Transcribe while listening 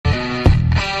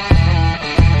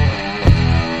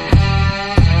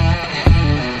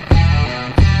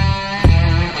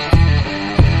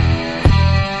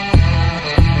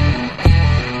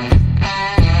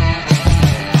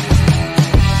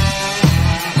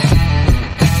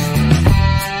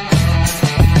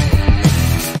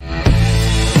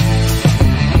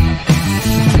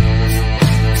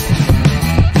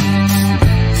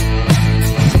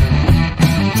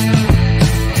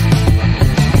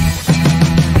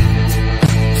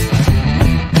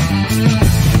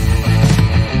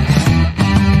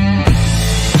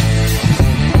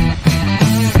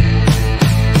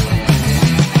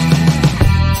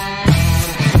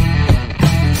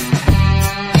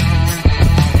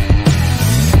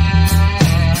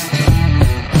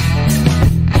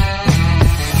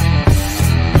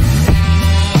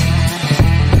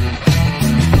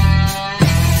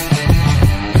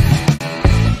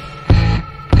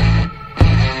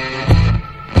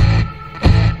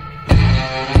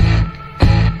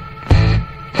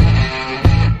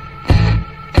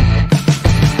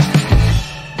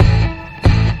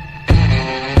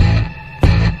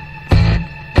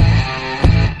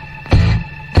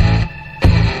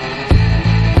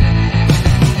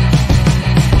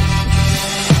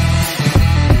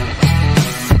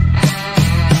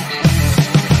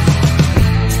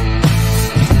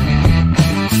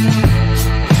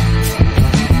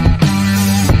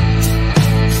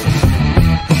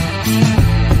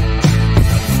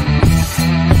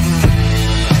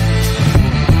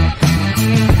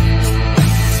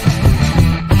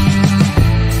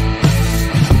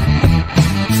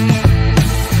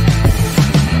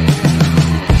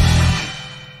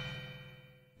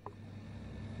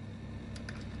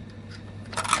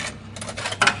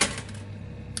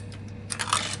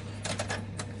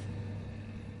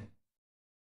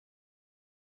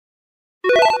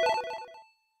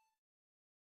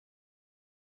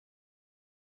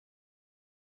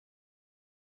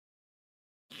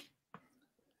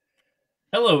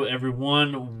Hello,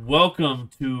 everyone. Welcome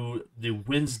to the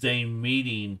Wednesday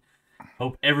meeting.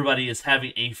 Hope everybody is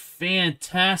having a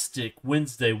fantastic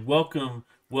Wednesday. Welcome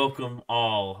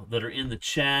all that are in the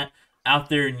chat, out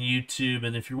there in YouTube,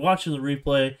 and if you're watching the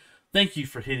replay, thank you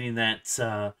for hitting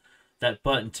that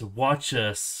button to watch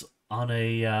us on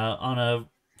a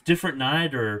different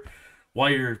night or while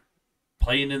you're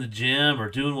playing in the gym or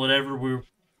doing whatever. We're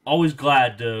always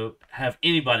glad to have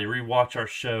anybody rewatch our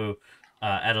show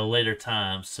at a later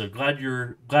time. So glad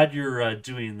you're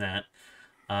doing that.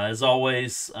 As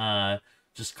always,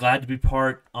 just glad to be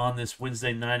part on this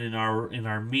Wednesday night in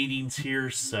our meetings here.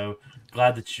 So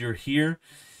glad that you're here.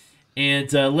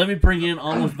 And let me bring in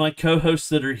all of my co-hosts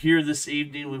that are here this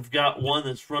evening. We've got one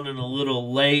that's running a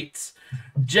little late.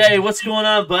 Jay, what's going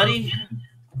on, buddy?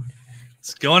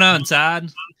 What's going on,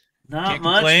 Todd? Not Can't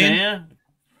much, complain. man.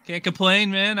 Can't complain,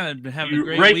 man. I've been having a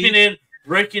great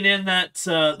Raking in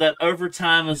that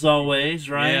overtime as always,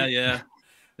 right? Yeah.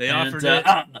 They And, offered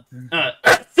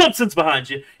it. Substance behind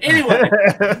you. Anyway.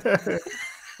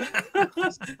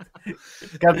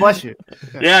 God bless you.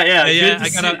 Yeah.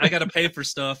 I gotta pay for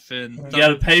stuff, and You got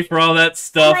to pay for all that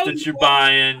stuff that you're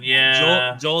buying.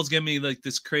 Yeah. Joel's giving me like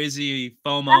this crazy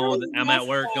FOMO that I'm at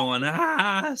work going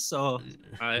so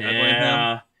I blame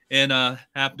him and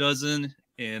half dozen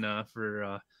and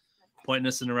for pointing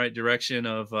us in the right direction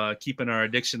of keeping our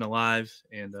addiction alive.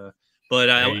 And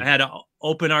but I had an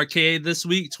open arcade this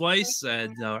week twice. I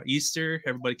had Easter.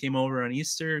 Everybody came over on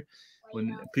Easter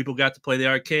when people got to play the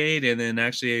arcade, and then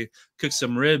actually cooked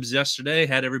some ribs yesterday.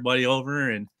 Had everybody over,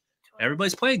 and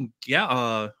everybody's playing.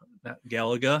 Not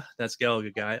Galaga. That's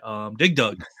Galaga guy. Dig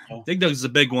Dug. Dig Dug is a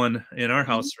big one in our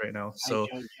house right now. So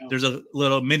there's a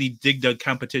little mini Dig Dug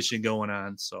competition going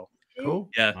on. So cool.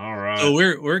 Yeah. All right. So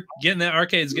we're getting that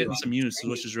arcade's getting some use,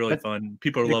 which is really fun.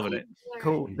 People are loving it.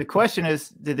 Cool. The question is,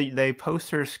 did they post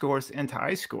her scores into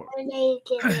iScore?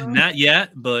 Not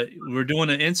yet, but we're doing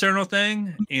an internal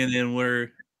thing, and then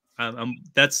we're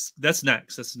that's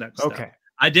next. That's the next Okay. step.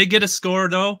 I did get a score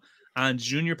though on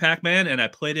Junior Pac-Man, and I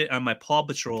played it on my Paw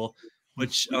Patrol,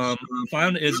 which I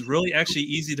found is really actually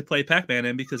easy to play Pac-Man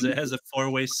in because it has a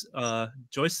 4-way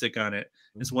joystick on it.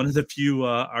 It's one of the few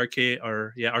arcade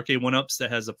 1-ups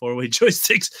that has a 4-way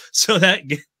joysticks, so that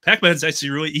Pac-Man's actually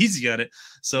really easy on it.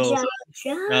 So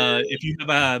if you have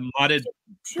a modded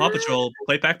Paw Patrol,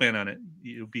 play Pac-Man on it.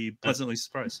 You'll be pleasantly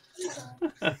surprised.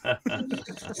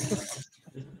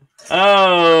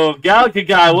 Oh, Galaga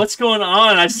guy, what's going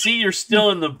on? I see you're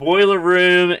still in the boiler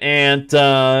room, and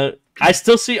I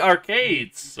still see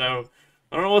arcades. So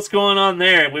I don't know what's going on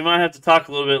there. We might have to talk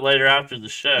a little bit later after the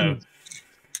show.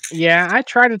 Yeah, I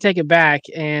tried to take it back,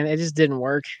 and it just didn't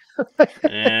work.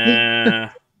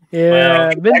 Yeah.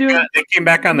 Yeah, Well, they came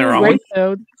back on their own.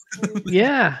 Though.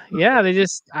 Yeah. They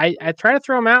just I try to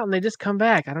throw them out, and they just come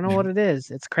back. I don't know what it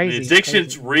is. It's crazy. The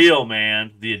addiction's real,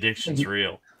 man. The addiction's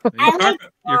real. Your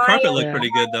carpet looked pretty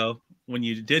good though when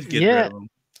you did get rid of them.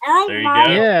 There you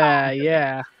go.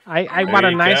 Yeah. I bought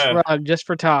a nice rug just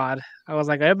for Todd. I was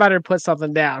like, I better put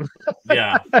something down.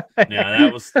 Yeah,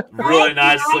 that was really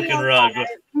nice looking rug.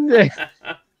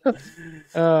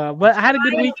 But I had a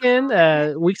good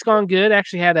weekend. Week's gone good.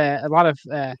 Actually had a lot of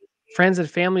friends and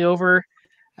family over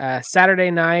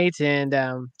Saturday night,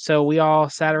 and so we all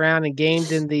sat around and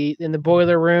gamed in the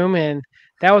boiler room, and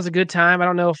that was a good time. I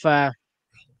don't know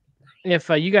if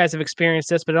you guys have experienced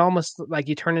this, but it almost like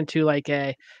you turn into like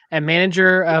a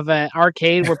manager of an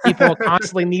arcade where people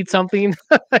constantly need something.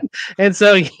 And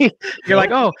so you're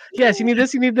like, oh, yes, you need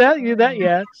this, you need that,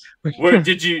 yeah. Where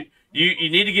did you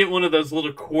need to get one of those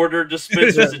little quarter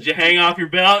dispensers that you hang off your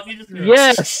belt? You just,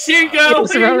 yes. Here you go.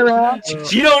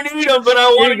 You don't need them, but I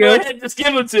want to go ahead and just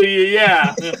give them to you.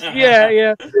 Yeah.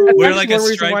 Yeah. Wear like a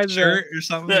striped shirt or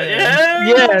something.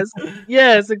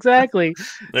 Yes, exactly.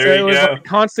 There so you go. Like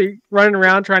constantly running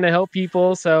around trying to help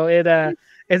people. So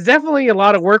it's definitely a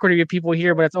lot of work when you get people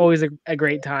here, but it's always a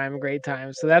great time.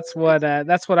 So that's what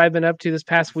I've been up to this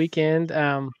past weekend.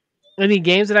 Any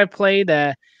games that I've played,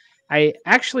 I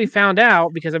actually found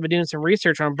out because I've been doing some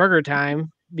research on Burger Time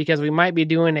because we might be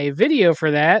doing a video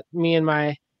for that. Me and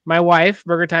my wife,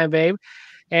 Burger Time Babe,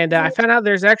 and I found out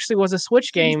there's actually was a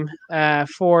Switch game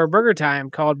for Burger Time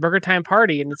called Burger Time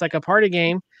Party, and it's like a party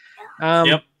game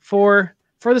for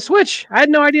the Switch. I had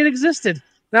no idea it existed,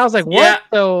 and I was like, "What?" Yeah.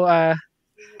 So I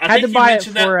had to buy it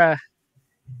for.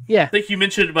 Yeah, I think you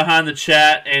mentioned it behind the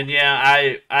chat, and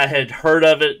I had heard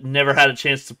of it, never had a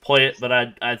chance to play it, but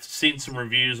I'd seen some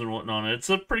reviews and whatnot. It's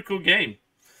a pretty cool game.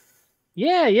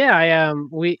 Yeah.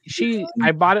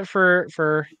 I bought it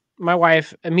for my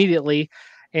wife immediately,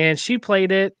 and she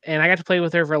played it, and I got to play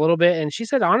with her for a little bit, and she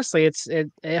said honestly,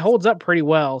 it holds up pretty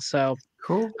well. So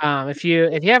Cool. if you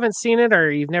haven't seen it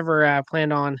or you've never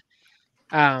planned on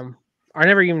or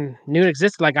never even knew it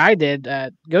existed like I did,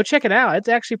 go check it out. It's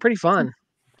actually pretty fun.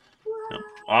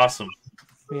 Awesome.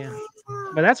 Yeah,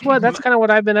 but that's kind of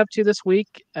what I've been up to this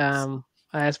week.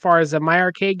 As far as my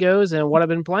arcade goes and what I've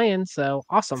been playing. So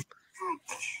awesome.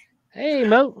 Hey,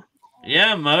 Moat.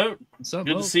 Yeah, Moat. What's up,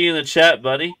 Good Mo? to see you in the chat,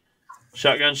 buddy.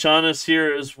 Shotgun Shauna's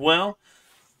here as well.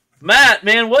 Matt,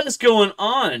 man, what is going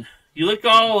on? You look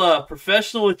all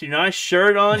professional with your nice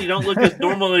shirt on. You don't look as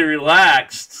normally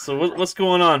relaxed. So what's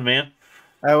going on, man?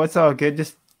 It's all good.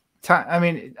 Just time. I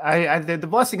mean, the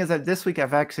blessing is that this week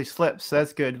I've actually slept, so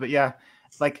that's good. But yeah,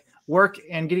 like work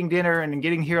and getting dinner and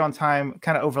getting here on time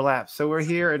kind of overlaps. So we're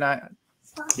here, and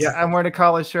I'm wearing a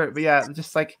collared shirt. But yeah,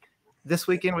 just like this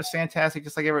weekend was fantastic.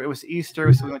 Just like it was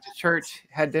Easter, so we went to church,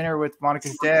 had dinner with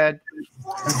Monica's dad,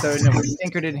 and so we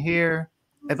anchored in here.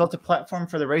 I built a platform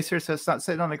for the racer, so it's not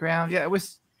sitting on the ground. Yeah, it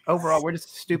was overall. We're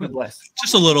just stupid blessed.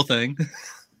 Just a little thing.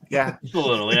 Yeah, Just a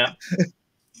little, yeah.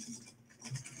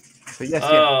 But yes,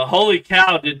 yeah. Holy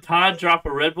cow! Did Todd drop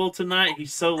a Red Bull tonight?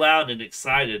 He's so loud and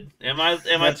excited. Am I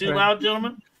too loud,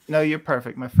 gentlemen? No, you're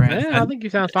perfect, my friend. Yeah, I think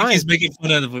you sound I think fine. he's making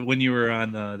fun of when you were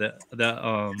on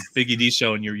that Big ED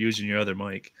show and you were using your other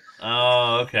mic.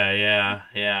 Oh, okay, yeah.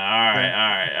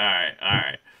 All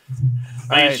right.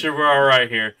 Making sure we're all right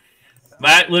here.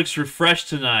 Matt looks refreshed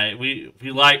tonight. We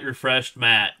like refreshed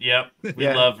Matt. Yep, we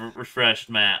love refreshed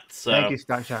Matt. So Thank you,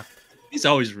 Scott Shop. He's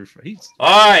always refreshed.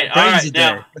 All right.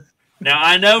 Day. Now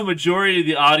I know majority of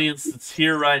the audience that's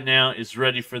here right now is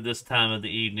ready for this time of the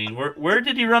evening. Where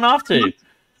did he run off to?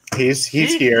 He's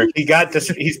here.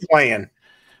 He's playing.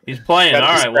 He's playing. All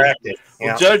right. Well,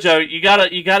 Yeah. JoJo,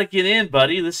 you gotta get in,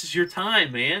 buddy. This is your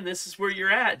time, man. This is where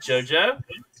you're at, JoJo.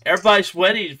 Everybody's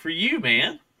waiting for you,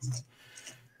 man.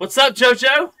 What's up,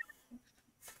 JoJo?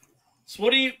 So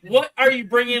what are you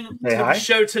bringing to the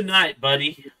show tonight,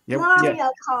 buddy?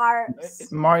 Mario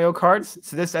Karts. Mario Karts.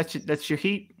 So that's your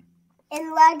heat.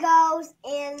 And Legos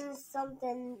and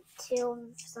something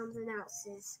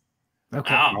else's.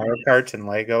 Okay. Wow. Mario Karts and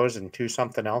Legos and two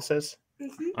something else's.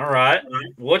 All right.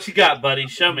 What you got, buddy?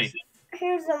 Show me.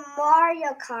 Here's a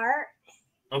Mario Kart.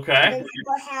 Okay.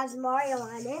 It has Mario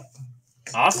on it.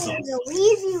 Awesome. There's a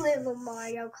Luigi with a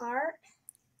Mario Kart.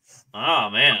 Oh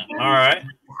man. All right.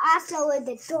 Also with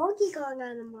the Donkey Kong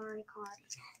on the Mario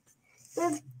Kart.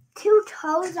 There's 2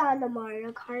 toes on the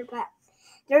Mario Kart, but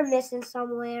they're missing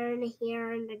somewhere in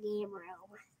here in the game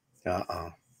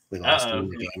room. We lost him in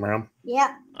the game room.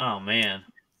 Yep. Oh man.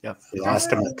 Yep. We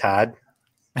lost him with Todd.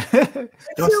 Don't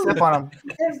step on them.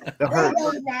 There's They'll hurt.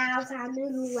 Legos now, so I'm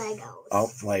moving Legos. Oh,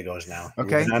 Legos now.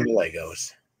 Okay. Moving on to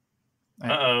Legos.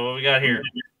 What we got here?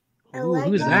 Ooh,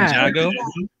 who's that? Ninjago?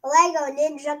 Lego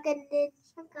Ninja guy.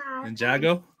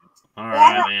 Ninjago? All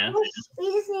right, man.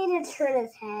 We just need to turn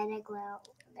his head a little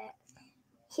bit.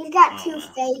 He's got 2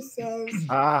 faces.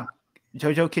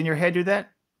 Jojo, can your head do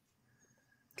that?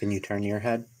 Can you turn your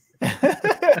head?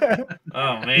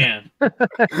 Oh man. I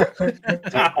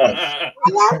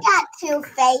don't got 2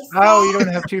 faces. Oh, you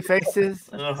don't have 2 faces?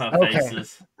 I don't have Okay.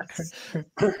 faces.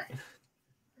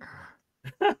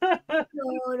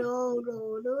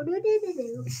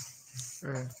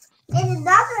 And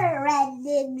another red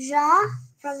ninja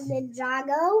from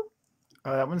Ninjago.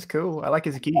 Oh, that one's cool. I like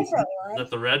his keys. Different Is one. that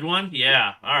the red one?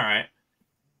 Yeah. All right.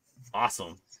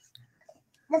 Awesome.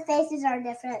 The faces are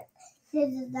different.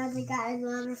 Here's another guy with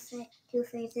another 2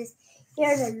 faces.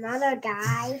 Here's another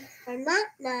guy from that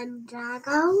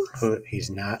Ninjago. He's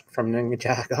not from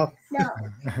Ninjago? No,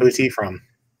 Who's he from?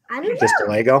 I don't Just know. a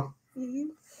Lego?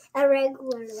 A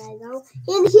regular Lego.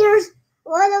 And here's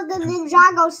one of the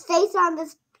Ninjago's face on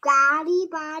this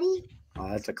body. Oh,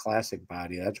 that's a classic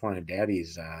body. That's one of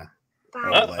Daddy's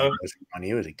Body. Uh-oh. Legos when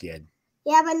he was a kid.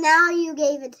 Yeah, but now you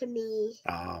gave it to me.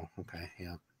 Oh, okay,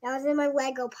 yeah. That was in my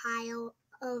Lego pile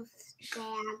of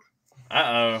bag.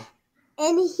 Uh-oh.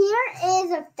 And here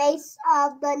is a face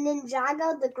of the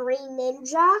Ninjago, the green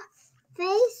ninja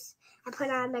face. I put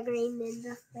on the green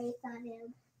ninja face on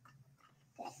him.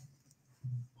 Okay.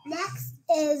 Next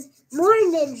is more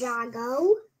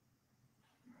Ninjago.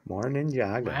 More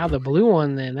Ninjago. Wow, the blue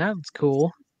one then. That's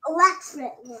cool.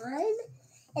 Electric one.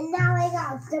 And now I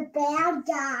got the bad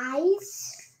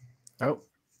guys. Oh,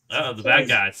 The bad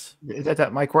guys. is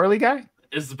that Mike Worley guy?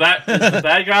 Is the bad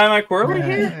guy Mike Worley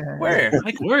here? Where?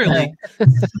 Mike Worley?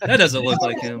 That doesn't look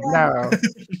like him. No.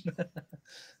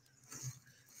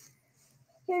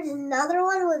 Here's another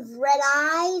one with red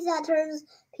eyes that turns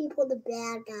people to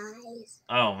bad guys.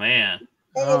 Oh man.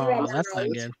 That is Oh, red that's not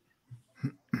eyes. good.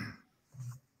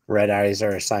 Red eyes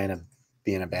are a sign of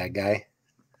being a bad guy.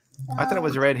 I thought it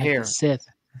was red Like hair. the Sith.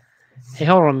 Hey,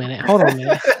 hold on a minute. Hold on a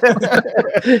minute.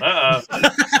 Uh-oh.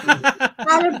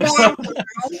 Not a bad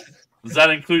guy. Does that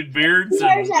include beards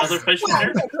There's and a other facial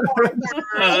hair?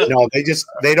 guy No,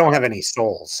 they don't have any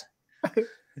souls. that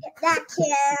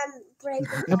can break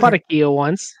I bought a Kia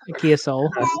once, a Kia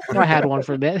Soul. So I had one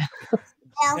for a bit.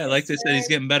 Yeah, like they said, he's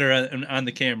getting better on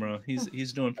the camera.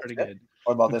 He's doing pretty good.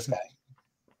 What about this guy?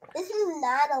 This is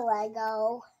not a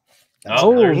Lego.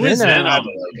 Oh, there's who is Venom. that?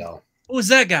 There we go. Who's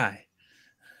that guy?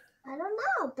 I don't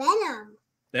know. Venom.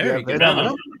 There Yeah, you go.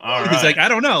 Venom. All He's right. like, I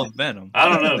don't know, Venom. I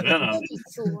don't know, Venom. Ninja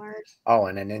sword. Oh,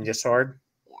 and a ninja sword?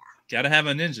 Gotta have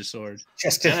a ninja sword.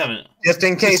 Just Venom.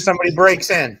 in case somebody breaks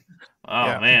in. Oh,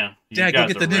 Yeah. man. You Dad, go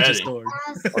guys get the are ninja ready. sword.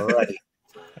 We're ready.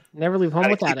 Never leave home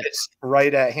Gotta without keep it.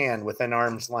 right at hand, within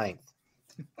arm's length.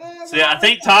 So, yeah, I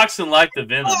think Toxin liked the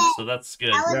Venom, so that's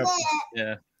good. That was Yeah. it.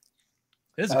 Yeah.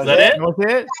 It's That Is that it? That was it?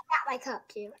 I got my cup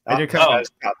too. And your Oh, cup. that's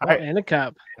cup. All right. And a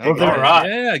cup. All right.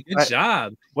 Yeah, good Right.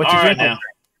 job. What All you right drinking? now.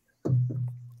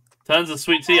 Tons of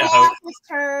sweet tea, I hope. His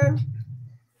turn.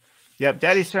 Yep,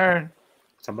 Daddy's turn.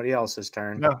 Somebody else's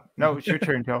turn. No, it's your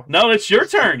turn, Joe. No, it's your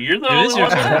turn. You're the It only is your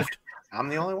one turn. left. I'm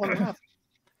the only one left.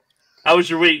 How was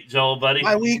your week, Joel, buddy?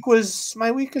 My week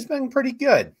has been pretty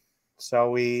good.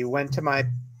 So we went to my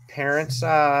parents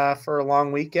for a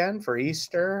long weekend for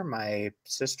Easter. My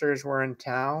sisters were in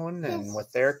town and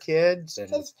with their kids, and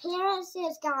His parents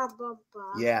is gone bumpa.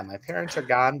 yeah, my parents are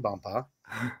gone, bumpa.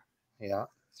 Yeah.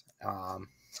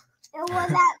 It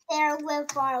was out there live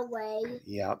far away.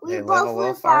 Yep. We They live a both little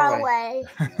live far away.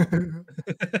 away.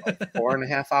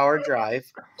 4.5 hour drive.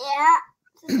 Yeah.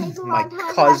 So it takes a My long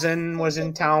time. cousin was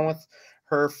in town with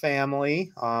her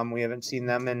family. We haven't seen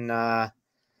them in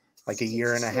like a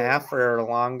year and a half or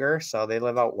longer. So they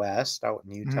live out west, out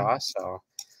in Utah. So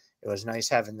it was nice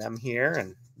having them here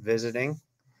and visiting.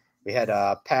 We had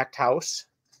a packed house.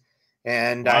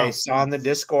 And Wow. I saw in the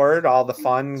Discord all the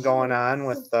fun going on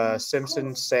with the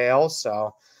Simpsons sales.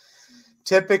 So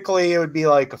typically it would be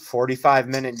like a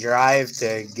 45-minute drive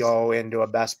to go into a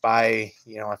Best Buy,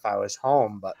 if I was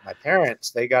home. But my parents,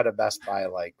 they got a Best Buy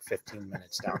like 15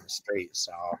 minutes down the street.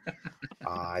 So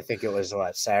I think it was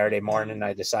Saturday morning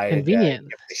I decided to Convenient.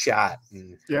 give it a shot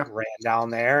and Yeah. ran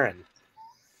down there and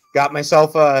got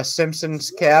myself a Simpsons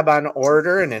cab on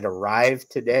order, and it arrived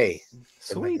today in the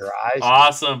Sweet. garage.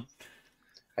 Awesome.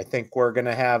 I think we're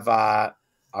gonna have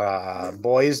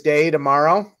Boys' Day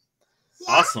tomorrow.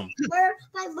 Yeah, Awesome. where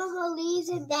my mama leaves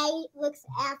and they looks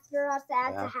after us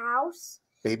at Yeah. the house.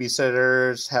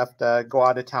 Babysitters have to go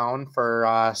out of town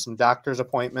for some doctor's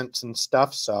appointments and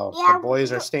stuff, so Yeah. the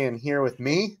boys are staying here with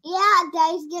me. Yeah,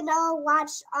 Dad's gonna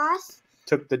watch us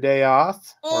Took the day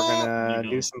off. We're and, gonna Mhm.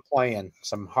 do some playing,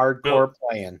 some hardcore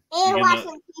playing. and gonna- watch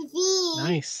some TV.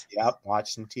 Nice. Yep,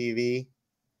 watch some TV,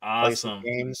 play some Awesome.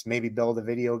 games, maybe build a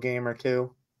video game or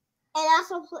two. And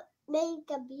also make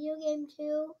a video game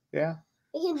too. Yeah,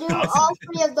 We can do Awesome. all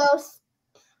three of those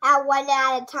at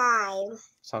a time.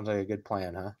 sounds like a good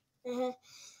plan, huh? Uh-huh.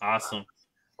 Awesome.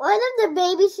 One of the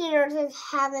babysitters is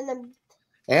having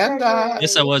a And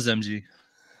Yes, I was MG.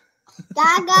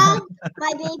 Gaga,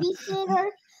 my babysitter,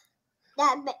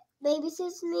 that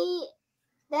babysits me.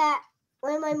 That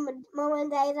when my mom and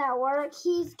dad's at work,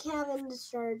 he's having the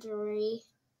surgery,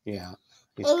 yeah,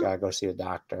 you just gotta go see a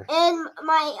doctor. and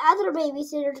my other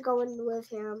babysitter's going with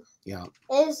him. Yeah,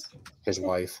 Is his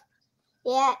wife.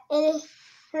 yeah,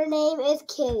 her name is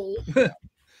Kitty.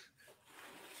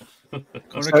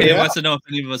 Corner So, K yeah. wants to know if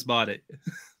any of us bought it.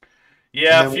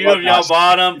 Yeah, And a then few what of y'all else?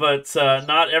 bought them, but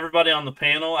not everybody on the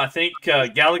panel. I think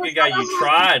Gallagher got you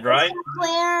tried, right?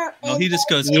 Where No, he just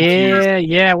goes confused.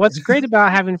 Yeah. What's great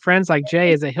about having friends like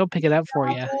Jay is that he'll pick it up for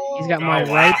you. He's got mine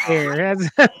Oh, right wow. there.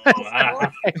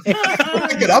 Wow.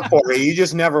 Pick it up for you. You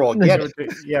just never will get it.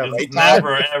 Yeah, Right, Just Todd?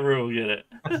 never ever will get it.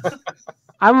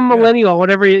 I'm a millennial.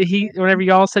 Whenever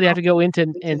y'all said you have to go in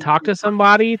and talk to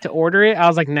somebody to order it, I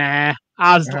was like, nah.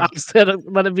 I'll just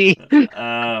let it be.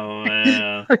 Oh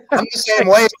man. I'm the same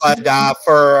way, but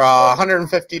for a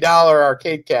 $150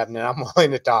 arcade cabinet, I'm willing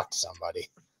to talk to somebody.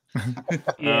 Yeah.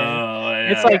 Oh,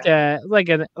 yeah.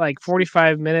 It's like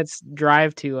 45 minutes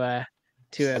drive to a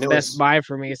And it Best was- Buy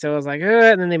for me. So I was like,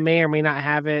 and then they may or may not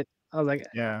have it. I was like,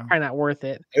 yeah. probably not worth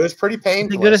it. It was pretty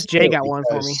painful. Thank goodness Jay got one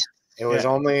for because me. It was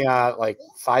only like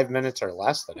 5 minutes or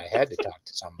less that I had to talk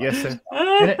to somebody. Yes,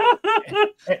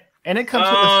 sir. And it comes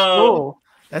with a stool.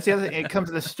 That's the other thing. It comes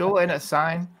with a stool and a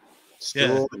sign.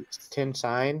 Stool, tin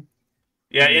sign.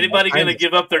 Yeah, anybody Behind gonna us.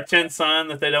 give up their 10 sign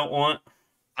that they don't want?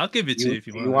 I'll give it to you if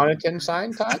you want. You want a tin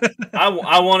sign, Todd?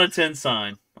 I want a 10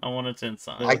 sign. I want a 10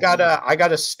 sign. I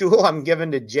got a stool I'm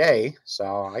giving to Jay,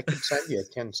 so I could send you a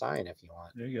 10 sign if you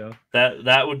want. There you go.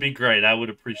 That would be great. I would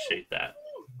appreciate that.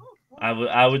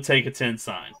 I would take a 10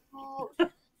 sign.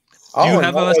 Oh, you and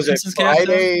have what a was it? Simpsons cap,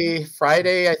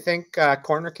 Friday, I think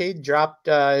Cornercade dropped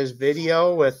his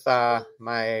video with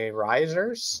my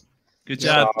risers. Good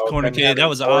job, So, Cornercade. That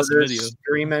was an awesome video.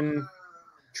 Streaming.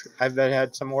 I've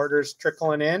had some orders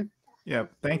trickling in. Yeah,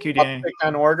 thank you, Danny. Uptick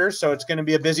on orders, so it's going to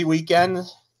be a busy weekend.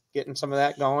 Getting some of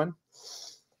that going.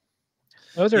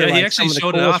 Those are Yeah, like he actually some of the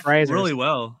showed it coolest off risers. really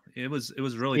well. It was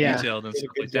really Yeah. detailed and Did a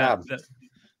stuff good like job. that.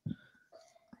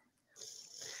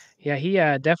 Yeah, he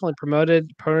definitely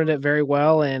promoted it very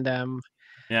well, and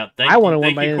Yeah, I wanted one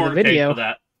thank by the you, end of the Cornercade, video. for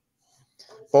that.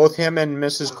 Both him and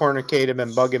Mrs. Cornercade have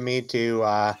been bugging me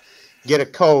to get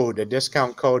a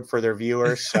discount code for their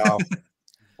viewers. So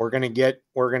we're gonna get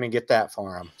that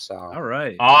for them. So All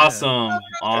right. Awesome,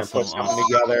 gonna put something awesome.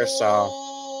 together.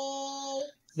 So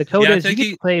The code Yeah, I is you think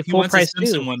get to play he full wants a price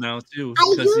Simpson too. one now too.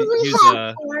 I Because usually he's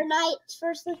have 4 nights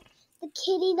versus the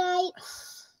kitty night,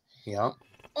 yeah,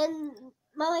 and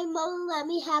my mom let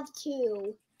me have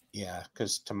 2. yeah,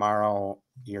 because tomorrow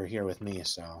you're here with me,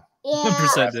 so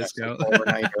 1% Yeah, discount.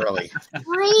 overnight early.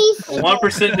 free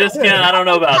 1% discount. I don't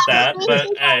know about that,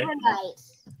 but hey. overnight.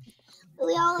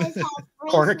 We always have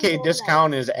free Cornercade overnight.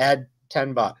 discount is add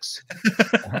 $10.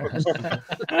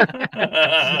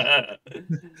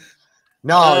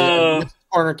 No, Mrs.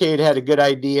 Cornercade had a good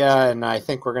idea, and I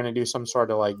think we're gonna do some sort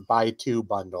of like buy 2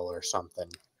 bundle or something.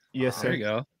 Yes, sir. There you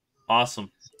go.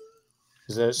 Awesome.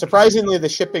 Surprisingly, the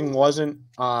shipping wasn't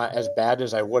as bad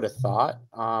as I would have thought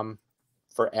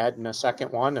for adding a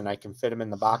second one, and I can fit them in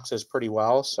the boxes pretty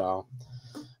well. So,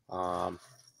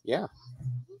 yeah,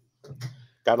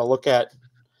 got to look at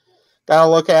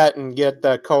and get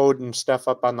the code and stuff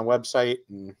up on the website,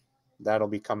 and that'll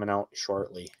be coming out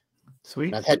shortly. Sweet.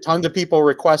 And I've had tons of people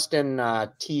requesting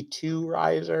T2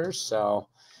 risers, so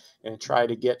I'm gonna try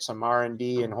to get some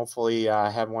R&D and hopefully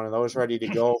have one of those ready to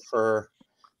go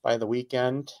by the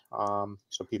weekend,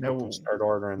 so people can start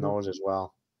ordering those as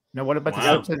well. Now, what about the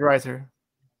Wow. Simpsons riser?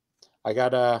 I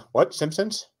got what,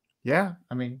 Simpsons? Yeah,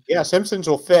 I mean, Yeah, Simpsons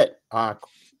will fit.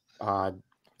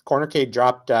 Cornercade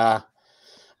dropped.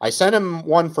 I sent him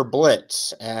one for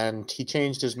Blitz, and he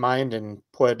changed his mind and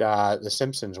put the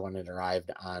Simpsons when it arrived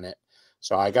on it.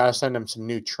 So I gotta send him some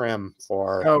new trim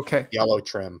for okay. yellow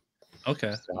trim.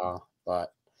 Okay. So,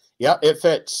 but yeah, it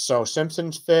fits. So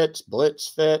Simpsons fits, Blitz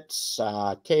fits,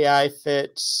 KI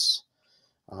fits.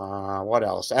 What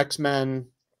else? X-Men,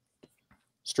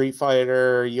 Street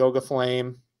Fighter, Yoga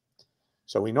Flame.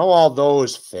 So we know all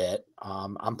those fit.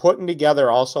 I'm putting together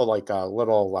also like a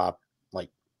little like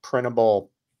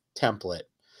printable template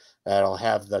that'll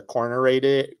have the corner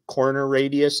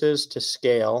radiuses to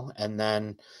scale, and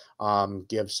then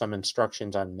give some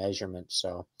instructions on measurements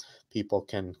so people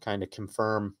can kind of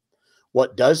confirm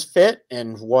what does fit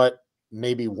and what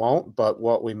maybe won't, but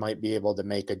what we might be able to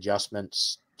make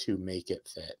adjustments to make it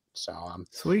fit. So I'm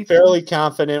fairly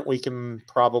confident we can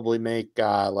probably make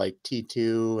like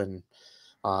T2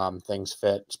 and things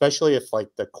fit, especially if like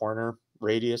the corner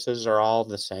radiuses are all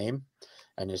the same.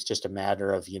 And it's just a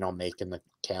matter of, making the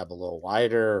cab a little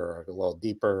wider or a little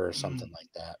deeper or something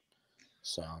like that.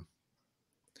 So,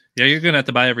 yeah, you're going to have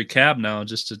to buy every cab now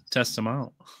just to test them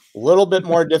out. A little bit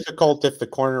more difficult if the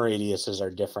corner radiuses are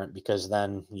different, because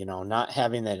then, not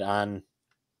having it on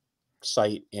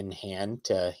site in hand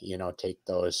to, take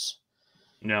those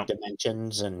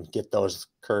dimensions and get those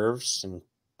curves and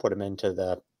put them into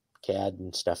the CAD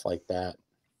and stuff like that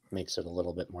makes it a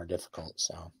little bit more difficult.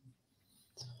 So,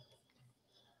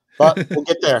 but we'll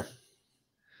get there.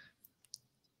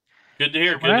 Good to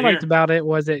hear. What I liked about it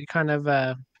was it kind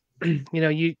of,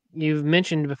 you've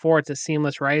mentioned before it's a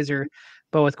seamless riser,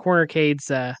 but with Cornercade's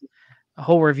a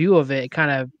whole review of it, kind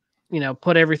of,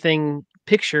 put everything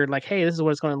pictured like, hey, this is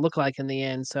what it's going to look like in the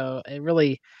end. So it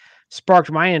really sparked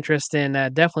my interest in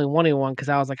definitely wanting one, because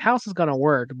I was like, how's this going to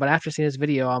work? But after seeing this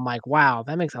video, I'm like, wow,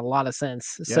 that makes a lot of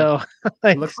sense. Yeah. So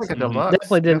it looks like a deluxe.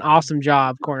 Definitely did an awesome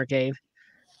job, Cornercade.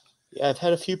 Yeah, I've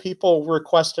had a few people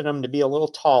requesting them to be a little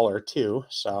taller too.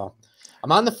 So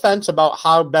I'm on the fence about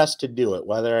how best to do it,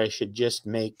 whether I should just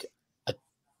make a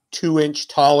 2-inch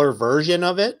taller version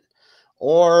of it,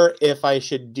 or if I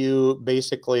should do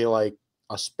basically like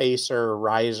a spacer,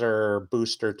 riser,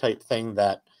 booster type thing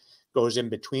that goes in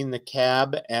between the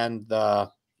cab and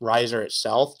the riser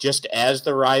itself, just as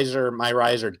my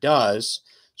riser does.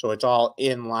 So it's all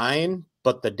in line.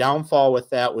 But the downfall with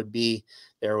that would be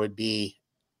there would be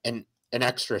an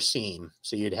extra seam.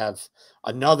 So you'd have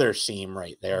another seam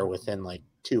right there within like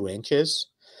 2 inches,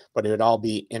 but it would all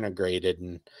be integrated.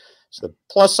 And So the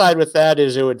plus side with that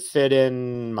is it would fit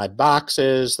in my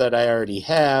boxes that I already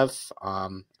have.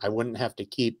 I wouldn't have to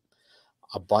keep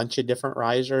a bunch of different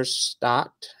risers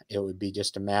stocked. It would be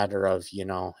just a matter of, you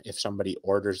know, if somebody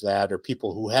orders that, or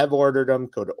people who have ordered them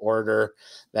could order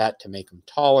that to make them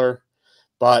taller.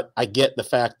 But I get the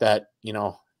fact that, you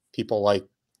know, people like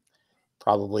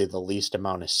probably the least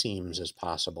amount of seams as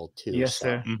possible too. Yes,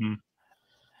 so, sir.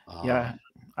 Yeah,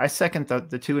 I second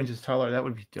the 2 inches taller. That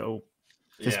would be dope.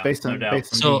 Just based on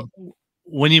so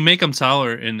when you make them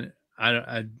taller, and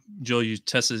Joe, you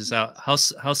tested this out. How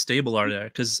stable are they?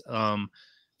 Because from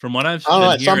what I've been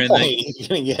at some hearing, point you're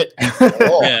gonna get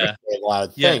a lot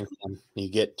of things. You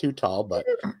get too tall, but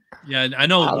yeah, I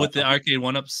know with the arcade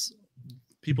 1-ups,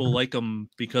 people like them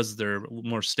because they're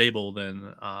more stable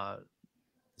than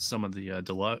some of the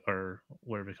deluxe, or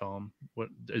whatever we call them. What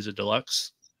is it,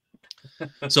 deluxe?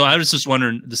 So I was just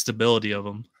wondering the stability of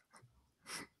them.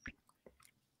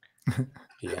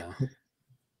 Yeah,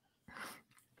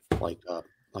 like a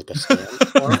stand.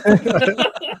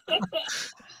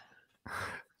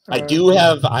 I do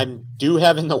have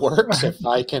in the works, if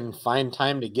I can find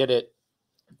time to get it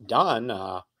done,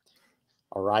 a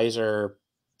riser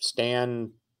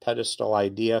stand pedestal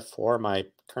idea for my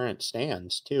current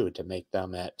stands too, to make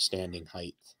them at standing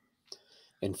height.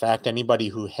 In fact, anybody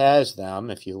who has them,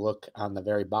 if you look on the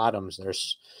very bottoms,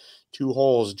 there's 2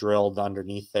 holes drilled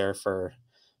underneath there for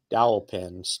dowel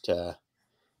pins to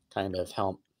kind of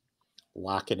help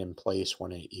lock it in place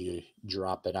when you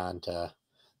drop it onto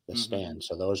the stand.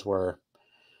 So those were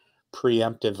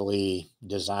preemptively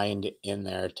designed in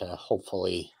there to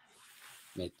hopefully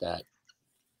make that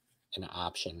an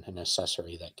option, an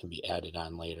accessory that can be added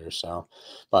on later. So,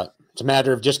 but it's a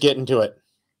matter of just getting to it.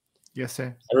 Yes,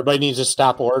 sir. Everybody needs to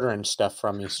stop ordering stuff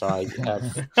from me, so I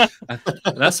have.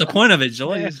 That's the point of it,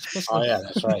 Joey. Oh yeah,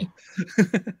 that's right.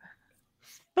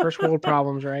 First world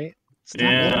problems, right?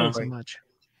 Yeah. So much.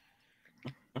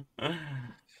 All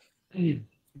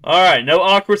right, no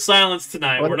awkward silence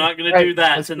tonight. We're not going to do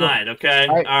that tonight, okay?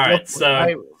 All right,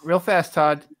 so real fast,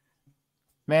 Todd.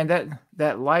 Man,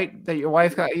 that light that your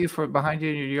wife got you for behind you,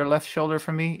 your left shoulder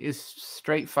for me, is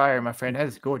straight fire, my friend. That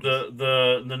is gorgeous.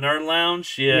 The Nerd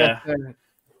Lounge, yeah.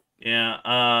 It's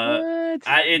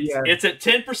at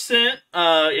 10%.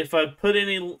 If I put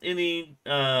any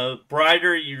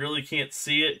brighter, you really can't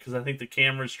see it because I think the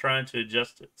camera's trying to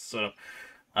adjust it. So,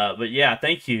 but yeah,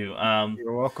 thank you.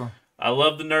 You're welcome. I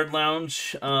love the Nerd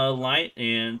Lounge light,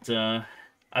 and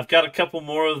I've got a couple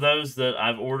more of those that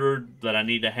I've ordered that I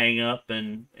need to hang up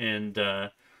and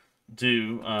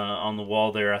do on the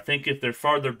wall there. I think if they're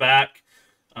farther back,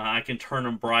 I can turn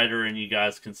them brighter and you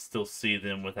guys can still see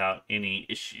them without any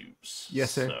issues.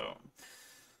 Yes, sir.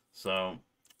 So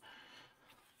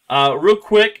real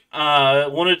quick,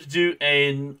 wanted to do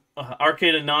an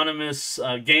Arcade Anonymous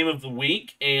game of the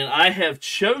week, and I have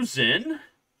chosen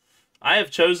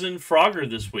Frogger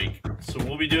this week. So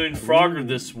we'll be doing Frogger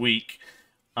this week.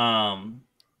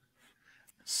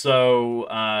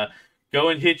 So go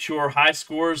and hit your high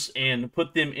scores and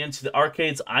put them into the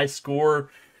Arcade's iScore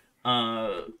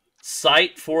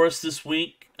site for us this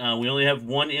week. We only have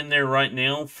one in there right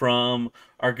now from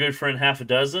our good friend Half a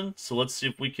Dozen. So let's see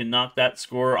if we can knock that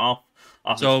score off.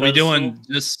 So are we doing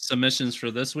just submissions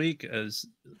for this week? Is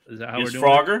that how we're doing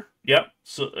Frogger? it? Yep.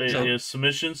 So his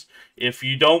submissions. If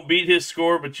you don't beat his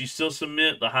score, but you still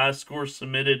submit, the highest score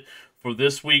submitted for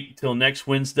this week till next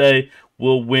Wednesday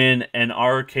will win an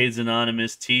Arcades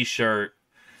Anonymous t-shirt.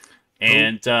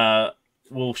 And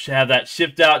we'll have that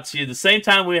shipped out to you the same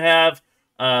time we have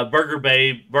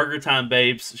Burger Time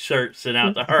Babe's shirt sent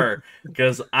out to her,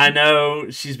 because I know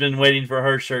she's been waiting for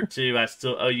her shirt too. I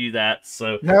still owe you that,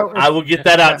 so I will get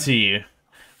that out to you.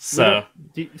 So,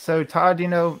 Todd, do you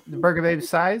know the Burger Babe's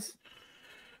size?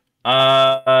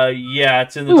 Yeah,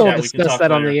 it's in the chat. We can talk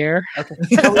that on the air. Okay.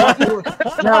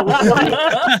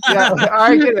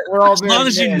 I get it. We're all as long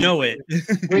as you know it.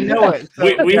 We know it.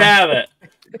 So, we have it.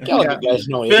 You guys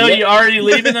know Phil, you already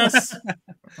leaving us?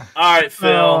 All right, Phil.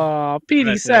 Oh,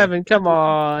 PD7, come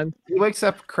on. He wakes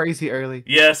up crazy early.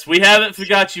 Yes, we haven't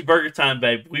forgot you, Burger Time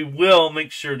Babe. We will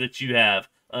make sure that you have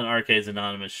an Arcades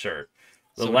Anonymous shirt.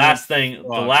 The last thing,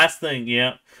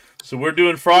 yeah. So we're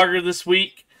doing Frogger this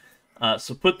week.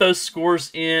 So put those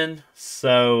scores in.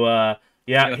 So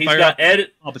yeah, he's got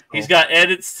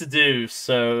edits to do.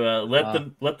 So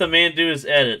let the man do his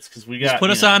edits, because we got. Just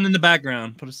put us on in the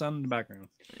background. Put us on in the background.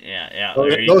 Yeah.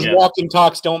 Those walking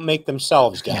talks don't make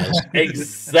themselves, guys.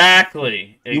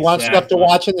 Exactly. You want stuff to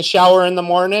watch in the shower in the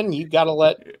morning? You gotta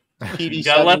let PD. You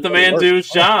gotta let the man do his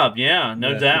job. Yeah,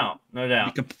 no doubt.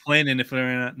 Be complaining if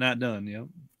we're not done. Yep.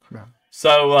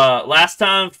 So last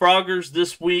time, Froggers,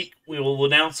 this week we will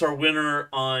announce our winner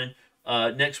on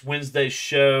next Wednesday's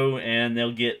show, and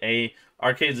they'll get a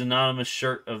Arcades Anonymous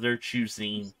shirt of their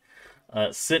choosing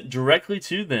sent directly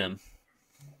to them.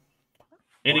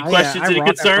 Any questions? Any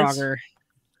concerns?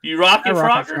 You rock it,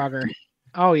 Frogger?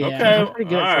 Oh yeah, okay. I'm pretty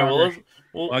good at Frogger.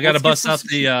 Well, I got to bust out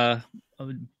the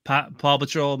Paw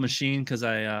Patrol machine because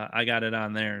I got it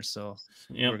on there. So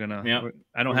we're gonna. Yep.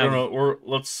 I don't have.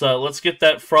 Let's get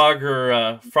that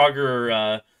Frogger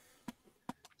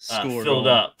filled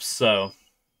up. So,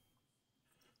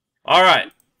 all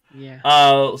right. Yeah.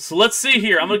 So let's see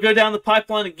here. I'm gonna go down the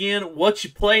pipeline again. What you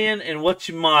playing and what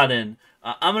you modding?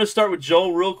 I'm gonna start with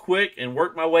Joel real quick and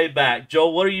work my way back.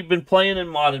 Joel, what have you been playing and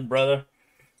modding, brother?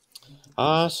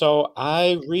 So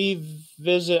I've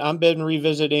been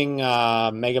revisiting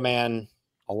Mega Man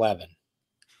 11.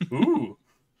 Ooh.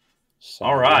 So,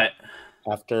 all right.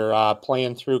 After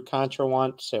playing through Contra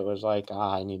once, it was like,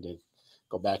 I need to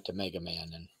go back to Mega Man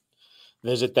and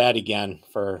visit that again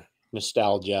for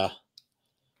nostalgia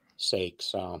sake.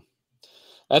 So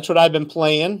that's what I've been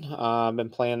playing. I've been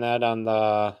playing that on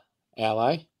the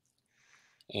Ally.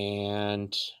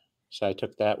 And so I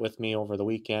took that with me over the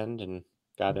weekend and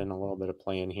got in a little bit of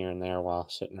playing here and there while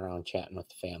sitting around chatting with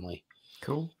the family.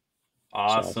 Cool.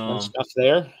 Awesome. So fun stuff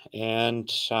there. And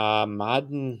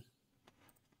modding.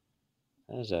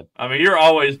 I mean, you're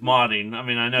always modding. I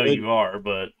mean, I know you are,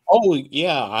 but oh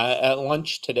yeah, at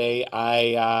lunch today,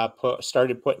 I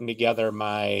started putting together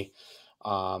my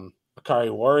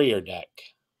Akari Warrior deck.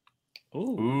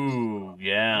 Ooh,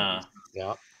 yeah,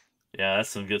 yeah, that's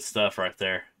some good stuff right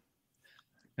there.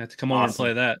 I have to come over and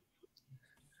play that.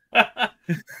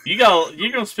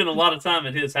 You're gonna spend a lot of time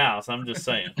at his house. I'm just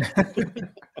saying.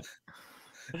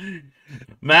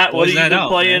 Matt, what have you been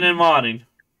playing and modding?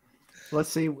 Let's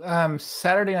see.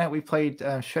 Saturday night we played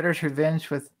Shredder's Revenge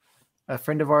with a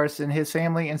friend of ours and his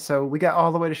family, and so we got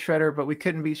all the way to Shredder, but we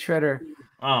couldn't beat Shredder.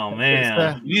 Oh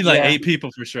man, you need like 8 people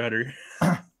for Shredder.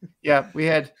 Yeah, we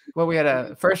had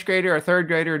a first grader, a third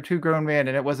grader, and 2 grown men,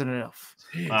 and it wasn't enough.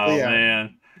 Oh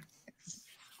man.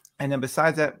 And then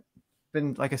besides that,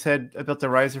 been like I said, I built a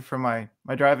riser for my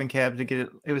driving cab to get it.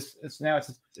 It's now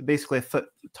basically a foot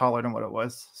taller than what it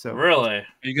was. So really, are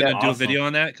you gonna do a video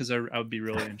on that? Because I would be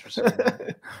really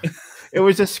interested. It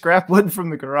was just scrap wood from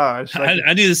the garage. Like,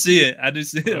 I need to see it. I need to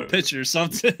see a picture or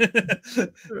something.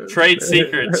 Trade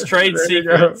secrets. Trade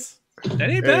secrets. That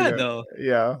ain't bad though.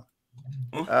 Yeah.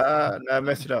 No, I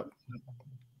messed it up.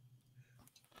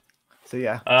 So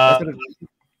yeah.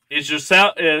 Is your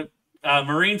sound?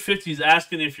 Marine 50 is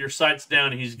asking if your site's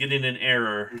down. He's getting an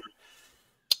error.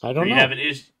 I don't know. Have an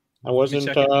issue? I wasn't.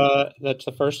 That's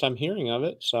the first I'm hearing of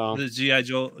it. So the GI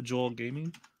Joel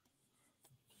Gaming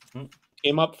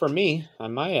came up for me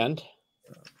on my end.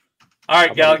 All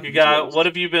right, Galaga Guy, what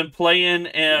have you been playing,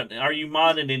 and are you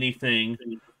modding anything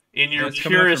in your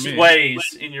purest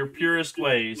ways? In your purest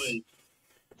ways.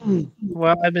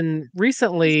 Well, I've been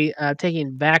recently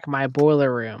taking back my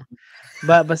boiler room,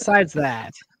 but besides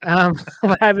that,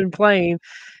 what I've been playing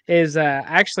is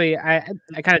actually I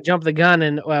kind of jumped the gun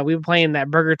and we were playing that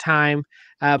Burger Time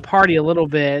party a little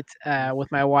bit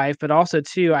with my wife, but also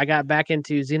too I got back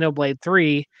into Xenoblade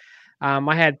 3.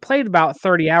 I had played about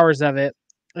 30 hours of it,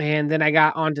 and then I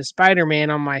got onto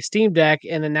Spider-Man on my Steam Deck,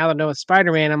 and then now that I know it's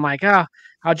Spider-Man, I'm like,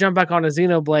 I'll jump back onto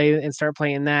Xenoblade and start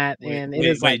playing that.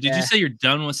 Wait, did you say you're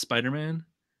done with Spider-Man?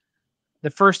 The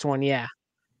first one, yeah.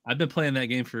 I've been playing that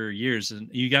game for years, and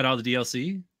you got all the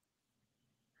DLC?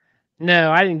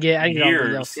 No, I didn't get all the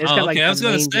DLC. Oh, okay, I was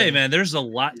gonna say, man, there's a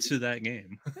lot to that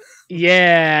game.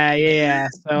 Yeah.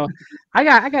 So I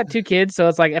got 2 kids, so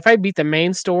it's like if I beat the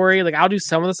main story, like I'll do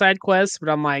some of the side quests, but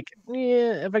I'm like,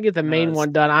 yeah, if I get the main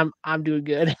one done, I'm doing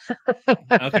good.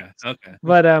 Okay.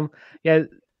 But yeah,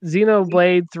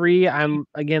 Xenoblade 3, I'm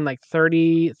again like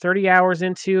 30 hours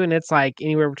into, and it's like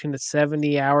anywhere between the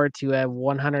 70-hour to a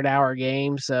 100-hour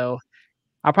game. So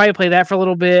I'll probably play that for a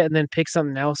little bit and then pick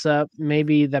something else up.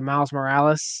 Maybe the Miles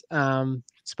Morales,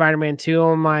 Spider-Man 2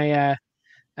 on my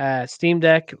Steam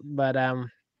Deck. But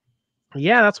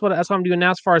yeah, that's what I'm doing now.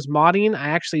 As far as modding, I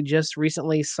actually just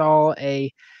recently saw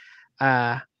a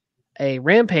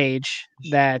Rampage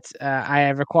that I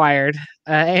have acquired,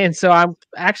 and so I'm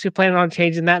actually planning on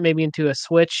changing that maybe into a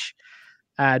Switch,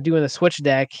 doing the Switch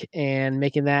deck and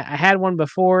making that. I had one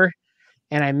before,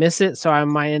 and I miss it, so I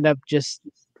might end up just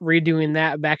redoing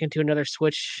that back into another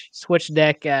Switch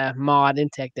deck mod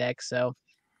Intech deck. So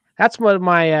that's what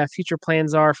my future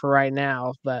plans are for right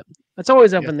now. But it's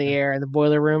always up in the air in the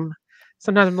boiler room.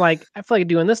 Sometimes I'm like, I feel like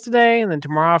doing this today, and then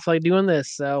tomorrow I feel like doing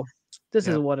this. So this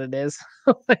is what it is.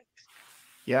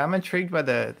 Yeah, I'm intrigued by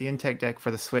the Intech deck for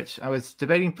the Switch. I was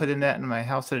debating putting that in my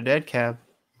House of the Dead cab.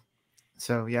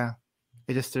 So yeah,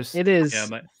 it is.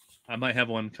 Yeah, I might have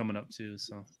one coming up too.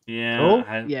 So yeah, cool.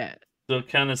 Yeah. Still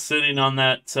kind of sitting on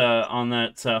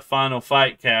that final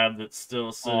fight cab that's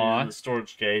still sitting in the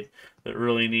storage cage that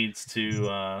really needs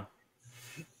to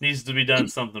be done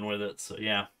something with it. So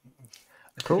yeah.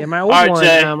 Cool. Yeah, my old one.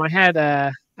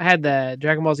 I had the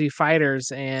Dragon Ball Z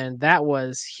Fighters, and that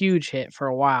was huge hit for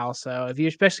a while. So if you're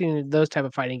especially in those type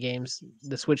of fighting games,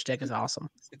 the Switch deck is awesome.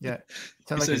 Yeah,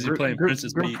 sounds like a group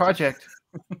project.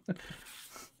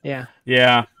 Yeah.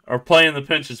 Yeah, or playing the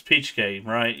Princess Peach game,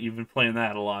 right? You've been playing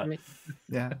that a lot.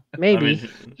 Yeah, maybe. I mean,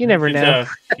 you never know.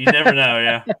 You never know.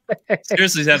 Yeah.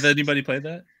 Seriously, have anybody played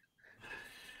that?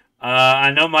 I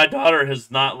know my daughter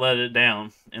has not let it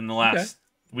down in the last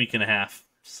week and a half.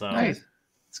 So nice.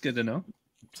 It's good to know.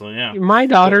 So yeah, my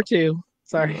daughter too.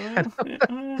 Sorry, I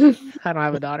don't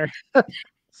have a daughter.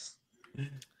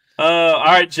 All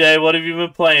right, Jay, what have you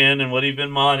been playing and what have you been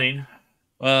modding?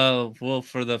 Well,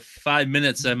 for the 5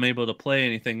 minutes I'm able to play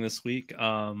anything this week,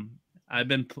 I've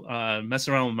been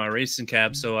messing around with my racing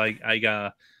cab. So I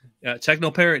got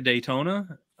Techno Parrot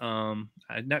Daytona. I'm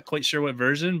not quite sure what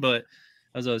version, but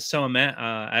as I was telling Matt,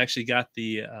 I actually got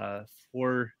the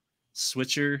 4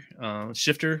 switcher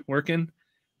shifter working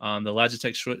on the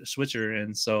Logitech switcher,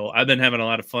 and so I've been having a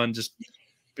lot of fun just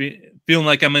feeling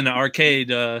like I'm in an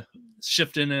arcade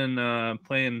shifting and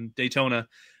playing Daytona.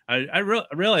 I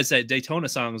realized that Daytona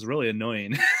song is really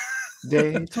annoying.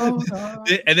 Daytona.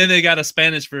 And then they got a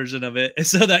Spanish version of it, and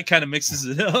so that kind of mixes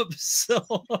it up. So,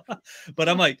 but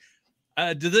I'm like,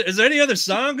 is there any other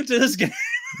song to this game?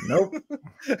 Nope.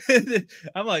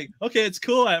 I'm like, okay, it's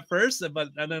cool at first, and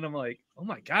then I'm like, oh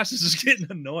my gosh, this is getting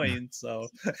annoying. So,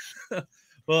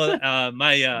 well,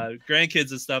 my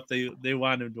grandkids and stuff, they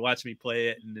wanted to watch me play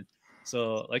it, and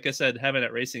so, like I said, having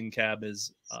that racing cab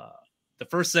is the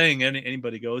first thing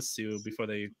anybody goes to before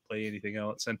they play anything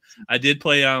else. And I did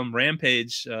play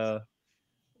Rampage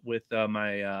with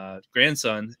my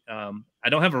grandson. I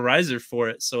don't have a riser for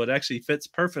it, so it actually fits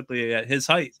perfectly at his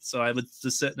height. So I would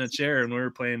just sit in a chair and we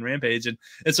were playing Rampage, and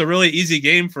it's a really easy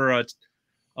game for a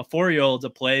 4-year-old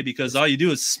to play because all you do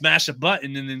is smash a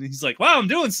button, and then he's like, "Wow, I'm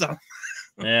doing something."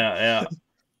 Yeah.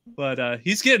 But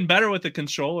he's getting better with the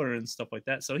controller and stuff like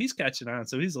that, so he's catching on.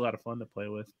 So he's a lot of fun to play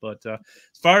with. But as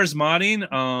far as modding,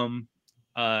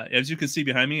 as you can see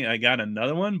behind me, I got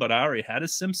another one, but I already had a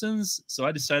Simpsons, so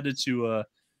I decided to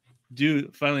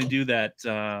finally do that.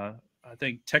 I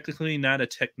think technically not a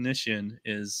technician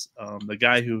is the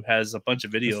guy who has a bunch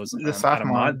of videos on how to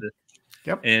mod this.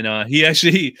 Yep. And he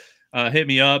actually hit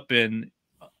me up, and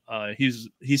he's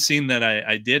seen that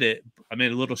I did it. I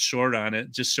made a little short on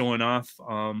it, just showing off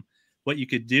what you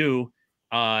could do.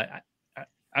 I'm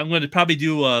going to probably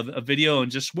do a video on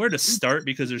just where to start,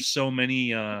 because there's so many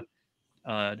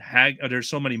there's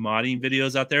so many modding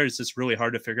videos out there. It's just really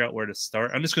hard to figure out where to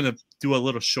start. I'm just going to do a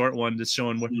little short one just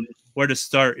showing where to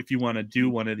start if you want to do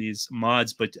one of these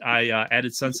mods. But I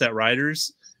added Sunset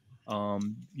Riders.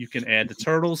 You can add the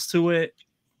turtles to it.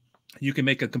 You can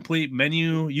make a complete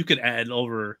menu. You could add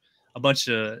over a bunch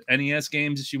of NES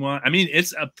games if you want. I mean,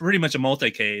 it's pretty much a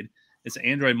multicade. It's an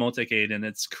Android multicade, and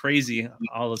it's crazy,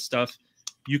 all the stuff.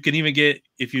 You can even get,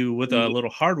 if you, with a little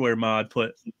hardware mod,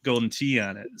 put Golden Tee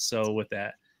on it. So with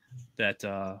that what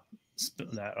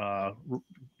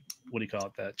do you call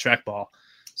it? That trackball.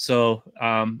 So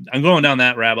I'm going down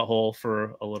that rabbit hole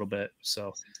for a little bit.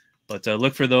 So, but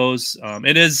look for those.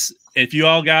 It is, if you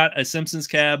all got a Simpsons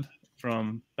cab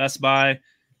from Best Buy,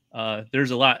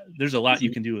 there's a lot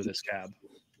you can do with this cab.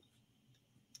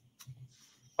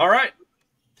 All right.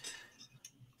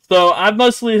 So I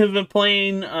mostly have been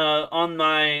playing on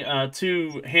my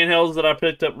 2 handhelds that I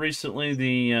picked up recently,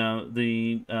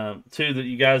 the 2 that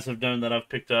you guys have done that I've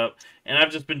picked up, and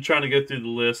I've just been trying to go through the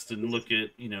list and look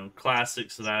at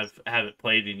classics that I haven't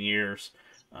played in years.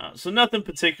 So nothing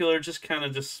particular, just kind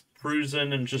of just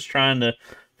cruising and just trying to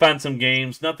find some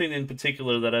games. Nothing in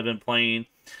particular that I've been playing.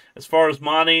 As far as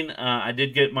modding, I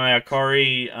did get my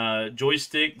Akari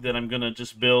joystick that I'm gonna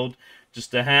just build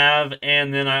just to have,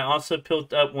 and then I also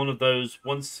picked up one of those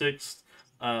 1/6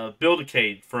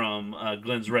 Build-A-Cade from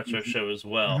Glenn's Retro Show as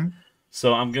well. Mm-hmm.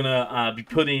 So I'm gonna be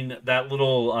putting that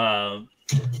little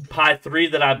Pi 3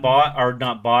 that I bought, or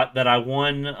not bought, that I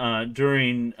won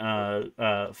during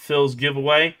Phil's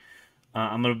giveaway.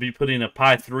 I'm gonna be putting a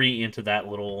Pi 3 into that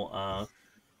little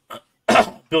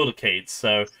Build-A-Cade.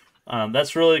 So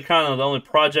that's really kind of the only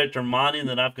project or modding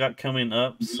that I've got coming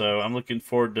up. So I'm looking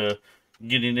forward to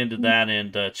getting into that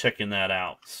and checking that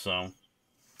out. So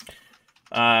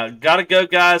Gotta go,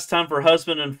 guys. Time for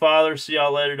husband and father. See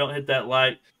y'all later. Don't hit that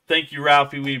like. Thank you,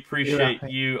 Ralphie. We appreciate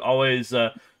you always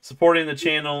supporting the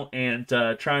channel and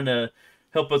trying to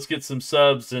help us get some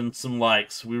subs and some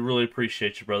likes. We really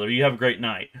appreciate you, brother. You have a great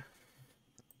night.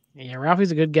 Yeah,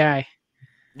 Ralphie's a good guy.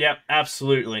 Yep,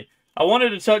 absolutely. I wanted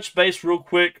to touch base real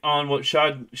quick on what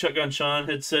Shotgun Sean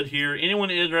had said here. Anyone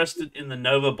interested in the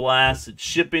Nova Blast? It's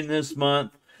shipping this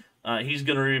month. He's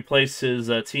going to replace his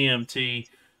TMT,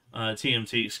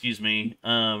 excuse me,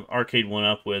 arcade one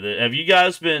up with it. Have you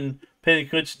guys been paying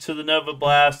attention to the Nova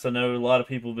Blast? I know a lot of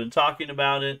people have been talking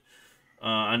about it.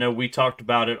 I know we talked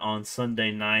about it on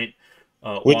Sunday night.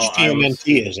 Which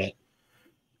TMNT is it?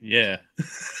 Yeah.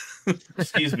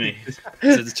 Excuse me. Is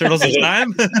it the Turtles in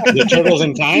Time? The Turtles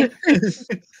in Time?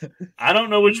 I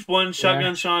don't know which one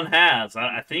Shotgun Sean has.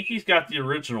 I think he's got the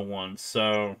original one,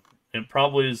 so it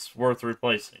probably is worth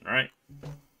replacing, right?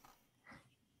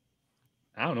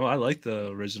 I don't know. I like the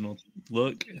original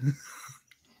look.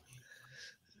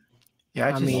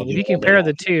 Yeah, I mean, if you compare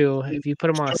the two, if you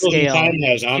put them on a Turtles in scale, Time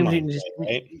has online just, play,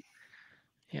 right?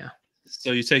 yeah.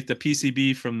 So you take the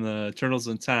PCB from the Turtles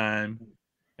in Time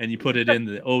and you put it in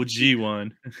the OG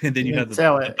one, and then you have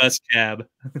the best cab.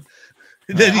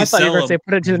 Then I thought you were going to say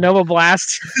put it to the Nova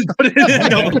Blast.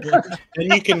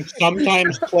 And you can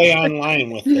sometimes play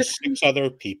online with the 6 other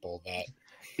people that.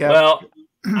 Yeah. Well,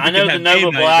 I know the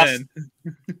Nova Blast.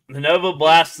 The Nova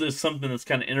Blast is something that's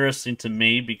kind of interesting to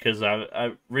me because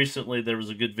I recently there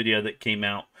was a good video that came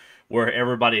out where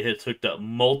everybody had hooked up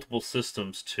multiple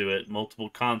systems to it, multiple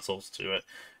consoles to it,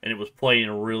 and it was playing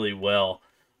really well.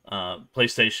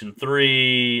 PlayStation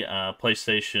 3,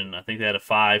 PlayStation, I think they had a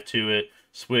 5 to it,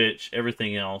 Switch,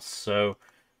 everything else. So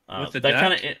that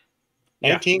kind of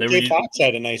 19K Fox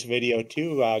had a nice video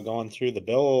too, going through the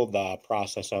build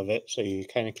process of it, so you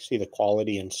kind of see the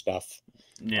quality and stuff.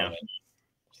 Yeah,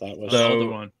 so that was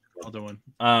the older one.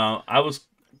 I was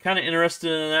kind of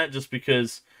interested in that just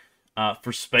because,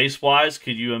 for space wise,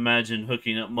 could you imagine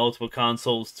hooking up multiple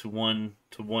consoles to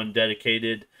one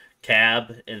dedicated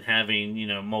cab and having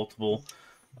multiple?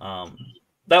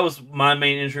 That was my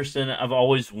main interest in it. I've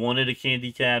always wanted a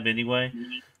candy cab anyway.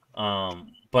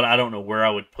 But I don't know where I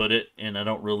would put it, and I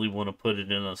don't really want to put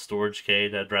it in a storage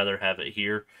cage. I'd rather have it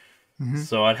here.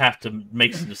 So I'd have to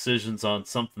make some decisions on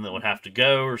something that would have to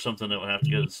go or something that would have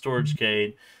to go to the storage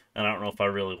cage, and I don't know if I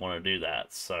really want to do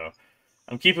that. So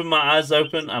I'm keeping my eyes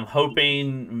open. I'm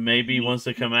hoping maybe once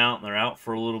they come out and they're out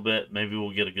for a little bit, maybe we'll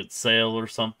get a good sale or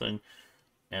something,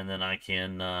 and then I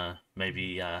can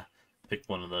maybe pick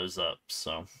one of those up.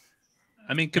 So,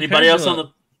 I mean, anybody else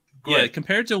on the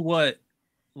compared to what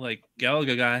like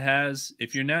Galaga guy has,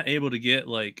 if you're not able to get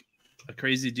like a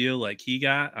crazy deal like he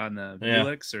got on the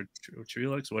Helix or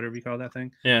Trelix, whatever you call that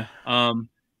thing,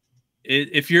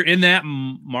 if you're in that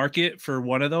market for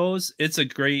one of those, it's a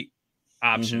great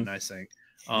option. I think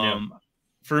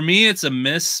for me it's a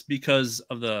miss because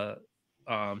of the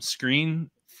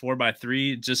screen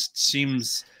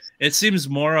 4x3. It seems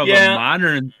more of a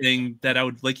modern thing that I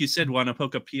would, like you said, want to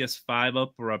hook a PS5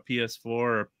 up or a PS4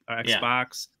 or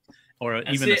Xbox or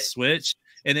even a Switch.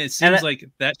 And it seems like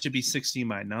that should be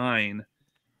 16:9.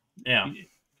 Yeah.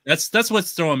 That's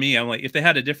what's throwing me. I'm like, if they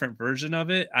had a different version of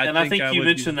it, I think you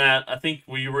mentioned that. I think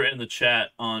we were in the chat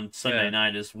on Sunday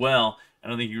night as well. I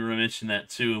don't think you were mentioning that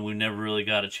too, and we never really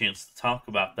got a chance to talk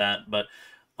about that. But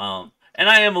and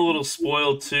I am a little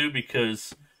spoiled too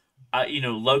because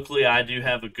locally I do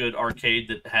have a good arcade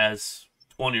that has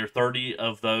 20 or 30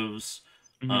 of those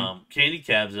candy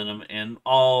cabs in them, and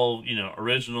all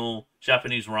original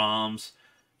Japanese ROMs.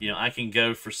 I can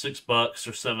go for $6 or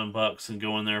 $7 and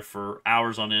go in there for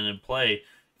hours on end and play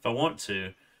if I want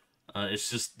to.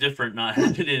 It's just different not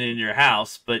having it in your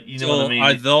house, but you know what I mean?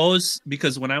 Are those,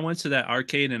 because when I went to that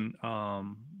arcade in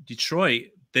Detroit,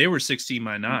 they were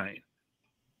 16:9.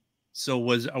 So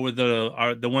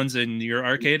are the ones in your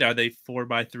arcade, are they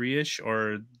 4x3-ish,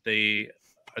 or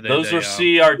those are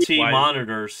CRT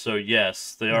monitors, so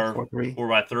yes, they are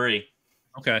 4x3.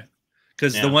 Okay.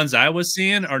 Because the ones I was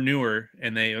seeing are newer,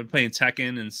 and they are playing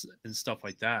Tekken and stuff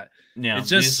like that. Yeah,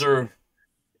 you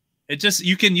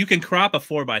can crop a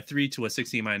 4x3 to a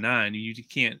 16:9. You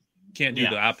can't do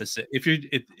the opposite.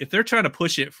 If they're trying to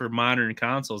push it for modern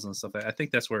consoles and stuff, I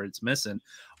think that's where it's missing.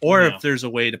 Or if there's a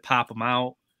way to pop them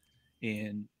out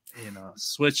and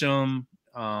switch them.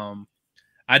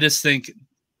 I just think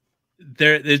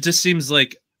it just seems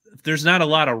like there's not a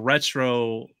lot of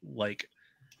retro, like,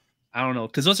 I don't know,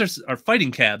 because those are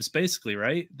fighting cabs basically,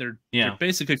 right? They're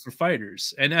basically for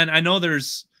fighters, and I know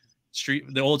there's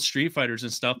the old Street Fighters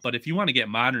and stuff, but if you want to get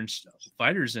modern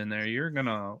fighters in there, you're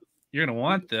gonna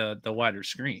want the wider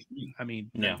screen. I mean,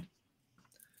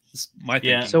 It's my Yeah.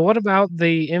 thinking. So what about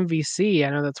the MVC? I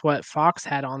know that's what Fox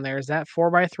had on there. Is that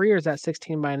 4x3 or is that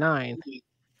 16x9?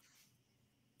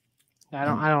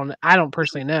 I don't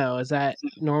personally know. Is that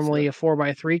normally a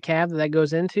 4x3 cab that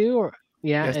goes into, or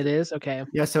yeah, Yes. it is. Okay.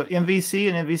 Yeah, so MVC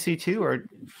and MVC2 are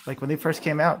like when they first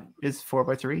came out is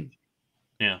 4x3.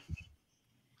 Yeah.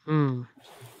 Hmm.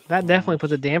 That definitely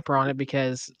puts a damper on it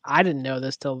because I didn't know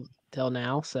this till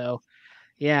now. So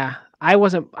yeah, I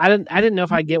didn't know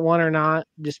if I'd get one or not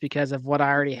just because of what I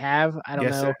already have. I don't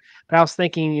Yes, know, sir. but I was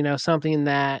thinking, something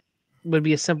that would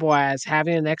be as simple as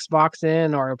having an Xbox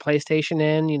in or a PlayStation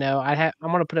in. I'm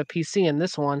gonna put a PC in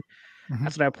this one. Mhm.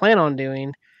 That's what I plan on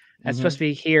doing. It's Mhm. supposed to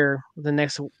be here the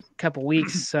next couple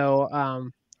weeks. So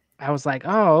I was like,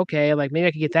 oh, okay, like maybe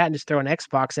I could get that and just throw an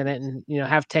Xbox in it and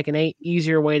have Tekken 8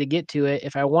 easier way to get to it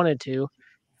if I wanted to.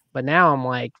 But now I'm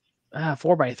like,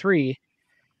 4x3.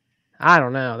 I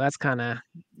don't know. That's kind of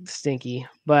stinky.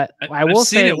 But I I've will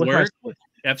seen say it with my work.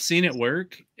 I've seen it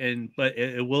work, but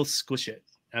it will squish it.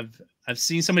 I've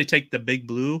seen somebody take the Big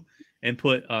Blue and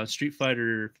put Street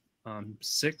Fighter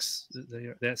 6.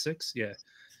 That 6, yeah.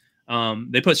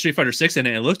 They put Street Fighter 6 in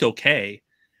it. It looked okay,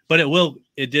 but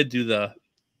it did do the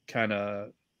kind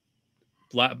of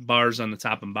black bars on the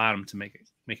top and bottom to make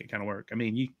it kind of work. I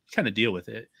mean, you kind of deal with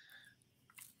it.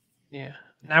 Yeah.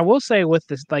 And I will say with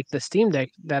this, like the Steam Deck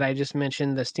that I just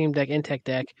mentioned, the Steam Deck Intech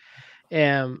deck,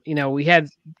 we had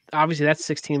obviously that's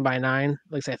 16x9, at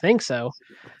least I think so.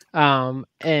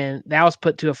 And that was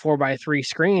put to a 4x3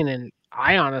 screen, and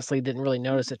I honestly didn't really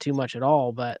notice it too much at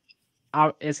all. But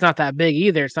it's not that big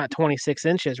either. It's not 26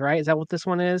 inches, right? Is that what this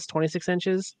one is? 26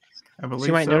 inches. I So you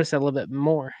believe might so. notice that a little bit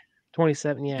more.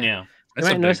 27, yeah. Yeah. You That's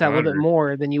might a notice big that a little bit monitor.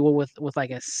 more than you will with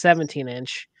like a 17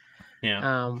 inch. Yeah.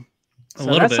 A So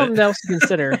little that's bit. something else to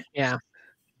consider. Yeah.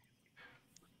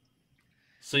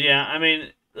 So yeah, I mean,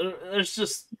 there's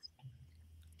just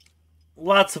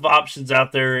lots of options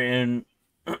out there, and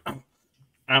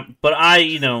but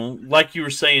like you were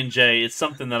saying, Jay, it's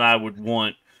something that I would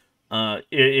want.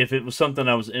 If it was something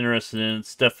I was interested in,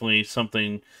 it's definitely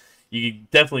something you can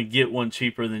definitely get one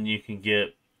cheaper than you can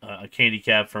get a candy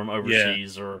cab from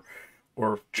overseas, or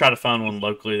try to find one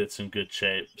locally that's in good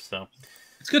shape. So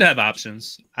It's good to have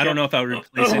options. I don't know if I would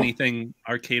replace Oh. anything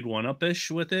arcade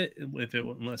one-up-ish with it,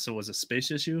 unless it was a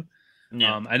space issue.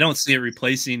 yeah, I don't see it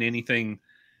replacing anything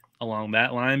along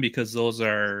that line because those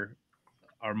are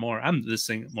more. I'm just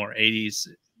saying more 80s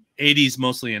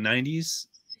mostly and 90s.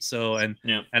 So and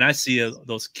I see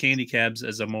those candy cabs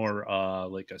as a more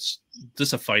like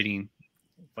just a fighting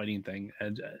thing,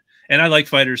 and I like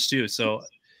fighters too. So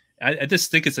I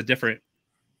just think it's a different.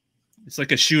 It's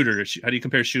like a shooter. How do you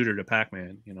compare shooter to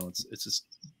Pac-Man? It's just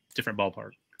different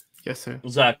ballpark. Yes, sir.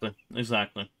 exactly.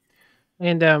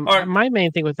 And All right. my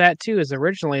main thing with that too is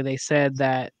originally they said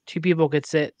that two people could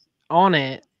sit on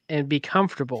it and be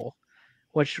comfortable,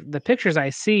 which the pictures I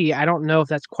see, I don't know if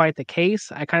that's quite the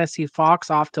case. I kind of see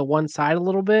Fox off to one side a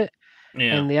little bit,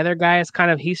 Yeah, and the other guy is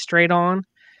he's straight on.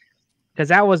 Because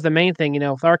that was the main thing,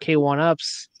 with RK one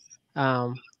ups,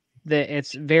 that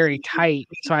it's very tight.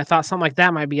 So I thought something like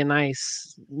that might be a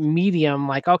nice medium.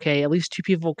 Like, okay, at least two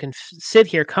people can sit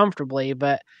here comfortably,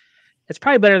 but it's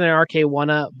probably better than an RK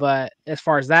one up. But as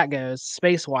far as that goes,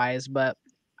 space wise, but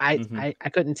I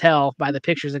couldn't tell by the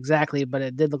pictures exactly, but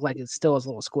it did look like it still was a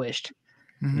little squished.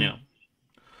 Mhm. yeah.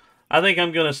 I think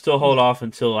I'm gonna still hold off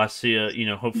until I see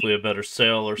hopefully a better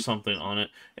sale or something on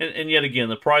it. And yet again,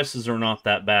 the prices are not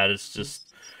that bad. It's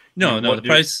just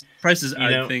The prices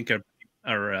I think are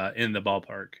in the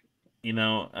ballpark.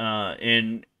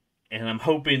 And I'm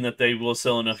hoping that they will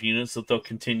sell enough units that they'll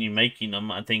continue making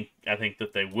them. I think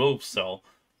that they will sell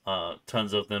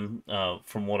tons of them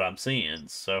from what I'm seeing.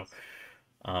 So,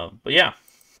 but yeah.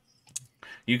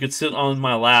 You could sit on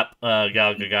my lap,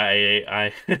 guy.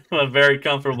 I'm a very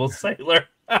comfortable sailor.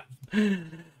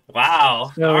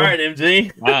 Wow. So- All right,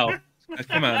 MG. Wow, that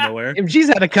came out of nowhere. MG's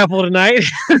had a couple tonight.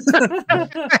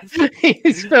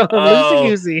 He's feeling Oh.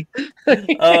 loosey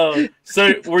goosey. Oh,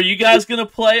 so were you guys gonna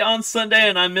play on Sunday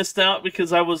and I missed out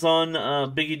because I was on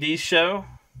Biggie D's show?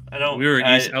 I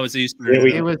was Easter.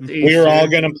 Yeah, It was we were all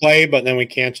Easter. gonna play, but then we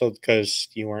canceled because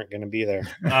you weren't gonna be there.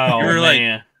 Oh You were like-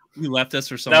 man. You left us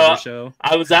for some No, other show.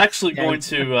 I was actually Yeah. going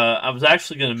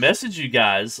to message you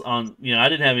guys on, I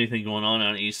didn't have anything going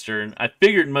on Easter, and I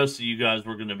figured most of you guys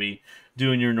were going to be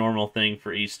doing your normal thing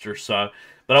for Easter. So,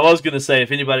 but I was going to say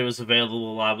if anybody was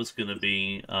available, I was going to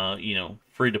be,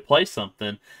 free to play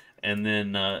something. And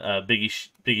then Biggie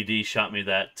D shot me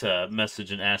that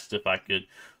message and asked if I could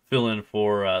fill in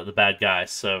for the bad guy.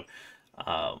 So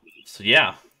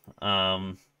yeah,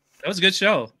 That was a good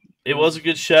show. it was a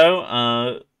good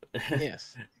show.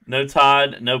 Yes. No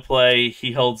Todd, no play.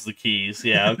 He holds the keys.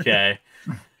 Yeah, okay.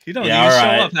 He don't Yeah, even show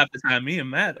alright. up half the time. Me and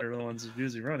Matt are the ones who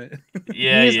usually run it.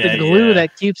 Yeah, He is yeah, the glue yeah.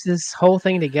 that keeps this whole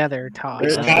thing together, Todd.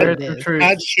 It's That's Todd- what it is.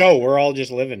 Todd's show. We're all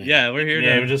just living it. Yeah, we're here.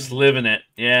 Yeah, we're just living it.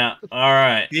 Yeah, all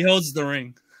right. He holds the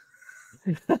ring.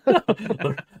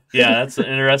 Yeah, that's an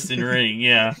interesting ring.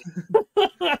 Yeah.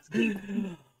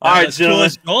 All right, As cool gentlemen.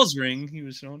 as Joel's ring he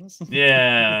was showing us.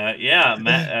 Yeah, yeah,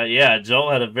 Matt. Yeah,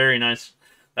 Joel had a very nice.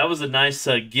 That was a nice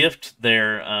gift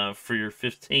there for your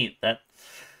 15th. That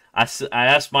I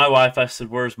asked my wife. I said,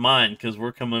 "Where's mine?" Because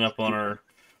we're coming up on our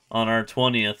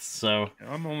 20th. So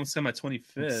I'm almost at my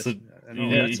 25th. So I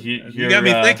know, you got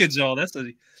me you're, thinking, Joel. That's your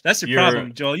you're-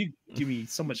 problem, Joel. You give me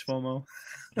so much FOMO.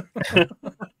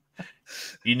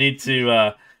 you need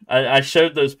to. I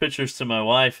showed those pictures to my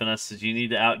wife, and I said, "You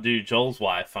need to outdo Joel's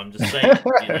wife." I'm just saying,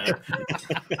 you know.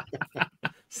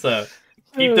 So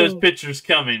keep those pictures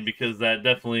coming because that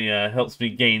definitely helps me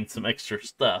gain some extra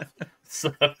stuff.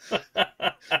 So,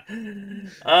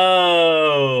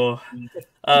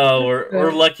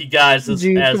 we're lucky guys. As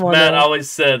Dude, Matt come on now. always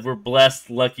said, we're blessed,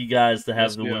 lucky guys to have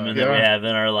Yes, the we are. women that we Yeah. have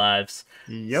in our lives.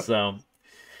 Yep. So,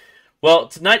 well,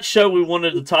 tonight's show we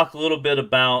wanted to talk a little bit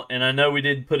about, and I know we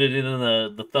didn't put it in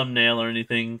the thumbnail or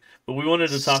anything, but we wanted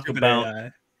to talk Stupid about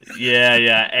AI.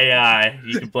 yeah AI.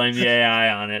 You can blame the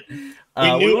AI on it.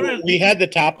 We had the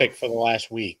topic for the last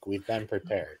week. We've been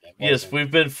prepared. It Yes, wasn't- we've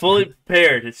been fully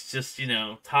prepared. It's just,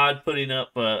 Todd putting up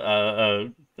a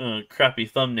crappy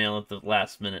thumbnail at the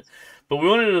last minute. But we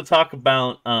wanted to talk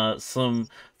about some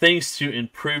things to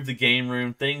improve the game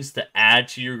room, things to add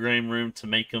to your game room to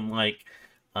make them like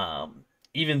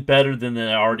even better than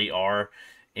they already are.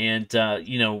 And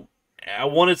I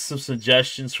wanted some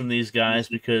suggestions from these guys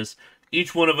because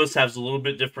each one of us has a little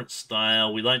bit different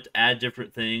style. We like to add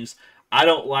different things. I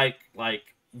don't like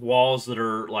walls that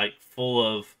are like full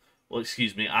of. Well,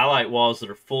 excuse me. I like walls that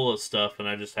are full of stuff, and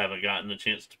I just haven't gotten a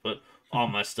chance to put all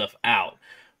my stuff out.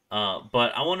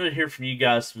 But I wanted to hear from you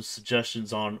guys some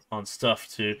suggestions on stuff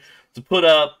to put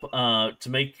up to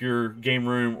make your game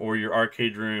room or your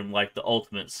arcade room like the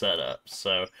ultimate setup.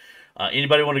 So,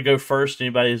 anybody want to go first?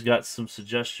 Anybody who's got some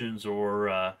suggestions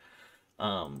or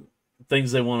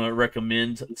things they want to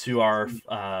recommend to our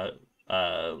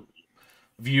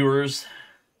viewers?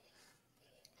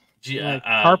 Like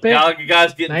carpet? You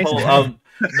guys getting Nice. pulled.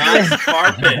 Nice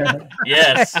carpet.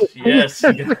 Yes, yes.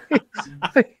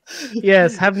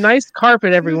 Yes, have nice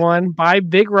carpet, everyone. Buy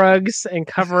big rugs and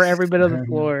cover every bit of the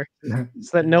floor so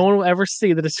that no one will ever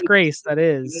see the disgrace that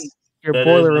is your That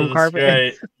boiler is room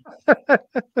carpet.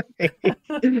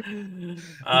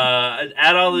 I'd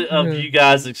add all of you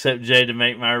guys except Jay to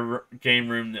make my game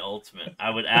room the ultimate. I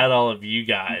would add all of you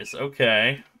guys.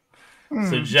 Okay.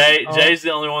 So Jay's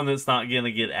the only one that's not going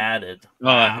to get added.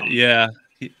 Wow. Yeah.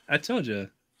 I told you.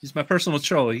 He's my personal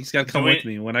troll. He's got to come with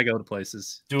me when I go to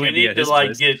places. Do we Can't be need at to his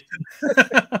like place.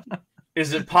 get?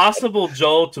 Is it possible,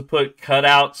 Joel, to put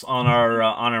cutouts on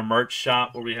our merch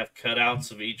shop where we have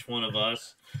cutouts of each one of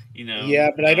us? Yeah,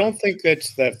 but I don't think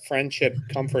that's the friendship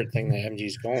comfort thing that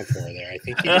MG's going for there. I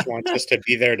think he just wants us to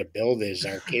be there to build his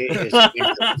arcade his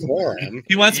game for him.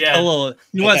 He wants Yeah. pillow.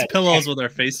 He wants pillows with our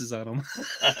faces on them.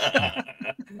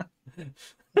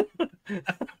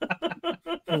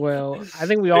 Well, I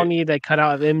think we all need a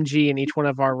cutout of MG in each one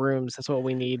of our rooms. That's what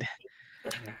we need.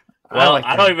 Well, like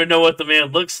I don't even know what the man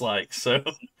looks like, so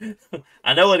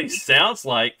I know what he sounds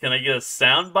like. Can I get a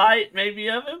sound bite maybe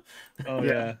of him? Oh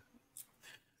yeah.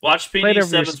 Watch Play it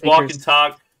over your PD7's Walk and speakers.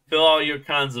 Talk. Fill all your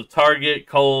kinds of Target,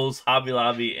 Kohl's, Hobby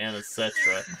Lobby, and etc.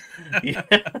 Yeah.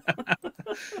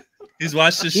 He's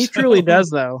watched this He show. truly does,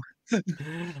 though.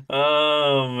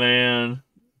 Oh man.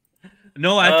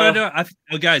 No, I found out.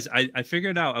 Guys, I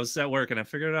figured out. I was at work and I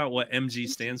figured out what MG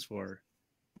stands for.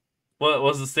 What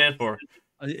does it stand for?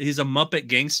 He's a Muppet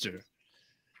gangster.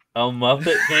 Oh,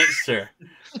 Muppet Gangster.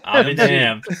 I'll be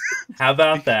damned. How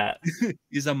about that?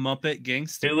 He's a Muppet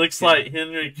gangster. He looks like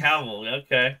Henry Cavill.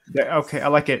 Okay. Yeah, okay, I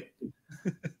like it.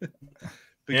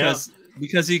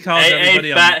 because he calls Hey,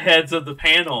 everybody fat heads of the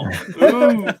panel.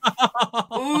 Ooh.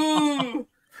 Ooh.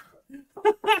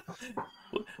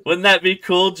 Wouldn't that be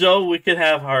cool, Joe? We could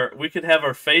have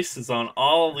our faces on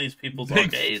all these people's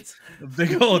arcades.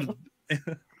 big old.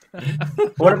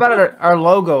 What about our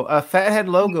logo? A fathead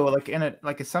logo, like in it,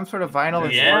 like some sort of vinyl.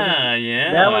 that's larger?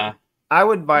 Yeah. I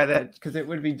would buy that because it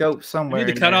would be dope We somewhere. need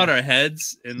to in cut there. out our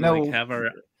heads and No. like have our.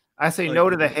 I say like- no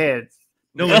to the heads.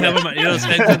 No, we have them. Those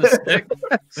heads on the stick.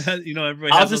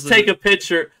 Everybody. I'll has just those take a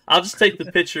picture. I'll just take the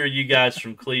picture of you guys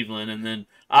from Cleveland, and then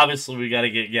obviously we got to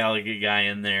get Gallagher guy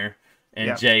in there.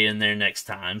 and Jay in there next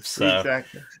time. So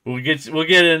exactly. we'll get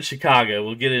it in Chicago.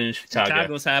 We'll get it in Chicago.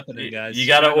 Chicago's happening, guys. You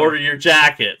got to order your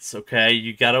jackets, okay?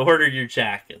 You got to order your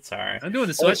jackets. All right. I'm doing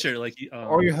a sweatshirt,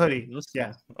 or your hoodie.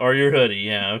 Yeah. Or your hoodie.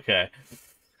 Yeah. Okay.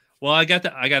 Well, I got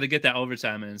to get that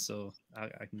overtime in, so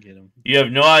I can get them. You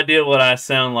have no idea what I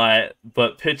sound like,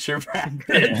 but picture Brad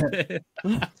Pitt.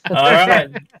 All right.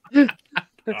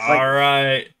 All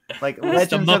right. Like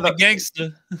Legends of the Gangster.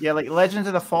 Yeah, like Legends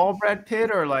of the Fall Brad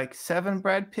Pitt, or like Seven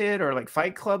Brad Pitt, or like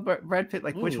Fight Club Brad Pitt.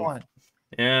 Like which one?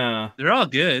 Yeah. They're all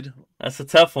good. That's a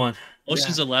tough one.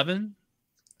 Ocean's 11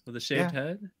 with a shaved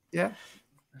head. Yeah.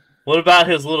 What about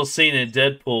his little scene in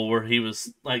Deadpool where he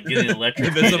was like getting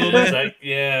electrocuted? Like,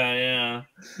 yeah.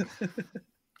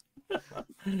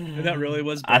 That really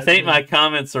was bad. I think my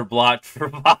comments are blocked for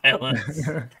violence.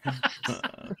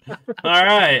 All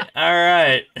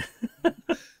right.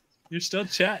 You're still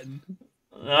chatting.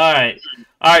 All right,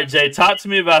 Jay, talk to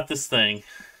me about this thing.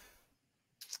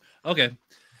 Okay,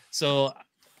 so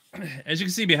as you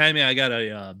can see behind me, I got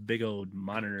a big old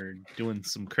monitor doing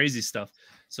some crazy stuff.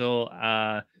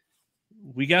 So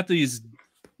we got these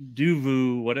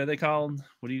Duvu. What are they called?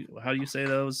 How do you say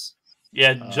those?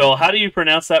 Yeah, Joel, how do you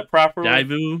pronounce that properly?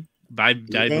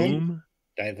 Divoom.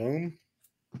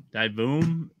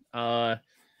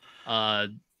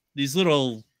 These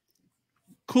little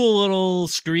cool little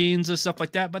screens and stuff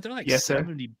like that, but they're like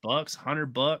 $70,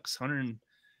 $100, $100, and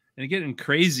they're getting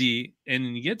crazy.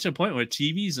 And you get to a point where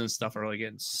TVs and stuff are like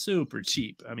getting super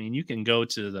cheap. I mean, you can go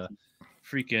to the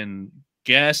freaking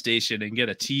gas station and get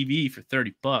a TV for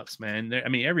 $30, man. I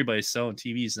mean, everybody's selling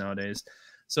TVs nowadays.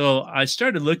 So I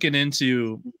started looking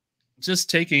into just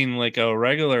taking like a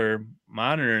regular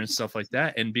monitor and stuff like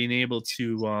that and being able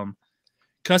to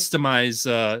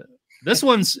customize. This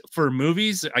one's for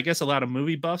movies. I guess a lot of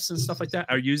movie buffs and stuff like that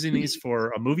are using these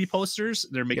for movie posters.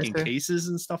 They're making cases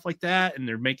and stuff like that, and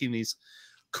they're making these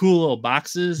cool little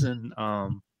boxes. And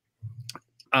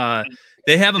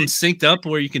they have them synced up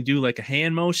where you can do like a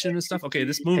hand motion and stuff. Okay,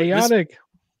 this movie. Chaotic.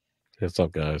 What's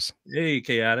up, guys? Hey,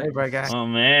 Chaotic. Hey, bright guy. Oh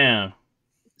man.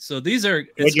 So these are.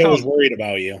 I was worried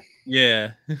about you.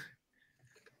 Yeah.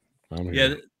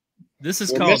 Yeah. This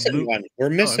is We're called. Missing one. We're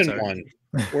missing one.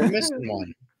 We're missing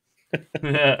one.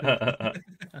 All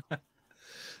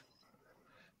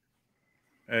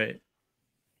right.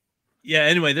 Yeah,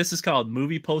 anyway, this is called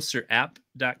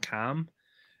movieposterapp.com.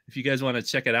 If you guys want to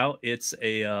check it out, it's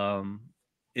a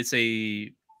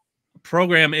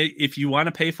program. If you want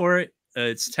to pay for it,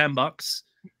 it's $10.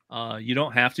 You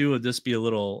don't have to. It'll just be a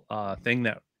little thing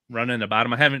that run in the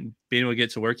bottom. I haven't been able to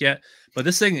get to work yet, but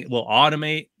this thing will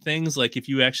automate things. Like if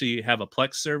you actually have a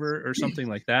Plex server or something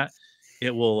like that,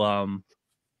 it will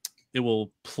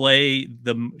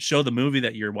show the movie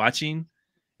that you're watching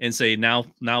and say now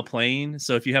playing.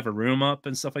 So if you have a room up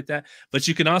and stuff like that, but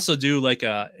you can also do like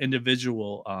a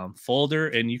individual folder,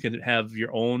 and you can have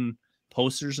your own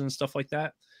posters and stuff like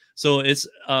that. So it's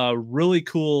a really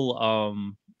cool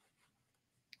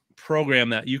program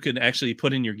that you can actually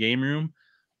put in your game room.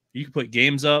 You can put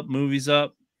games up, movies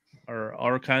up, or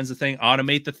all kinds of things.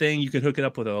 Automate the thing. You could hook it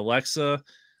up with an Alexa.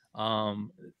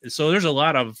 So there's a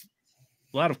lot of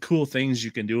cool things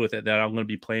you can do with it that I'm going to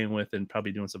be playing with and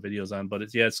probably doing some videos on. But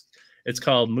it's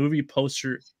called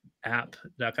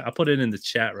movieposterapp.com. I'll put it in the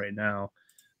chat right now,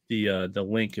 the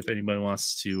link if anybody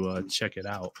wants to check it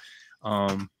out.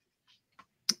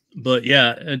 But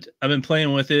yeah, I've been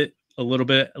playing with it a little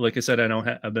bit. Like I said,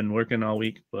 I've been working all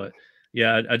week, but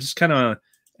yeah, I just kind of,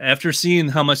 after seeing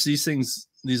how much these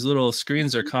little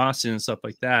screens are costing and stuff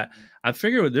like that, I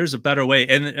figured there's a better way.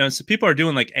 And so people are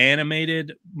doing like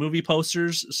animated movie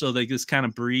posters, so they just kind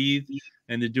of breathe,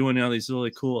 and they're doing all these really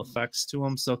cool effects to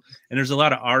them. So, and there's a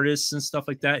lot of artists and stuff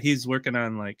like that. He's working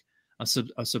on like a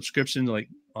subscription to like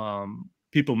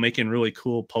people making really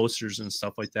cool posters and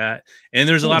stuff like that. And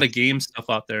there's a lot of game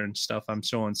stuff out there and stuff. I'm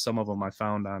showing some of them I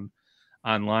found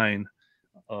online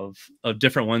of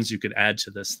different ones you could add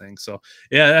to this thing. So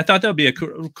yeah, I thought that would be a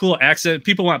cool accent.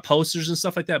 People want posters and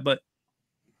stuff like that, but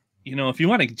you know, if you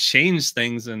want to change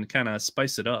things and kind of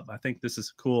spice it up, I think this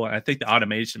is cool. I think the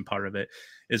automation part of it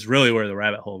is really where the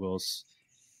rabbit hole goes.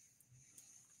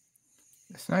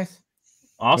 That's nice.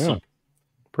 Awesome. Yeah.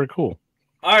 Pretty cool.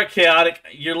 All right, Chaotic,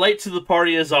 you're late to the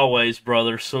party as always,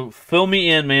 brother. So fill me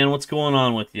in, man. What's going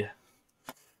on with you?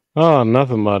 Oh,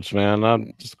 nothing much, man.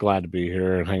 I'm just glad to be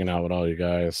here and hanging out with all you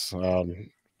guys.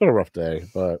 Been a rough day,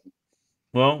 but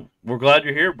well, we're glad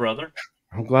you're here, brother.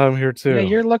 I'm glad I'm here too. Yeah,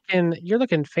 you're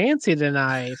looking fancy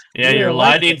tonight. Yeah, your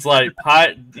lighting's like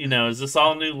is this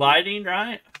all new lighting,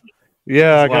 right?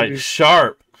 Yeah, it's like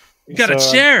sharp. You got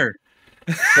a chair.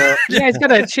 Yeah, he's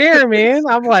got a chair, man.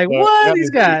 I'm like, So, what? He's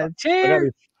got a I got chair.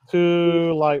 these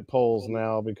 2 light poles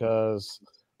now because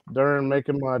during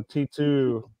making my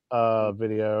T2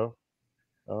 video,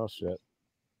 oh shit.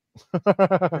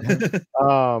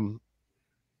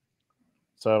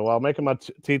 So while making my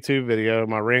T2 video,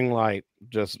 my ring light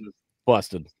just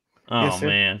busted. Oh Yes, sir.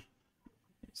 man,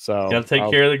 So got to take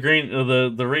care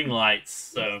of the ring lights.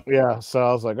 So yeah, so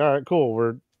I was like, all right, cool.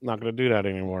 We're not going to do that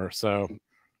anymore. So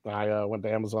I went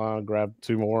to Amazon, grabbed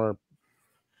 2 more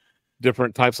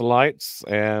different types of lights,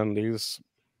 and these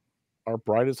are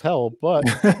bright as hell, but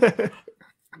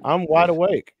I'm wide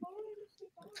awake.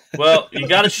 well, you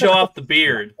got to show off the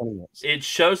beard. It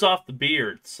shows off the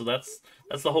beard, so that's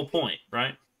the whole point,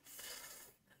 right?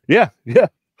 Yeah.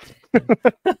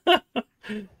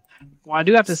 Well, I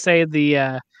do have to say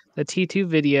the T2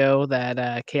 video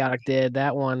that Chaotic did,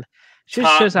 that one just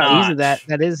Top shows how easy notch.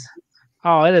 that is.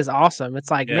 Oh, it is awesome.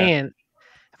 It's like, Yeah. man,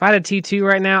 if I had a T2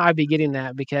 right now, I'd be getting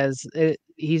that because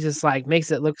he's just like makes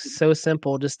it look so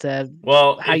simple just to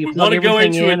Well, how if you we plug want to go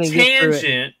everything into a in and get through it.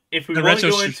 tangent, if we The want to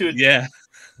retro go into it, yeah.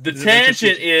 the The retro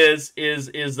tangent shoot-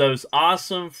 is those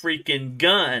awesome freaking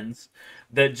guns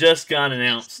that just got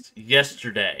announced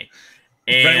yesterday.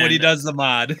 And Right when he does the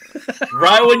mod.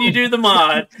 right when you do the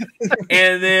mod,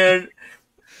 and then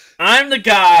I'm the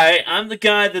guy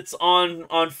that's on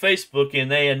Facebook,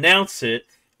 and they announce it,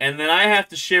 and then I have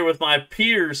to share with my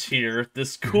peers here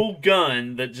this cool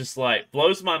gun that just like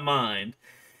blows my mind.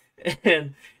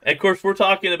 And of course we're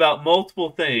talking about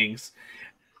multiple things,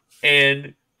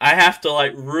 and I have to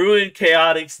like ruin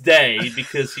Chaotic's day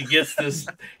because he gets this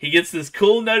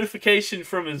cool notification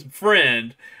from his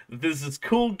friend that there's this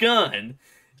cool gun.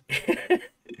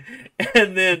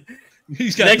 And then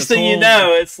next thing you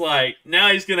know, it's like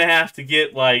now he's gonna have to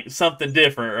get like something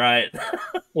different, right?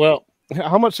 Well,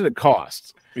 how much did it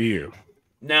cost you?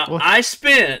 Now What? I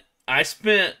spent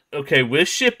okay with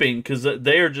shipping because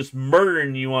they are just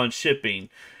murdering you on shipping.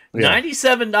 Yeah.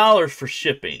 $97 for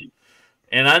shipping.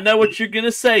 And I know what you're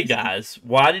gonna say, guys.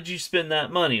 Why did you spend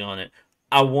that money on it?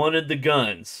 I wanted the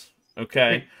guns.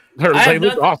 Okay. They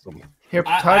look awesome. Here,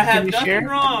 I Todd, have can you nothing share?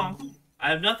 wrong. I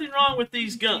have nothing wrong with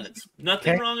these guns.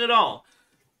 Nothing Okay. wrong at all.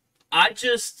 I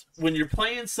just when you're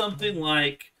playing something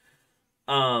like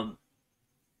some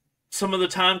of the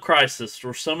Time Crisis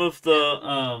or some of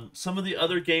the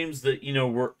other games that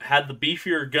had the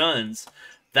beefier guns,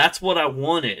 that's what I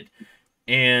wanted.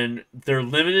 And they're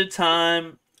limited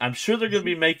time. I'm sure they're going to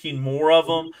be making more of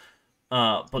them.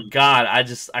 But God, I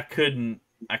couldn't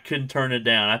turn it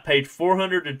down. I paid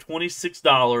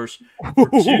 $426 for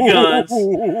 2 guns.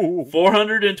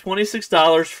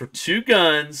 $426 for 2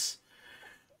 guns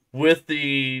with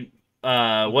the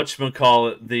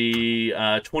whatchamacallit, the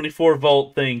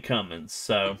 24-volt thing coming.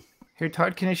 So Here,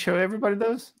 Todd, can you show everybody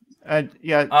those?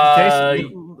 Yeah,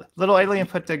 Jason, little alien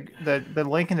put the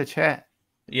link in the chat.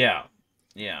 yeah.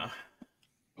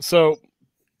 So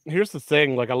here's the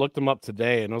thing, like I looked them up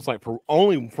today, and it was like for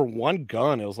one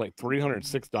gun, it was like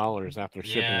 $306 after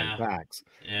shipping and tax.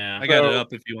 Yeah. I got it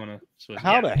up if you want to switch.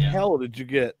 How the hell did you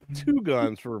get 2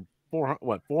 guns for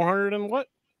 400 and what?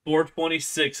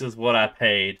 426 is what I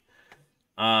paid.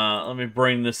 Let me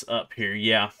bring this up here.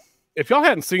 Yeah. If y'all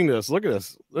hadn't seen this, look at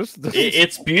this.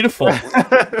 It's beautiful.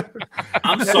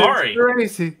 I'm sorry.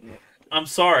 Crazy. I'm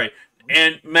sorry.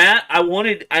 And Matt, I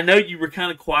know you were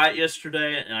kind of quiet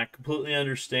yesterday, and I completely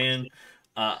understand.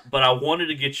 But I wanted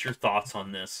to get your thoughts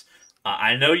on this.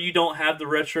 I know you don't have the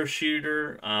retro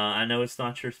shooter. I know it's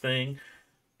not your thing.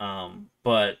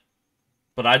 But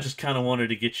I just kind of wanted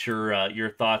to get your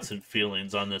thoughts and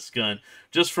feelings on this gun,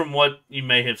 just from what you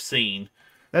may have seen.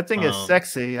 That thing is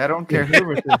sexy. I don't care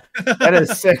who it is. That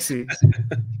is sexy.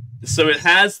 So it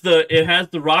has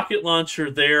the rocket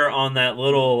launcher there on that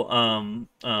little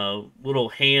little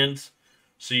hand.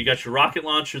 So you got your rocket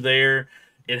launcher there.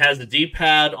 It has the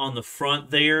D-pad on the front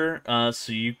there,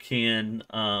 so you can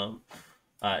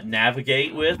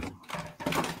navigate with.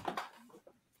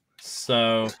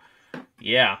 So,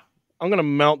 yeah. I'm gonna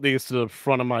mount these to the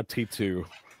front of my T2.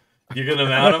 You're gonna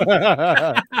mount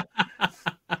them?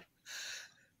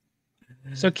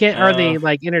 So are they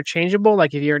like interchangeable?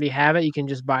 Like if you already have it, you can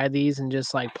just buy these and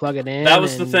just like plug it in. That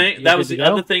was the thing. That was the go?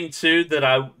 other thing too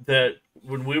that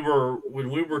when we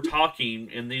were talking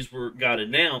and these got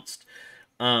announced,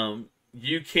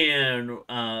 you can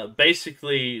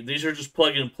basically these are just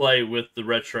plug and play with the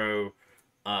retro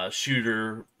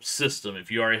shooter system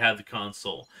if you already have the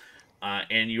console,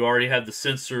 and you already have the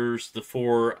sensors, the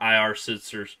 4 IR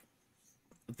sensors.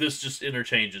 This just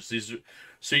interchanges these.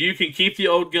 So you can keep the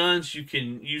old guns, you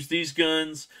can use these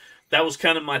guns. That was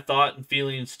kind of my thought and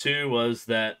feelings too, was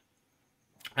that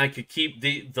I could keep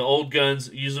the old guns,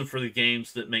 use them for the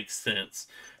games that make sense.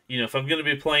 You know, if I'm going to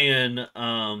be playing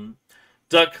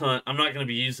Duck Hunt, I'm not going to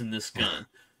be using this gun.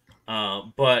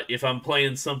 But if I'm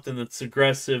playing something that's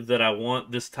aggressive, that I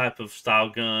want this type of style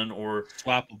gun, or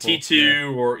Swappable,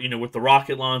 T2, or you know, with the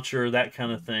rocket launcher, that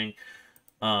kind of thing.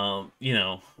 You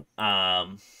know,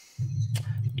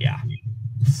 yeah.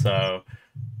 So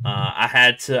I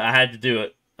had to do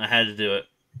it. I had to do it,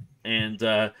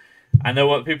 and I know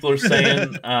what people are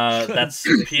saying. That's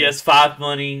PS5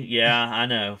 money. Yeah, I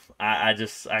know. I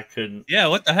couldn't. Yeah,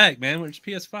 what the heck, man? Which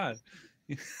PS5?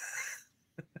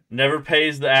 Never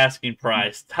pays the asking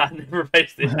price. Todd never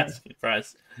pays the asking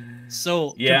price.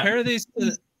 So yeah. compare these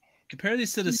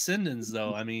to the Sindens,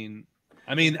 though. I mean,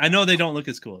 I know they don't look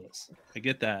as cool as this. I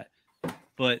get that,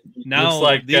 but now looks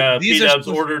like P-Dubs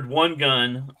ordered one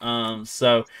gun.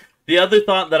 So the other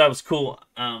thought that I was cool.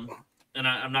 And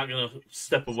I'm not going to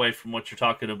step away from what you're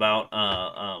talking about,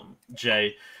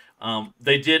 Jay.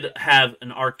 They did have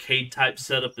an arcade type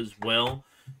setup as well,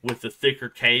 with a thicker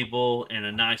cable and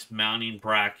a nice mounting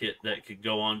bracket that could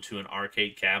go onto an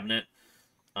arcade cabinet.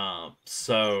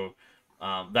 So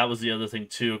that was the other thing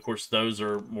too. Of course, those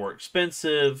are more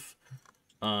expensive.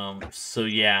 So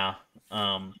yeah.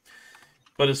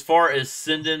 But as far as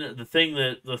Sinden, the thing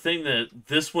that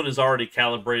this one is already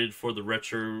calibrated for the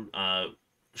retro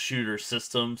shooter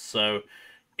system, so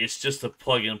it's just a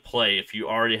plug and play. If you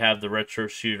already have the retro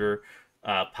shooter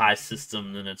Pi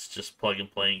system, then it's just plug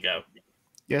and play and go.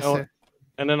 Yes, sir.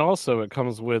 And then also it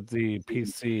comes with the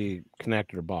PC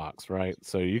connector box, right?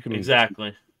 So you can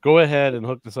exactly go ahead and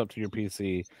hook this up to your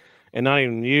PC and not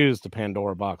even use the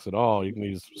Pandora box at all. You can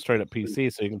use straight up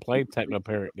PC, so you can play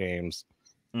Techno-Parrot games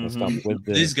and stuff with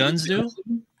this. These guns do?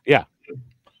 Yeah.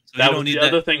 So that was the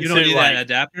other thing. You don't need that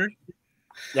adapter?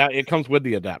 Yeah, it comes with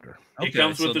the adapter. It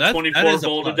comes with the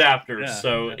 24-volt adapter. Yeah,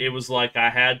 so it was like I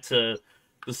had to.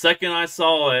 The second I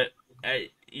saw it,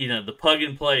 you know, the plug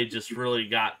and play just really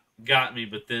got me.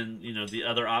 But then, you know, the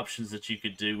other options that you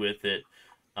could do with it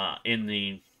in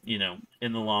the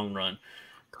long run.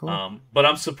 Cool. But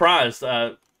I'm surprised.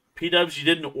 P-Dubs, you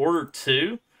didn't order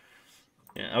two?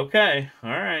 Yeah. Okay. All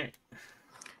right.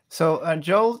 So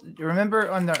Joel,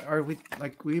 remember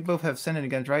we both have Sinden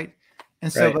guns, right?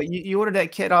 And so, right. But you ordered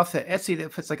that kit off the Etsy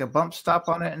that puts like a bump stop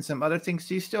on it and some other things.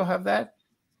 Do you still have that?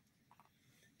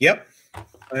 Yep.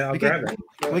 I'll grab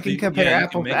it. We can compare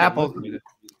apple to apple.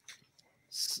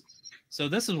 So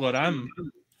this is what I'm,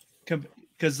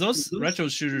 because those retro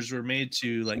shooters were made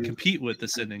to like compete with the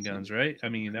Sinden guns, right? I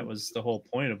mean, that was the whole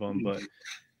point of them. But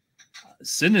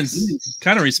Sinden's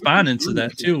kind of responding to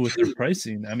that too with their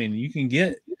pricing. I mean, you can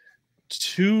get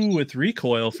 2 with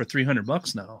recoil for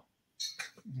 $300 now.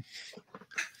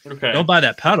 Okay. Don't buy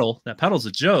that pedal. That pedal's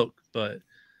a joke, but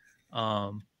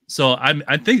so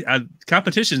I think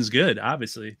competition's good,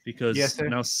 obviously, because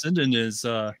now Sinden is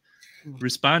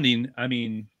responding. I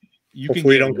mean,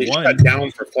 hopefully don't get shut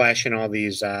down for flashing all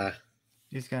these guns.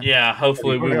 Yeah,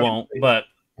 hopefully we won't. But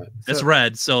it's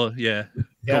red, so yeah,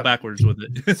 go backwards with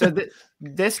it. So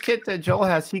this kit that Joel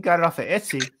has, he got it off of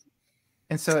Etsy,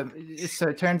 and so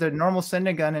it turns a normal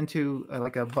Sinden gun into has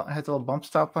a little bump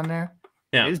stop on there.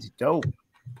 Yeah, it's dope.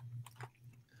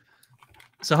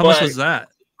 So how much was that?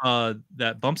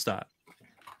 That bump stop?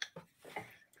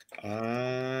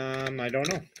 I don't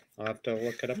know. I'll have to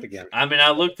look it up again. I mean,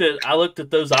 I looked at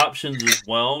those options as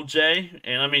well, Jay.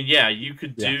 And I mean, yeah, you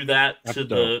could do that to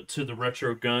the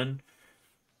retro gun,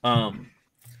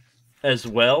 as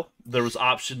well. There was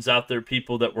options out there,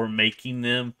 people that were making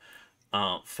them,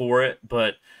 for it.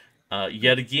 But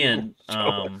yet again,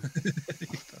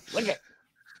 look at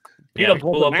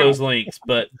pull up those links,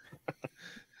 but.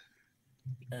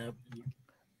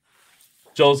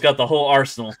 Joel's got the whole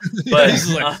arsenal, but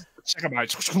check them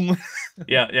out.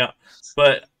 yeah.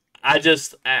 But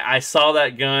I saw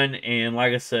that gun, and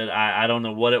like I said, I don't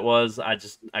know what it was. I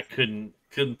couldn't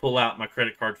pull out my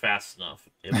credit card fast enough.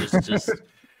 It was just,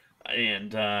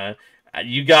 and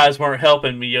you guys weren't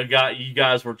helping me. You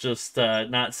guys were just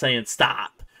not saying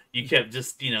stop. You kept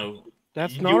just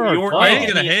That's you not our weren't fault.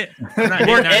 you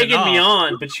weren't egging me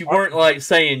on, but you weren't like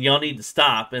saying y'all need to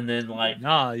stop, and then like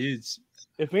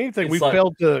if anything, we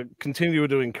failed to continue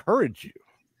to encourage you.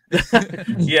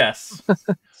 Yes.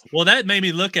 Well, that made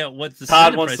me look at what the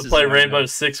Todd wants to play Rainbow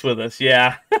Six with us.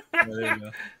 Yeah. There you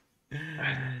go.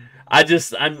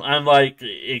 I'm like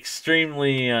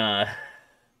extremely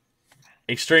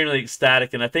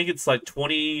ecstatic, and I think it's like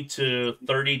 20 to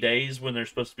 30 days when they're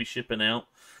supposed to be shipping out.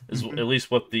 Is at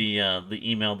least what the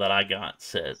email that I got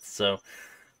said. So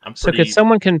So could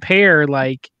someone compare,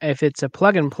 like, if it's a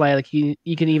plug and play, like you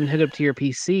can even hook up to your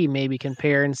PC, maybe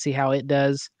compare and see how it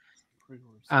does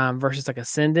versus like a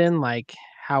Sinden, like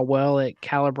how well it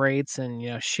calibrates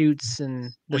and shoots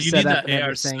and the Well, you need setup the and AR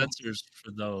everything. sensors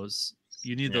for those.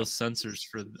 You need those sensors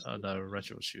for the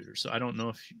retro shooter. So I don't know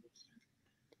if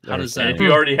how does that? And if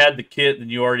you already had the kit, then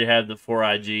you already had the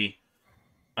 4IG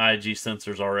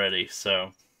sensors already.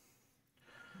 So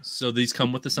these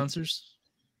come with the sensors?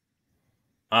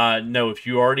 No, if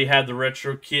you already had the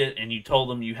retro kit and you told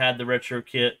them you had the retro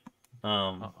kit,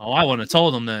 I wouldn't have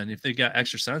told them then if they got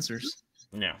extra sensors.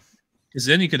 Yeah, because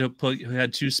then you could have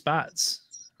had 2 spots.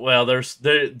 Well,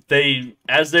 they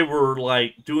as they were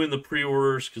like doing the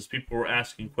pre-orders, because people were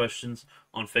asking questions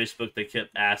on Facebook, they kept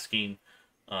asking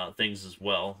things as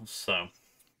well. So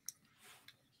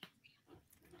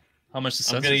how much the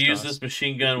sensors I'm going to use cost? this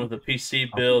machine gun with a PC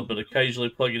build, but occasionally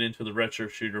plug it into the retro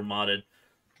shooter modded.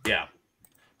 Yeah.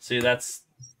 See,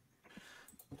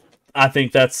 I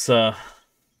think that's. I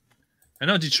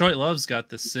know Detroit Love's got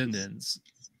the Sindens,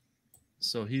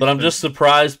 so but I'm just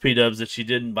surprised, P-Dubs, that you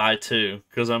didn't buy 2,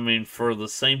 because I mean, for the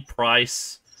same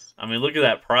price, I mean, look at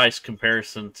that price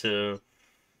comparison to.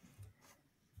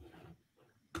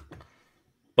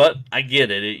 But I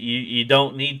get it. You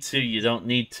don't need to. You don't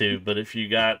need to. But if you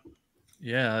got,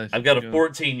 I've got a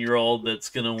 14-year-old that's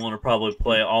gonna want to probably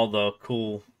play all the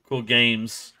cool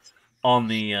games on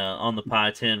the Pi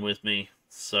 10 with me.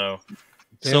 So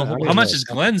how much is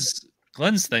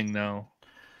Glenn's thing now?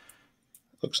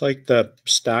 Looks like the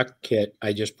stock kit.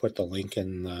 I just put the link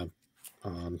in the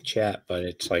chat, but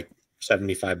it's like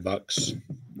 $75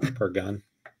 per gun.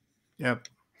 Yep.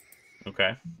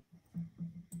 Okay.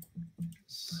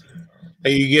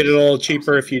 You get it a little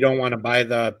cheaper if you don't want to buy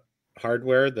the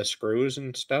hardware, the screws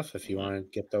and stuff. If you want to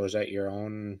get those at your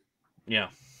own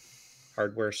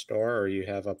hardware store, or you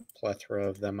have a plethora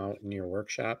of them out in your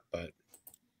workshop. But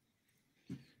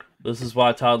this is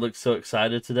why Todd looks so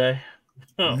excited today.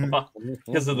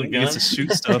 Because of the gun. Gets to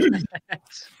shoot stuff.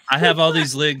 I have all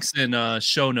these links in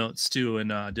show notes too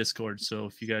in Discord. So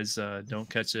if you guys don't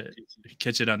catch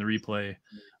it on the replay,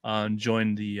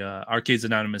 join the Arcades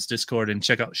Anonymous Discord and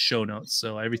check out show notes.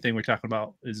 So everything we're talking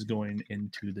about is going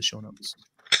into the show notes.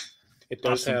 It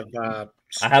does have. I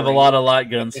have a lot of light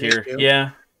guns here.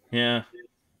 Yeah.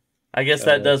 I guess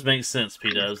that does make sense,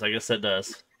 P-Dubs. I guess that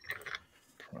does.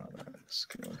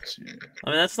 I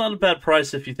mean, that's not a bad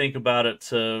price if you think about it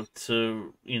to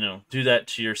do that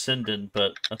to your Sinden,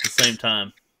 but at the same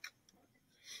time.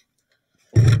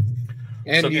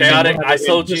 And so chaotic. I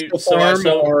sold you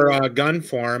or gun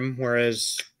form,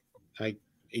 whereas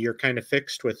you're kind of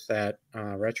fixed with that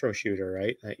retro shooter,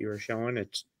 right? That you were showing.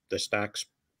 It's the stock's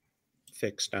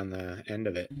fixed on the end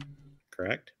of it,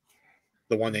 correct?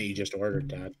 The one that you just ordered,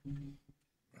 Todd.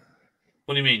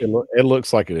 What do you mean? It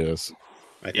looks like it is.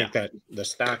 I think that the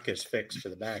stock is fixed to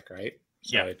the back, right?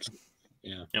 So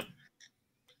Yep.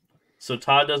 So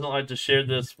Todd doesn't like to share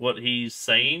this. What he's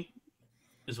saying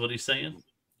is what he's saying.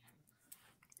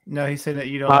 No, he's saying that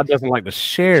you don't. Todd doesn't like to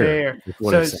share.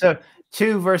 So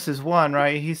 2 versus 1,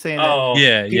 right? He's saying. Oh,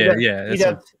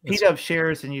 that P-Dub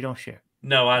shares and you don't share.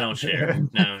 No, I don't share.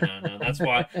 No. That's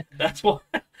why. That's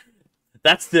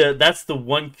the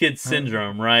one kid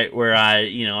syndrome, right? Where I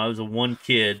was a one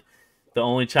kid, the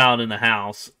only child in the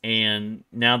house, and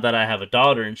now that I have a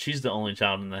daughter and she's the only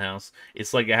child in the house,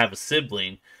 it's like I have a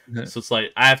sibling. So it's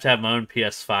like I have to have my own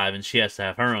PS5 and she has to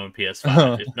have her own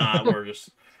PS5. If not, we're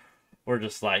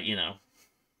just like,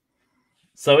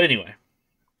 So anyway,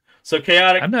 so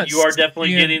chaotic. You are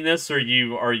definitely getting this, or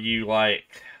are you like?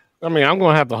 I mean, I'm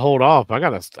gonna have to hold off.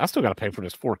 I still gotta pay for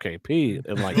this 4KP.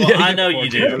 And like, well, I know you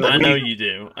do. I know you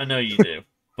do.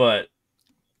 But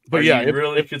are you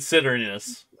really considering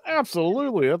this?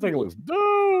 Absolutely, I think it looks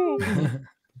dope.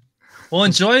 Well,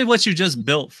 enjoy what you just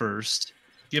built first.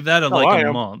 Give that a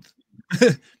month,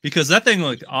 because that thing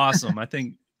looked awesome. I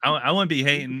think I wouldn't be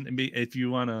hating if you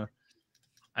want to.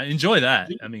 I enjoy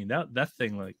that. I mean, that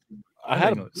thing looked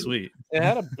sweet. It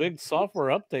had a big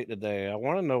software update today. I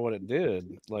want to know what it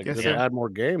did. Like, did it add more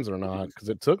games or not? Because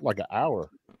it took like an hour.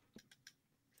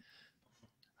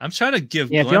 I'm trying to give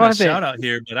Glenn a shout out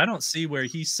here, but I don't see where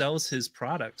he sells his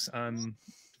products on.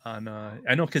 I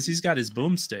know because he's got his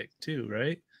boomstick too,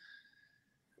 right?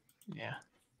 Yeah.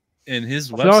 And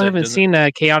his website. If y'all haven't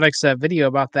seen Chaotic's video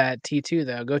about that T2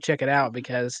 though, go check it out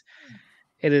because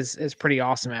it's pretty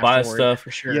awesome. Buy stuff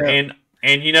for sure. And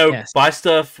Buy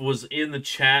Stuff was in the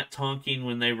chat talking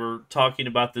when they were talking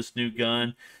about this new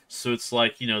gun. So it's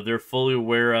like, they're fully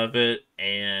aware of it.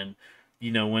 And,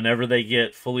 whenever they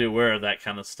get fully aware of that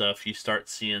kind of stuff, you start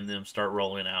seeing them start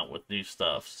rolling out with new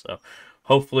stuff. So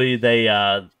hopefully they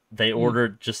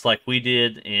ordered just like we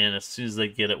did. And as soon as they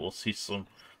get it, we'll see some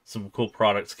cool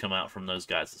products come out from those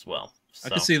guys as well. So. I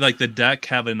can see like the deck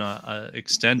having a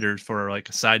extender for like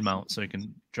a side mount, so you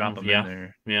can drop them in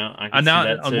there. Yeah, I can see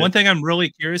that too. One thing I'm really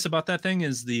curious about that thing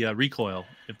is the recoil.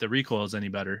 If the recoil is any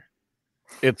better.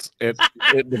 The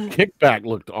kickback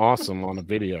looked awesome on the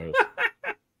videos.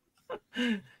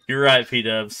 You're right,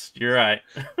 P-Dubs. You're right.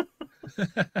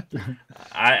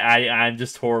 I'm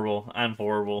just horrible. I'm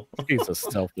horrible. He's a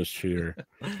selfish shooter.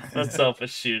 A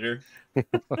selfish shooter.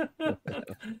 I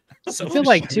feel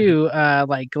like too,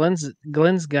 like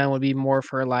Glenn's gun would be more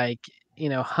for like,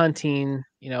 hunting,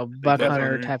 buck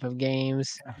hunter type of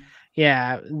games.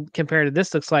 Yeah, compared to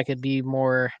this, looks like it'd be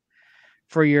more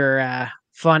for your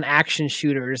fun action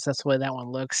shooters. That's the way that one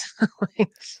looks.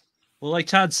 Well, like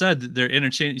Todd said, they're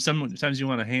interchangeable. Sometimes you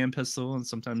want a hand pistol, and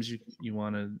sometimes you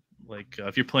want to like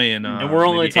if you're playing and we're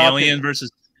only talking Alien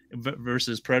versus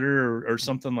Predator or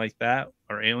something like that,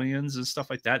 or Aliens and stuff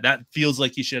like that. That feels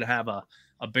like you should have a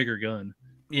bigger gun.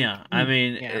 Yeah, I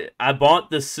mean, I bought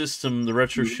this system, the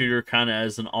retro shooter, kind of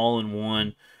as an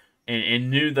all-in-one, and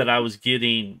knew that I was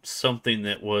getting something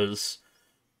that was,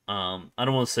 I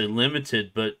don't want to say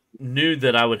limited, but knew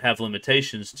that I would have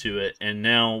limitations to it. And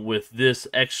now with this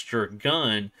extra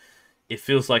gun, it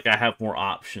feels like I have more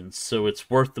options. So it's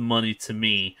worth the money to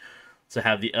me to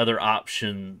have the other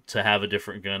option to have a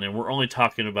different gun. And we're only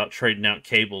talking about trading out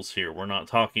cables here. We're not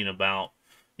talking about,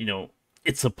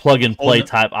 it's a plug and play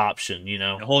type option,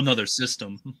 a whole nother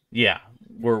system. Yeah,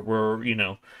 we're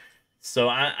so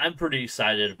I'm pretty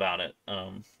excited about it,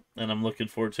 and I'm looking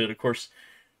forward to it. Of course,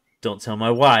 don't tell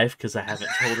my wife because I haven't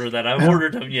told her that I've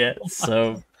ordered them yet.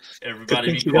 So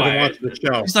everybody be quiet.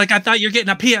 He's like, I thought you're getting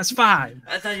a PS5.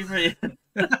 I thought you were.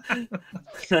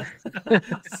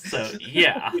 So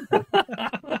yeah.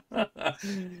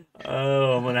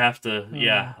 Oh, I'm gonna have to.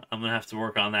 Yeah, I'm gonna have to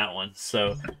work on that one.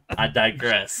 So I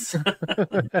digress.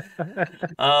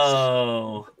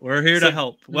 Oh, we're here to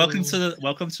help. Welcome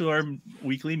to our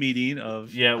weekly meeting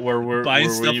of where we're buying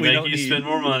where stuff we don't need. Spend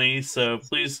more money. So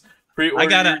please pre-order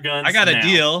your guns. I got a now.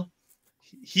 deal.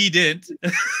 He didn't.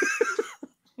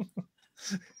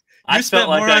 I felt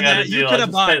like I got a deal. You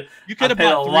could have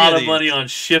paid a lot of money on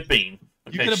shipping.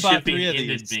 You could have bought 3 of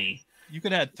these. You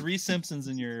could have 3 Simpsons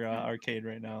in your arcade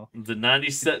right now. The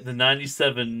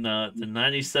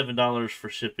 $97 for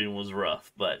shipping was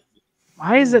rough, but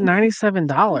why is it $97?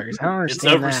 I don't understand. It's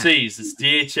overseas. It's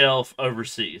DHL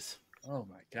overseas. Oh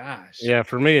my gosh! Yeah,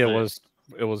 for me it was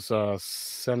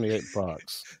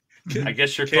 $78. I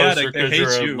guess you're closer because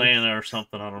you're Atlanta or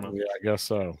something. I don't know. Yeah, I guess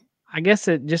so. I guess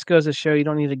it just goes to show you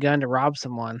don't need a gun to rob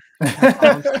someone. You just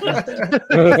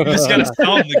gotta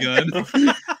sell the gun.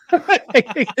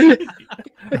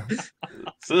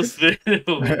 So this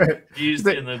video used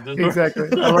in the exactly.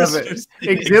 I love it.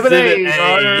 Exhibit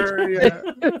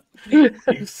A.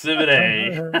 Exhibit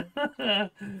A.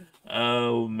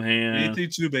 Oh man. Anything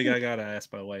too big, I gotta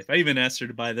ask my wife. I even asked her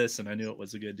to buy this, and I knew it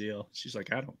was a good deal. She's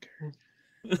like, I don't care.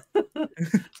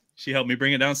 She helped me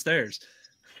bring it downstairs.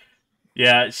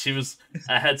 Yeah,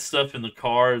 I had stuff in the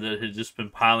car that had just been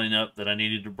piling up that I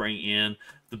needed to bring in.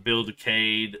 The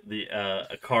Build-A-Cade, the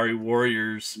Akari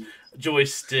Warriors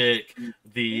joystick,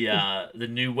 the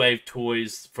New Wave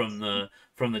toys from the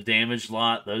damaged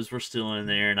lot. Those were still in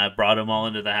there, and I brought them all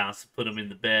into the house and put them in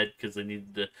the bed because they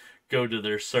needed to go to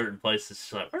their certain places.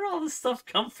 She's like, where did all this stuff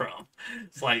come from?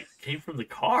 It's like, came from the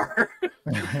car.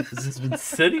 It's just been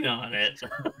sitting on it.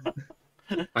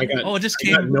 I got no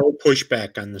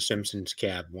pushback on the Simpsons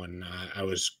cab when I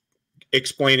was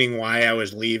explaining why I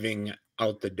was leaving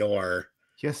out the door.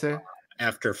 Yes, sir.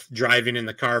 After driving in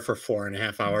the car for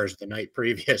 4.5 hours the night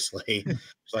previously.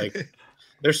 It's like,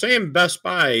 they're saying Best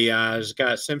Buy has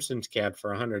got Simpsons cab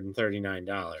for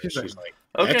 $139. She's like,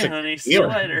 okay, honey, see you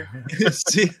later.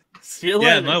 See you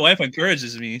later. Yeah, my wife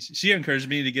encourages me. She encouraged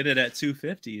me to get it at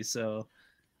 $250. So,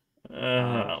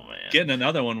 man, getting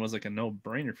another one was like a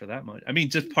no-brainer for that much. I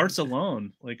mean, just parts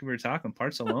alone, like we were talking,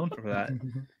 parts alone for that.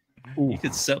 You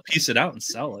could piece it out and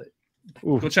sell it.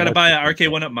 Go try to buy an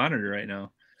RK One-Up monitor right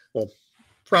now. Well,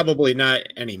 probably not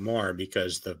anymore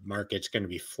because the market's going to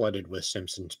be flooded with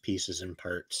Simpsons pieces and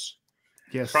parts.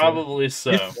 Yes, probably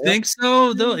so. You think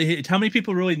so? Though, how many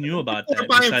people really knew about that?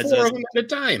 Buying 4 of them at a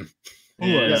time.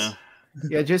 Yeah.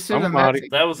 Yeah, just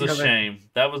that was a shame.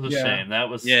 That was a shame. That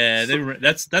was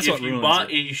that's what you ruins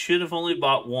bought it. You should have only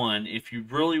bought one. If you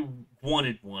really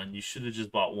wanted one, you should have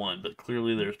just bought one. But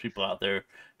clearly, there's people out there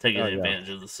taking advantage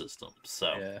of the system.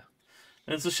 So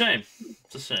it's a shame.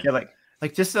 It's a shame. Yeah,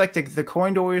 like just like the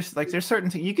coin doors. Like there's certain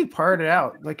things you could part it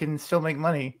out, like and still make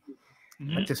money.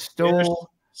 Mm-hmm. Like just stole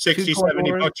 60,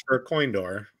 $70 for a coin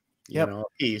door. You know, a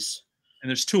piece. And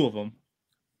there's 2 of them.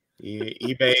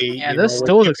 eBay. Yeah, those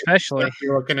stools especially.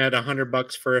 You're looking at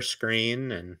 $100 for a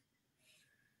screen, and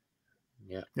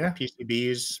yeah,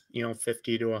 PCBs, $50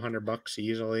 to $100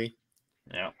 easily.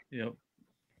 Yeah. Yep.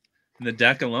 And the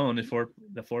deck alone,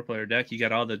 the four-player deck, you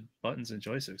got all the buttons and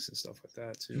joysticks and stuff like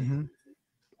that too. Mm-hmm.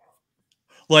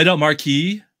 Light up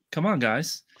marquee. Come on,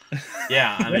 guys.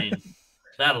 Yeah, I mean,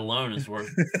 that alone is worth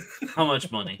how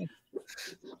much money?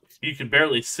 You can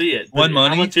barely see it. One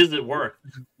money. How much is it worth?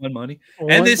 One money.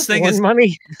 And this thing is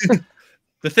money.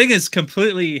 The thing is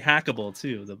completely hackable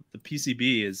too. The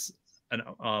PCB is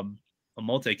a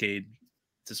multicade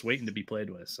just waiting to be played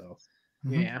with. So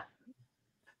yeah.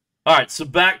 All right, so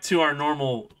back to our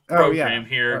normal program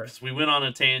here, because we went on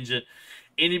a tangent.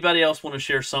 Anybody else want to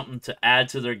share something to add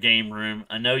to their game room?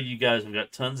 I know you guys have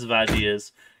got tons of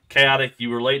ideas. Chaotic, you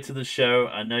were late to the show.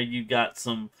 I know you got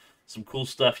some cool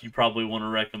stuff you probably want to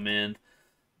recommend.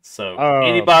 So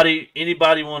anybody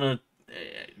want to,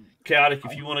 Chaotic,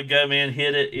 if you want to go, man,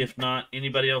 hit it. If not,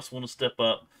 anybody else want to step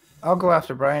up? I'll go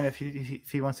after Brian if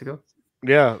he wants to go.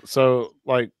 Yeah, so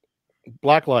like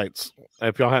black lights,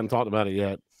 if y'all hadn't talked about it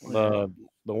yet, the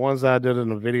ones that I did in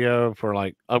the video for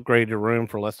like upgrade your room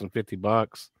for less than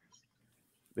 $50.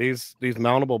 These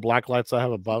mountable black lights I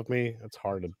have above me, it's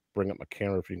hard to bring up my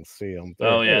camera if you can see them.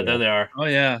 There they are. Oh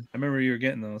yeah, I remember you were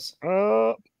getting those.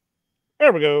 There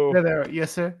we go. There they are.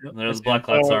 Yes, sir. Yep, there the black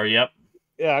lights are. Yep.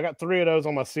 Yeah, I got 3 of those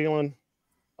on my ceiling,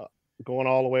 going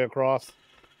all the way across.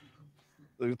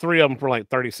 3 of them for like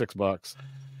 $36,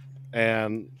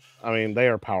 and I mean they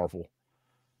are powerful.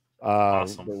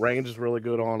 Awesome. The range is really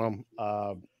good on them.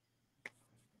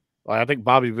 I think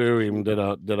Bobby Vu even did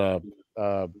a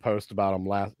post about them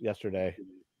yesterday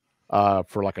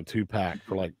for like a 2-pack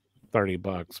for like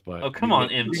 $30. But oh, come on,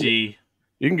 MG.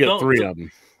 You can get 3 of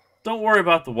them. Don't worry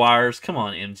about the wires. Come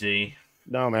on, MG.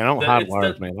 No, man, I don't hide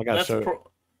wires, man. I gotta show.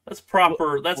 That's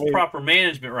proper. That's proper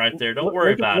management right there. Don't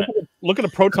worry about it. Look at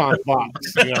the proton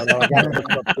box.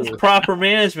 That's proper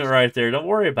management right there. Don't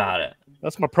worry about it.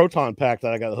 That's my proton pack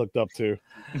that I got hooked up to.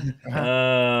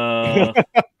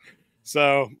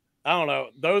 So I don't know.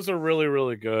 Those are really,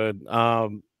 really good.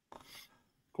 Of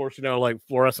course, like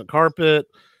fluorescent carpet,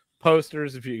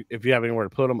 posters. If you have anywhere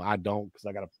to put them, I don't, because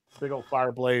I got a big old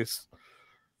fireplace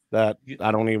that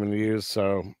I don't even use.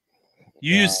 So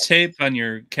you use tape on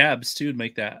your cabs too to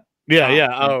make that. Yeah.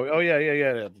 Oh yeah.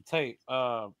 The tape.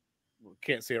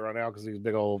 Can't see it right now because these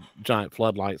big old giant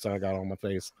floodlights I got on my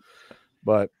face.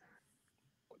 But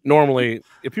normally,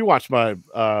 if you watch my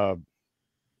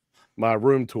my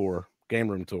room tour, game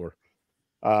room tour,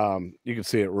 you can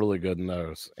see it really good in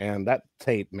those. And that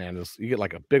tape, man, you get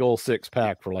like a big old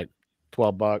 6-pack for like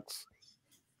 $12.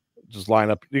 Just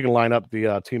you can line up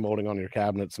the T-molding on your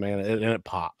cabinets, man, and it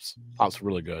pops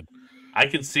really good. I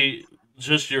can see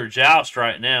just your joust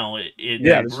right now. It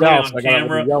really joust, on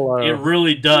camera, it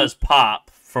really does pop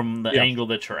from the angle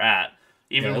that you're at,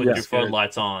 even with your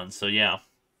floodlights on. So yeah,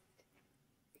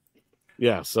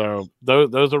 so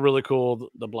those are really cool,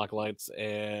 the black lights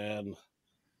and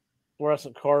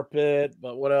fluorescent carpet.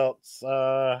 But what else?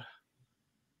 I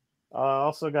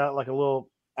also got like a little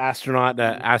astronaut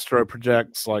that astro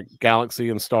projects like galaxy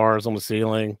and stars on the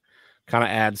ceiling, kind of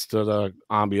adds to the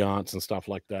ambiance and stuff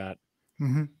like that.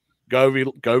 Mm-hmm.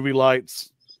 Govee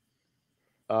lights,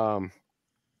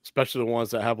 especially the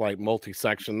ones that have like multi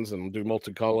sections and do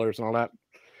multicolors and all that.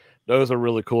 Those are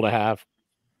really cool to have.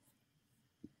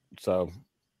 So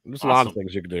there's a lot of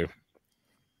things you can do.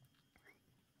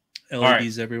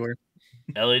 LEDs everywhere.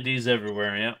 LEDs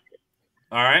everywhere. Yeah.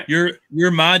 All right.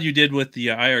 Your mod you did with the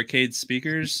iArcade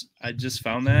speakers, I just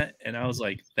found that, and I was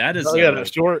like, "That is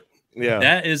that's short. Yeah,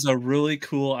 that is a really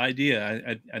cool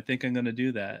idea. I think I'm gonna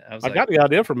do that." I got the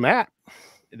idea from Matt.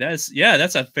 That's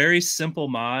a very simple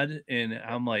mod, and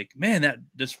I'm like, man, that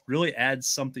just really adds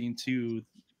something to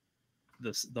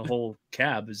the whole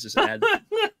cab. Is just add.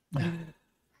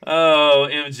 Oh,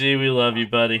 MG, we love you,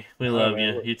 buddy. We love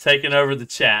you. You're taking over the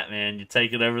chat, man. You're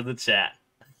taking over the chat.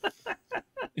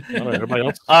 Everybody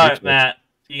else. All right, Matt.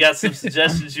 You got some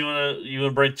suggestions you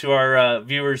wanna bring to our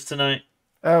viewers tonight?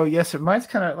 Oh yes, sir. Mine's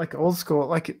kind of like old school.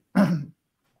 Like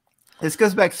this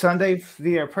goes back Sunday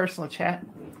via personal chat.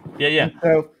 Yeah.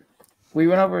 So we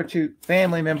went over to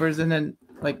family members, and then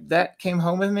like that came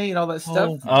home with me and all that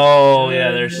stuff. Oh yeah,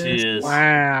 there she is.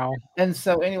 Wow. And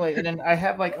so anyway, and then I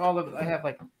have like I have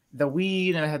like the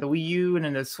Wii, and I have the Wii U, and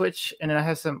then the Switch, and then I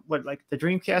have some like the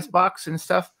Dreamcast box and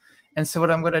stuff. And so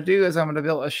what I'm going to do is I'm going to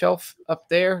build a shelf up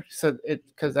there, so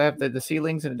because I have the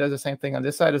ceilings, and it does the same thing on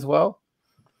this side as well.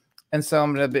 And so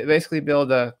I'm going to basically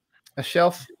build a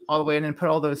shelf all the way, and then put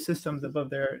all those systems above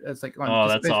there. It's like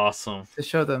that's awesome to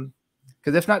show them.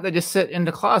 Because if not, they just sit in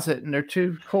the closet and they're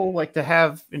too cool like to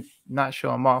have and not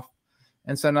show them off.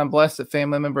 And so I'm blessed that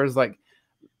family members like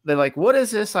they're like, what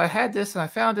is this? I had this and I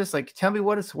found this. Like, tell me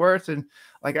what it's worth. And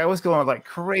like I was going like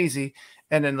crazy,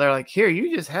 and then they're like, here,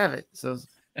 you just have it. So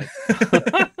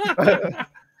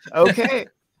okay,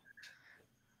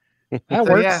 that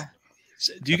works. Yeah.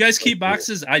 Do you guys keep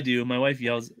boxes? I do. My wife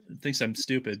thinks I'm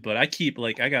stupid, but I keep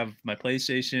I got my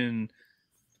PlayStation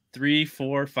 3,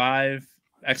 4, 5,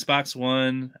 Xbox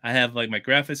One. I have like my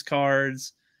graphics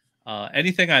cards.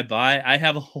 Anything I buy, I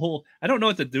have a whole. I don't know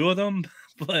what to do with them,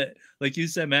 but like you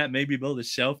said, Matt, maybe build a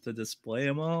shelf to display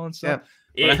them all and stuff.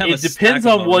 Yeah. It depends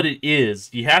on what it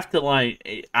is. You have to I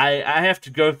have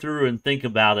to go through and think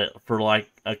about it for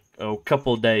like a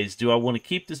couple of days. Do I want to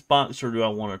keep this box or do I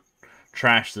want to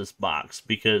trash this box?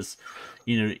 Because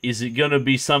is it going to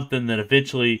be something that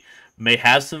eventually may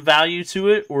have some value to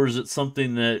it, or is it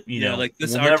something that like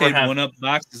this arcade 1-up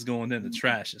box is going in the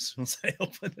trash as soon as I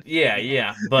open it?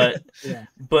 Yeah, but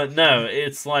but no,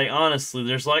 it's like honestly,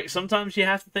 there's like sometimes you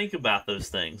have to think about those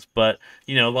things. But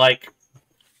like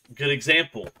good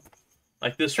example,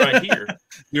 like this right here.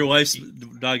 Your wife's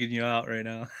dogging you out right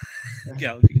now.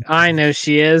 I know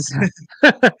she is.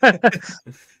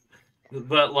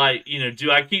 But like do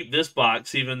I keep this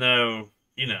box even though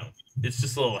it's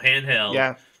just a little handheld?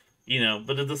 Yeah.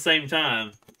 But at the same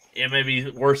time, it may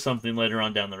be worth something later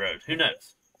on down the road. Who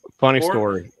knows? Funny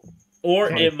story.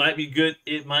 Or it might be good.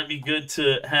 It might be good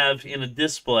to have in a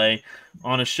display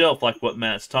on a shelf, like what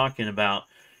Matt's talking about.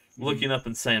 Looking up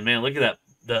and saying, "Man, look at that!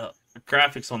 The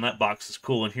graphics on that box is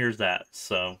cool." And here's that.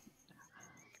 So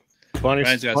funny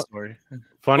story.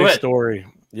 Funny story.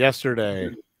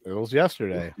 Yesterday, it was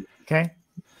yesterday. Okay.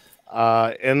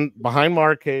 And behind my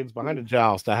arcades, behind the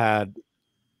joust, I had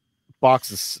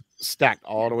boxes stacked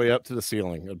all the way up to the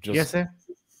ceiling of just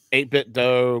 8-bit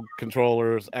dough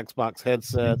controllers, Xbox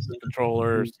headsets,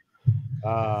 controllers.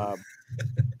 God,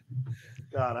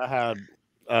 I had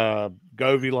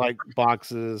Govy like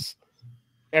boxes,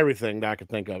 everything that I could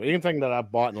think of. Anything that I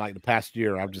bought in like the past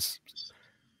year,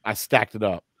 I stacked it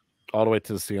up all the way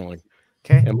to the ceiling.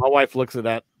 Okay. And my wife looks at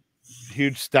that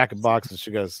huge stack of boxes.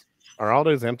 She goes, "Are all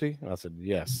those empty?" And I said,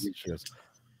 "Yes." She goes,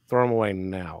 "Throw them away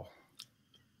now."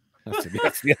 I said,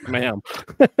 yes, ma'am.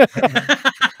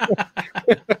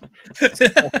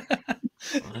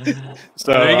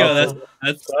 So there you go.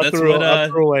 That's what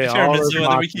determines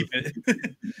whether we keep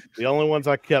it. The only ones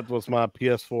I kept was my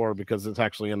PS4 because it's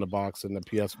actually in the box, and the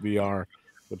PSVR,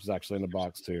 which is actually in the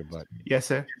box too. But yes,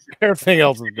 sir. Everything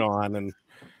else is gone, and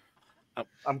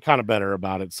I'm kind of better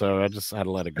about it, so I just had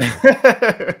to let it go.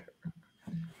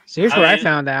 So here's what I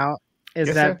found out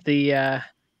is that the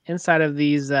inside of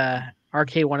these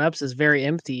arcade 1-ups is very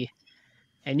empty,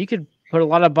 and you could put a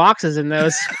lot of boxes in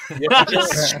those.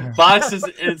 Boxes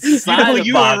inside of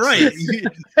you boxes. Are right.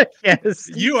 Yes,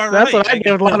 you are That's right. what I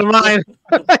did with a lot of mine.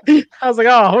 I was like, oh,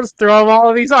 I'll just throw them all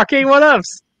of these arcade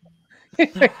 1-ups.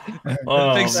 The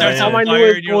thing starts all on my fire,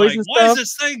 new and you're toys like, and why is stuff.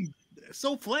 this thing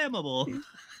so flammable?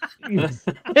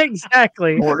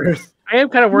 Exactly. Orders. I am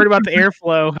kind of worried about the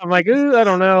airflow. I'm like, ooh, I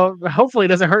don't know. Hopefully, it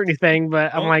doesn't hurt anything.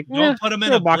 But I'm like, don't put them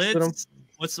in a box with 'em. blitz.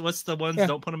 What's the ones? Yeah.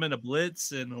 Don't put them in a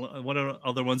blitz, and what are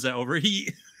other ones that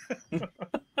overheat?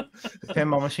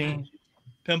 Pinball machine.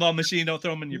 Pinball machine. Don't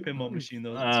throw them in your pinball machine.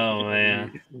 Those. Oh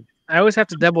man. I always have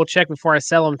to double check before I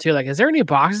sell them too. Like, is there any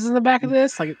boxes in the back of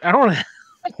this? Like, I don't want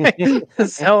to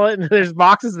sell it, and there's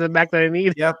boxes in the back that I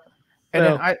need. Yep. And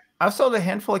So- then I've sold a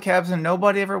handful of cabs, and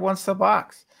nobody ever wants the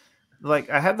box.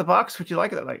 Like, I have the box. Would you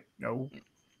like it? Like, no.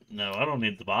 No, I don't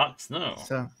need the box. No.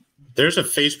 So There's a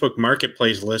Facebook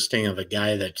Marketplace listing of a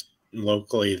guy that's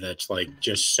locally that's like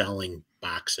just selling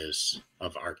boxes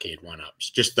of arcade 1-ups,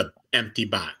 just the empty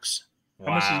box.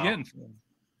 How much is you getting for them?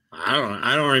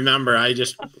 I don't remember. I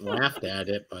just laughed at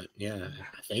it, but yeah,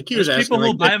 I think he was There's asking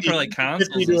people who like buy them 50, for like consoles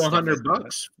 50 to and stuff 100 like that.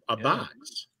 bucks a Yeah.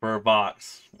 box. For a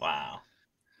box. Wow.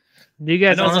 Do you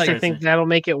guys I know it's honestly like- think that'll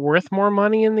make it worth more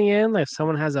money in the end? Like, if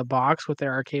someone has a box with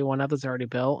their arcade 1-up that's already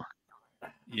built?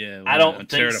 Yeah, I don't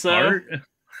tear think it so. apart.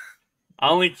 I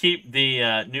only keep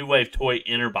the New Wave toy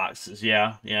inner boxes.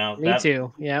 Yeah. Me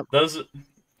too. Yep. Those.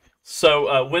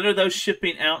 So when are those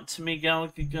shipping out to me,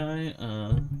 Galaxy Guy?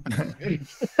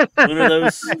 When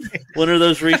are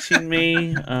those reaching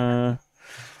me? That's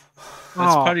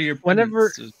Oh, part of your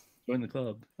whenever- payment, so join the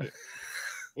club.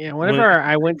 Yeah, whenever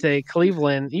I went to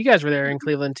Cleveland, you guys were there in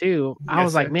Cleveland too. I Yes,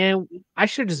 was like, sir. man, I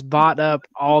should have just bought up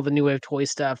all the New Wave toy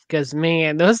stuff because,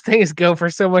 man, those things go for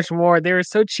so much more. They were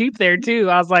so cheap there too.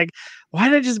 I was like, why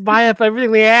did I just buy up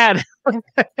everything they had?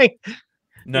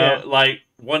 No, Yeah. like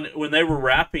when they were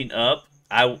wrapping up,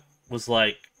 I was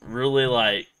like really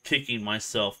like kicking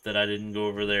myself that I didn't go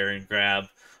over there and grab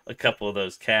a couple of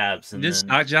those cabs. And Did then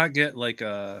Stock Jock get like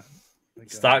a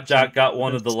Stock Jock got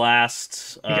one of the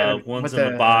last ones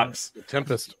in the box.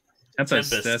 Tempest.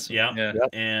 Tempest? Yeah. Yep.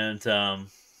 And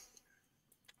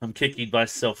I'm kicking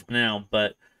myself now,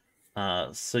 but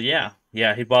so yeah,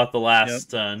 he bought the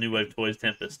last New Wave Toys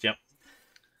Tempest. Yep.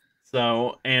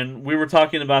 So, and we were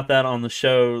talking about that on the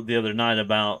show the other night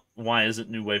about why isn't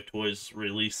New Wave Toys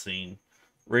re-releasing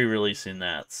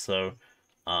that? So,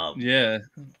 yeah,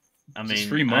 I mean,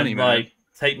 free money, I'm man. like,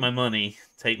 take my money.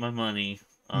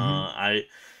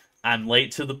 I'm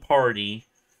late to the party.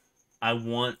 I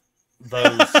want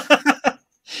those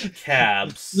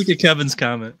cabs. Look at Kevin's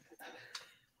comment.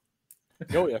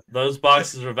 Oh yeah. Those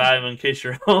boxes are valuable in case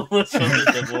you're homeless from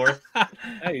the divorce.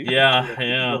 Hey, Yeah.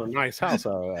 build a nice house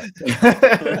out of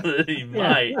that.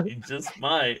 You just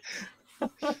might.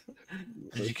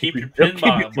 Did you keep your They'll pin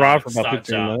keep it dry for about Stock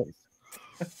 15 Jock?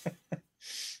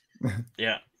 minutes.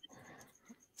 Yeah.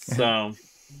 So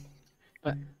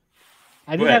I Go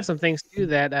do ahead. have some things too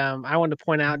that I wanted to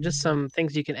point out. Just some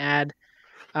things you can add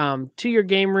to your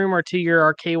game room or to your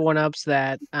arcade one-ups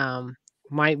that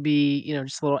might be,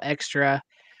 just a little extra.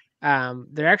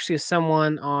 There actually is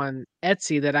someone on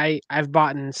Etsy that I've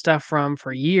bought stuff from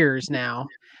for years now,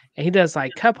 and he does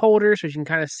like cup holders, which you can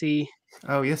kind of see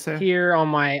Oh, yes, sir. here on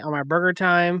my Burger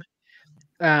Time.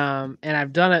 And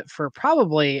I've done it for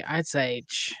probably, I'd say,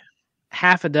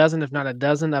 half a dozen, if not a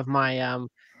dozen, of my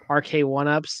arcade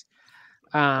one-ups.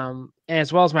 And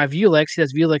as well as my Vulex. He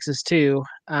does Vulexes too.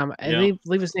 I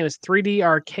believe his name is 3D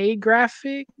Arcade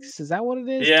Graphics. Is that what it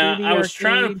is? yeah, 3D I was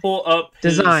trying to Arcade pull up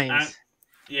his Designs.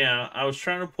 I was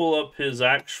trying to pull up his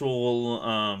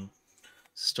actual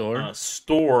Store.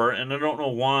 store, and I don't know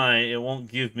why it won't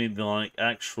give me the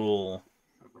actual.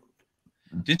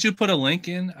 Did you put a link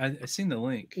in? I seen the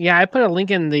link. Yeah, I put a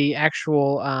link in the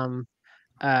actual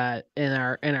in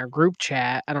our group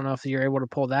chat. I don't know if you're able to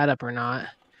pull that up or not.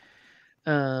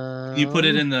 Can you put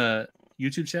it in the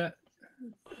YouTube chat?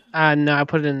 No, I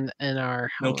put it in our.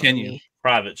 No, can you?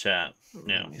 Private chat.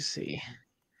 Yeah. Let me see.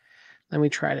 Let me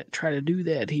try to do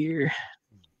that here.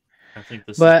 I think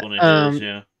this But, is one of his,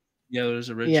 Yeah, there's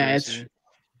a Ridge yeah, Racer.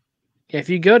 if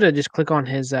you go to just click on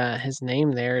his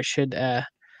name there, it should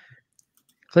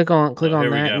click on here we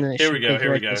that, go. and then it Here should we go. take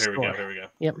Here you we right go. to the Here we go. store. Here we go.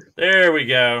 Yep. There we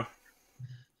go.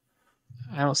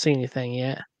 I don't see anything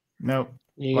yet. Nope.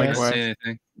 You I guys? don't Likewise. see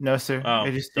anything. No, sir. Oh,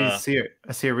 I just see it.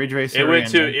 I see a Ridge Racer. It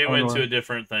went and to a a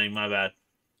different thing. My bad.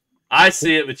 I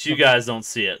see it, but you guys don't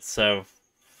see it. So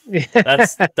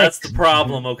that's the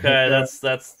problem. Okay, that's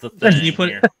the thing. Can you put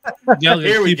here. Yeah,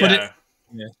 Here we go.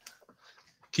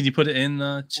 Can you put it in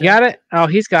the chat? You got it? Oh,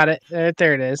 he's got it.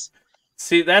 There it is.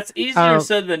 See, that's easier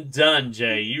said than done,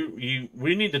 Jay.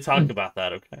 We need to talk about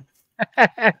that. Okay.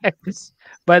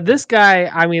 But this guy,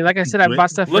 I mean, like I said, I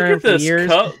bought stuff Look for him at for this years.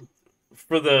 cup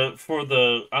for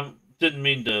the. I didn't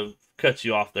mean to cut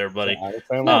you off there, buddy.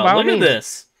 No, by all look at means.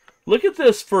 this. Look at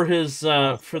this for his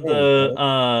for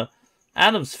the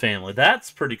Adams family. That's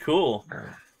pretty cool.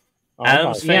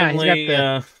 Adams Yeah, he's got family.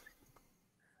 the-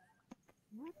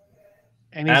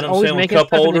 And he's Adam's always family making cup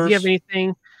stuff. And if you holders. have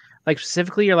anything, like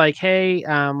specifically, you're like, hey,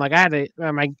 like I had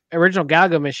my original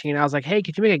Galgo machine. I was like, hey,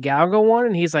 could you make a Galgo one?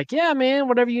 And he's like, yeah, man,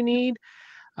 whatever you need.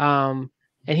 And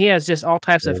he has just all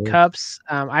types of cups.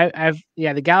 The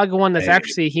Galaga one that's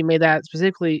actually he made that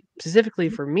specifically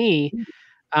for me.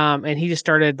 And he just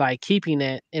started like keeping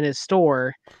it in his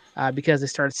store because it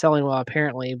started selling well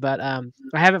apparently. But I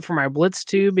have it for my Blitz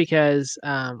too because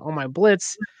on my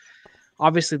Blitz,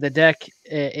 obviously the deck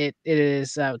it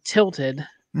is tilted,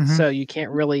 so you can't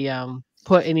really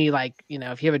put any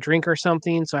if you have a drink or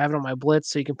something. So I have it on my Blitz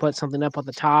so you can put something up on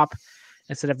the top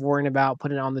instead of worrying about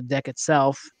putting it on the deck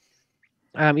itself.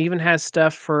 Even has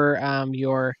stuff for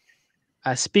your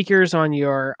speakers on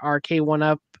your arcade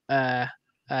one-up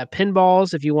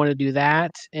pinballs if you want to do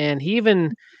that. And he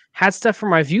even had stuff for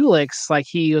my Vulex. Like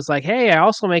he was like, hey, I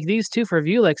also make these too for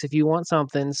Vulex if you want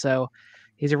something. So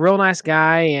he's a real nice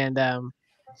guy. And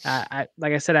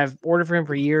like I said, I've ordered for him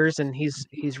for years, and he's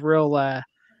real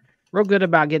good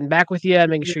about getting back with you and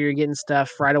making sure you're getting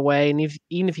stuff right away. And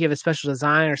even if you have a special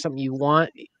design or something you want,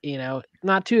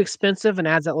 not too expensive and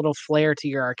adds that little flair to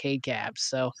your arcade cabs.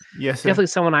 So yes, sir. definitely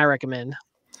someone I recommend.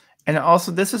 And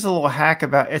also, this is a little hack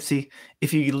about Etsy.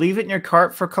 If you leave it in your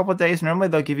cart for a couple of days, normally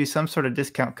they'll give you some sort of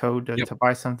discount code to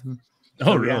buy something.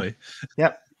 Oh, really?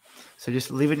 Yep. So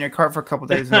just leave it in your cart for a couple of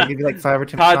days, and they'll give you like 5 or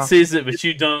 10%. Todd sees it, but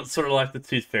you don't. Sort of like the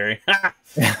Tooth Fairy.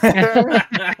 Yeah,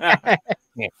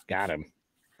 got him.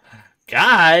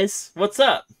 Guys, what's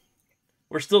up?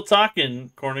 We're still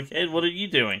talking, Cornicade. What are you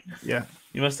doing? Yeah.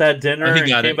 You must have had dinner Oh, he and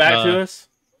got came it. back to us.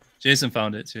 Jason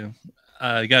found it too.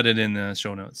 I got it in the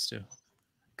show notes too.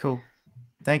 Cool.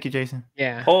 Thank you, Jason.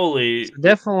 Yeah. Holy, So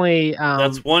definitely.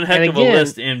 that's one heck and of a again,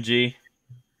 list, MG.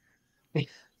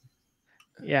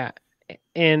 Yeah.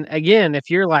 And again, if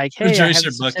you're like, hey, I have Rejoice this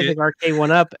your specific bucket. arcade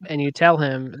one up, and you tell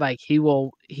him, like,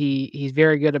 he's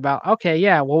very good about, okay,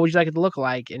 yeah, what would you like it to look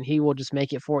like? And he will just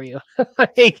make it for you.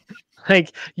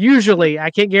 like usually, I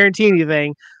can't guarantee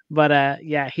anything, but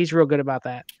yeah, he's real good about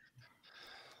that.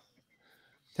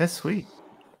 That's sweet.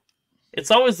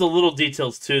 It's always the little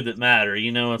details too that matter.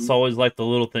 You know, it's always like the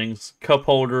little things, cup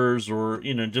holders, or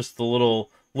just the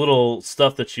little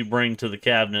stuff that you bring to the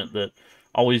cabinet that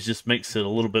always just makes it a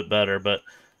little bit better. But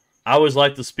I always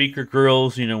like the speaker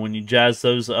grills. When you jazz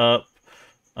those up,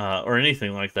 or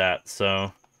anything like that.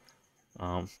 So,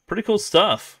 pretty cool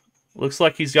stuff. Looks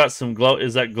like he's got some glow.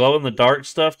 Is that glow in the dark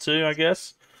stuff too? I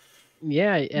guess.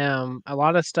 Yeah. A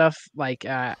lot of stuff like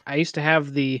I used to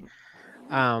have the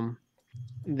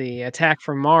Attack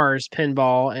from Mars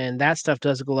pinball, and that stuff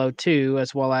does glow too,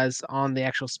 as well as on the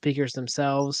actual speakers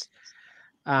themselves.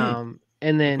 And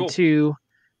then cool. two,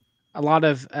 a lot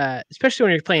of especially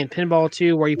when you're playing pinball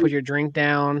too, where you put your drink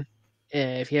down.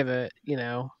 If you have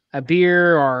a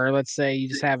beer, or let's say you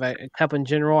just have a cup in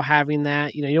general, having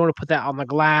that, you don't want to put that on the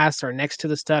glass or next to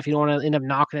the stuff. You don't want to end up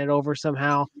knocking it over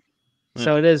somehow.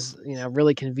 So it is,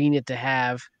 really convenient to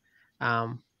have.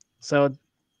 So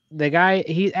the guy,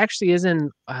 he actually is in,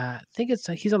 I think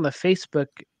he's on the Facebook,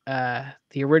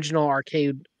 the original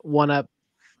Arcade One Up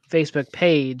Facebook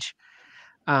page.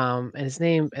 And his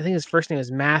name, I think his first name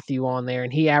is Matthew on there,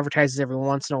 and he advertises every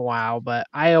once in a while, but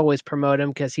I always promote him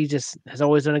because he just has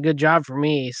always done a good job for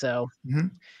me. So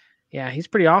yeah, he's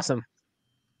pretty awesome.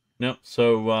 Yep.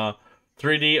 So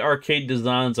 3D Arcade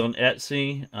Designs on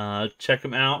Etsy. Check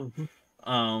them out.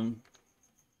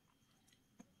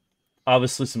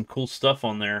 Obviously some cool stuff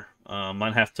on there.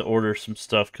 Might have to order some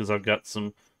stuff because I've got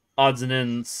some odds and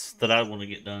ends that I want to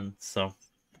get done. So,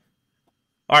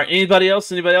 all right. Anybody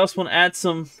else want to add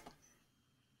some?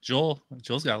 Joel's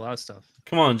got a lot of stuff.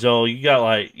 Come on, Joel.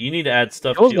 You need to add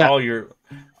stuff Joel's to got- all your.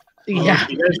 Yeah.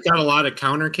 You guys got a lot of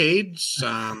countercades.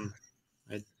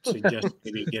 I'd suggest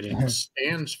maybe getting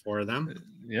stands for them.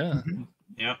 Yeah.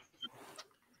 Yeah.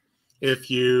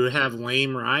 If you have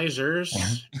lame risers,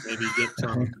 maybe get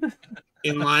some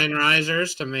inline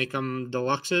risers to make them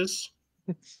deluxes.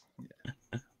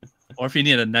 Or if you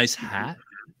need a nice hat.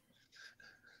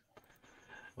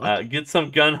 Get some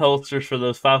gun holsters for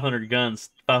those $500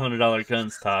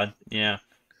 guns, Todd. Yeah.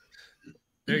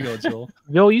 There you go, Joel.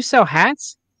 Joel, you sell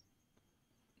hats?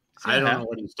 I don't know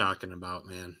what he's talking about,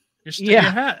 man. Your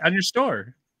hat on your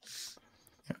store.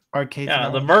 Arcade. Yeah,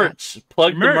 the merch.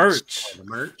 Plug the merch. Oh, the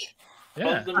merch.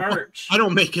 Yeah. Plug the merch. I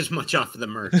don't make as much off of the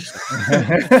merch.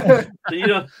 So you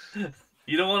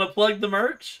don't want to plug the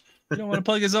merch? You don't want to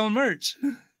plug his own merch.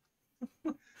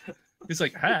 He's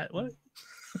like, hat? What?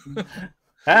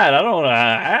 Hat? I don't want a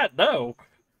hat. No.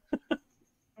 I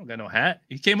don't got no hat.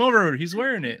 He came over. He's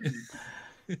wearing it.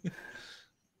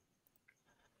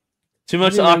 Too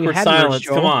much You awkward had merch, silence.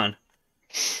 Joel. Come on.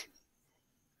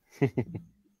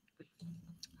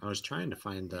 I was trying to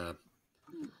find the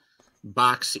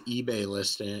box eBay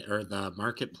listing or the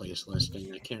marketplace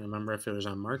listing. I can't remember if it was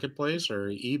on marketplace or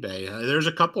eBay. There's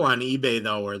a couple on eBay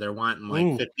though where they're wanting like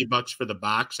 $50 for the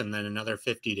box and then another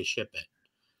 50 to ship it.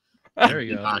 There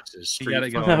you go. Boxes. You gotta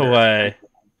go. No way.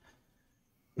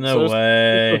 No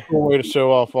way. It's a cool way to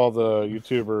show off all the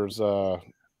YouTubers'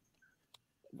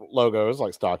 logos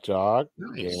like Stock Jock,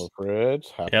 Nice. Gamer Fridge.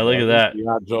 Yeah, look at that.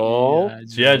 Yeah, Joel.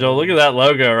 Yeah, Joel, look at that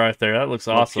logo right there. That looks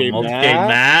awesome. Multicade Multicade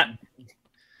Matt.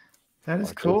 That is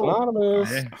Arcade cool. Anonymous.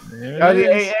 There Oh, it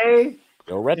the is. AA.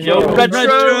 Go retro. Yo,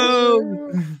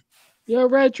 retro. Yo,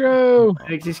 retro.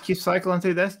 They just keep cycling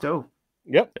through. That's dope.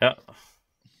 Yep. Yeah.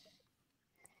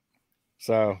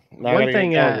 So now One I gotta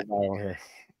thing, get a calendar on here.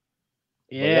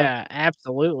 Yeah,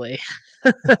 absolutely.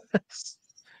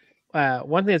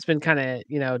 One thing that's been kind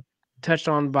of, touched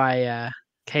on by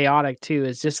Chaotic too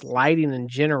is just lighting in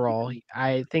general.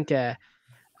 I think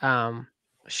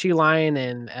She Lion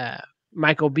and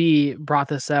Michael B brought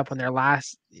this up on their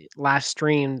last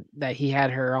stream that he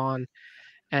had her on,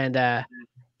 and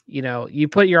you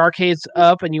put your arcades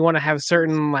up and you want to have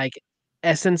certain like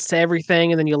essence to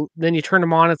everything, and then you turn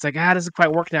them on. It's like, it doesn't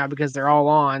quite work now because they're all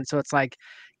on. So it's like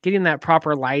getting that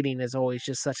proper lighting is always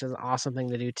just such an awesome thing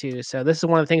to do too. So this is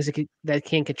one of the things that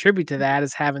can contribute to that,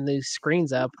 is having these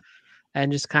screens up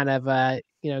and just kind of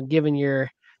giving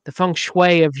the feng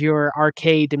shui of your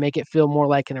arcade to make it feel more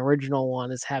like an original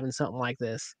one, is having something like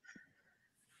this.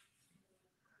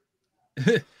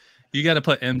 You got to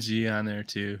put MG on there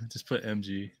too. Just put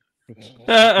MG.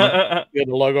 Yeah, the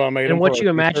logo I made. And him what for you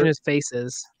a imagine t-shirt. his face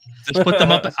is. Just put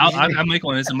them up. I make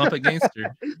one. It's a Muppet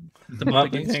Gangster. The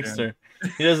Muppet Gangster.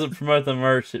 He doesn't promote the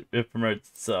merch; it promotes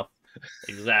itself.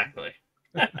 Exactly.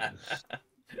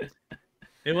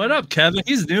 Hey, what up, Kevin?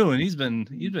 He's new and he's been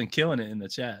killing it in the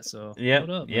chat. So Yeah. what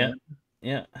up, Yeah. man?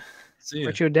 Yeah. See you.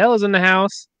 Richard Odell is in the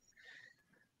house.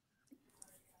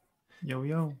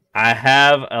 Yo. I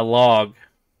have a log.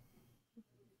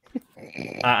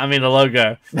 I mean a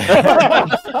logo. I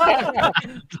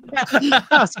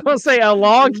was going to say a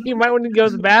log. You might want to go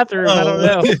to the bathroom. I don't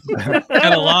know. What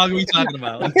kind of log are we talking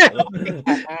about?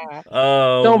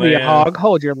 Oh, Don't be a man. hog.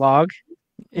 Hold your log.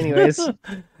 Anyways.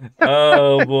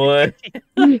 Oh boy.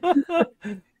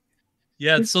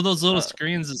 Yeah, so those little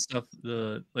screens and stuff.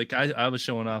 Like I was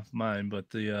showing off mine, but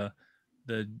the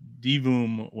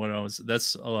Divoom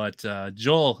that's what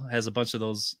Joel has a bunch of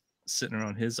those sitting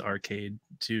around his arcade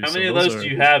too. How many of those do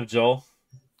you have, Joel?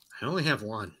 I only have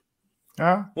one.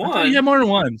 I thought you had more than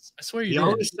one. I swear He you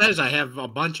always did. says I have a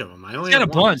bunch of them. I only He's got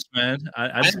have a one. bunch, man.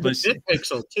 I have the Bit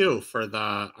Pixel too for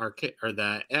the arcade or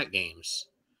the at games.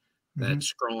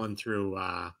 That's scrolling through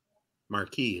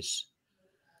marquees.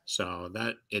 So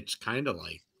that it's kind of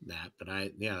like that, but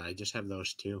I just have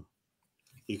those two.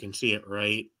 You can see it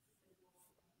right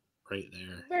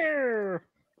there.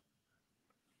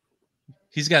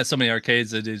 He's got so many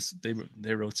arcades that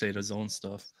they rotate his own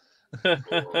stuff. All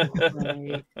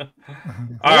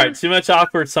right, too much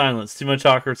awkward silence. Too much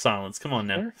awkward silence. Come on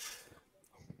now.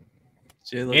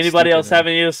 Anybody else have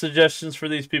any other suggestions for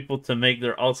these people to make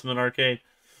their ultimate arcade?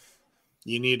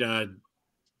 You need a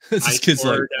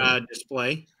iScored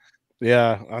display.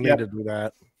 Yeah, I need to do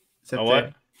that. Oh,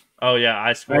 what? Oh, yeah,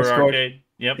 iScored arcade.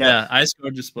 Yep. Yeah,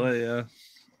 iScored display, yeah.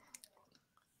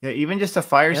 Yeah, even just a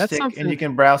Fire Stick, and you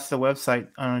can browse the website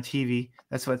on a TV.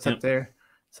 That's what's up there.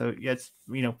 So yeah, it's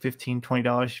 $15,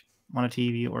 $20 on a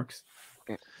TV. It works.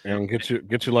 And get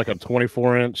you like a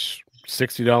 24-inch,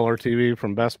 $60 TV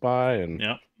from Best Buy, and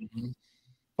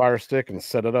Fire Stick, and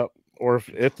set it up. Or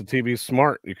if the TV's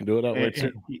smart, you can do it that way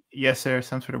too. Yes, sir.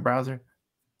 Some sort of browser.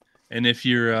 And if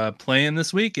you're playing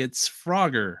this week, it's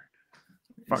Frogger.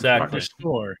 Exactly. Frogger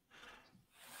Score.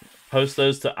 Post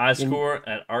those to iScore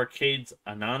at Arcades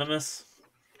Anonymous.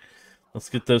 Let's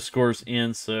get those scores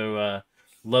in. So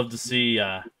love to see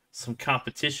some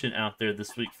competition out there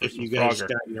this week for some you guys Frogger.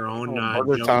 got your own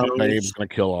Burger Time Babe's gonna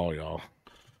kill all y'all.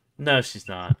 No, she's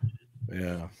not.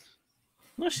 Yeah.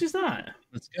 No, she's not.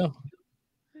 Let's go.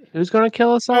 Who's gonna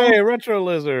kill us all? Hey, Retro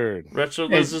Lizard. Retro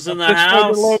Lizard's in the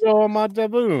house. The logo on my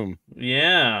Daboom.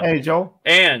 Yeah. Hey, Joel.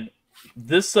 And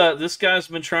this guy's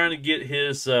been trying to get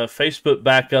his Facebook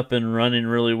back up and running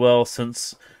really well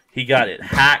since he got it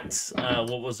hacked.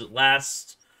 What was it,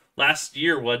 last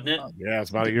year, wasn't it? Yeah, it's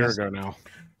about a year ago now.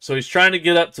 So he's trying to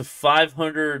get up to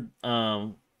 500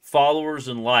 followers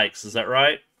and likes. Is that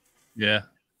right? Yeah.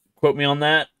 Quote me on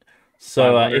that.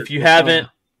 So if you haven't,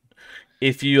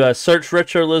 if you search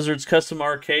Retro Lizard's Custom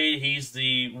Arcade, he's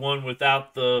the one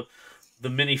without the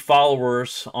many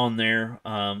followers on there.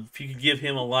 If you could give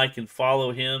him a like and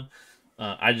follow him,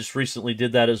 I just recently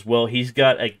did that as well. He's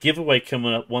got a giveaway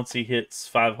coming up once he hits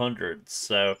 500.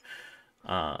 So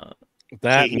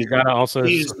you gotta also.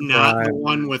 He's not the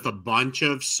one with a bunch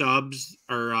of subs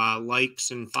or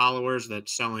likes and followers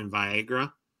that's selling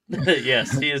Viagra.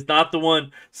 Yes, he is not the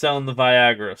one selling the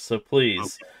Viagra. So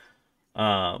please.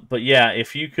 Okay. But yeah,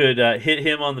 if you could hit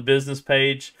him on the business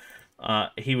page,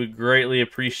 he would greatly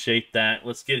appreciate that.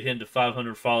 Let's get him to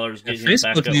 500 followers. Get him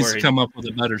Facebook back up needs to come up with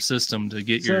a better system to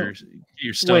get your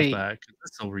stuff back.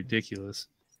 That's so ridiculous.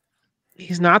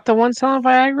 He's not the one selling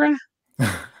Viagra?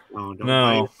 Oh, don't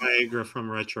buy Viagra from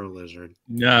Retro Lizard.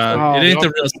 No, it ain't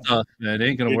the real stuff, man. It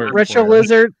ain't gonna work. Retro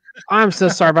Lizard. I'm so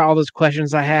sorry about all those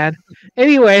questions I had.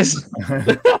 Anyways.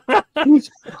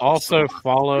 Also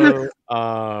follow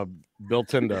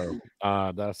Biltendo.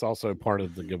 That's also part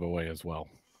of the giveaway as well.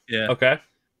 Yeah. Okay.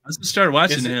 I just started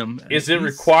watching him. Is it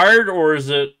required, or is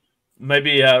it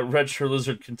maybe Retro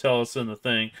Lizard can tell us in the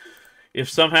thing? If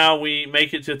somehow we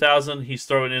make it to 1,000, he's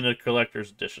throwing in a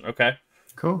collector's edition. Okay.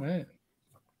 Cool. Right.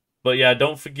 But yeah,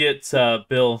 don't forget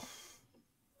Bill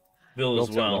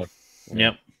as well.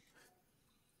 Yep.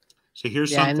 So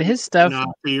here's something and his stuff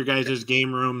for your guys'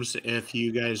 game rooms. If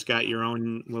you guys got your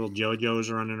own little JoJo's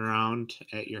running around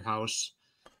at your house,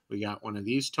 we got one of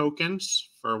these tokens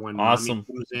for when Mommy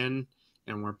comes in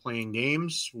and we're playing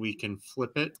games. We can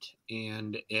flip it,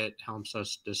 and it helps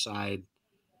us decide.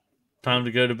 Time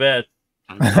to go to bed.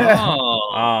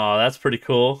 Oh, that's pretty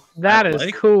cool. That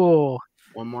is cool.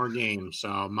 One more game.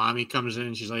 So Mommy comes in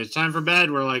and she's like, "It's time for bed."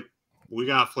 We're like, we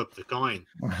gotta flip the coin.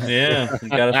 Yeah, you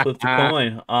gotta flip the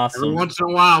coin. Awesome. Every once in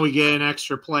a while, we get an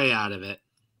extra play out of it.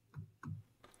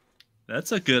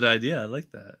 That's a good idea. I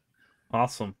like that.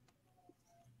 Awesome.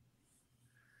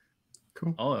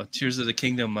 Cool. Oh, Tears of the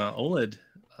Kingdom OLED.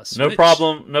 No Switch.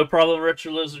 problem,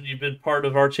 Retro Lizard. You've been part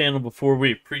of our channel before.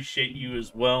 We appreciate you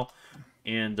as well,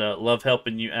 and love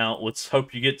helping you out. Let's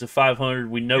hope you get to 500.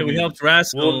 We know we helped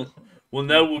Rascal. We'll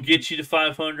know we'll get you to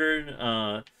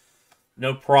 500.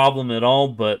 No problem at all.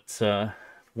 But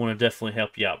want to definitely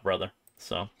help you out, brother.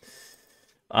 So,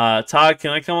 Todd, can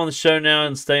I come on the show now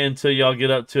and stay until y'all get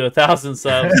up to 1,000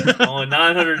 subs? Only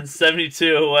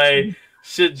 972 away.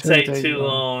 Shouldn't take too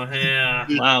long. Yeah.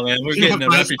 Wow, man, we're getting a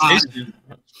reputation.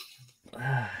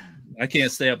 I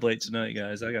can't stay up late tonight,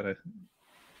 guys.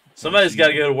 Somebody's got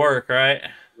to go to work, right?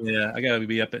 Yeah, I gotta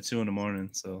be up at 2 in the morning.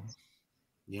 So,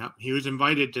 yeah, he was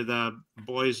invited to the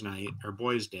boys' night or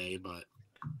boys' day, but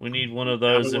we need one of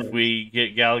those if we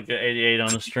get Galaga 88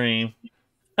 on the stream.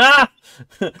 Ah,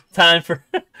 time for.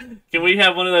 Can we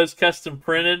have one of those custom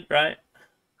printed? Right.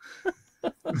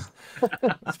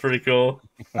 That's pretty cool.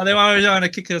 Oh, they always want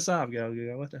to kick us off,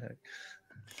 Galaga. What the heck?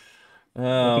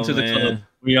 Oh, to the club.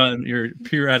 You're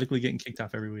periodically getting kicked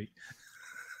off every week.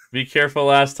 Be careful.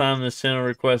 Last time this channel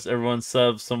requests everyone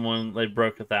sub someone they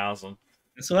broke 1,000.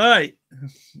 That's right.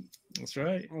 That's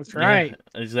right. That's right.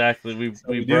 Yeah, exactly.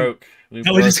 We broke. We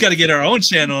just got to get our own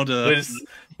channel to.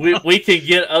 We can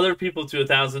get other people to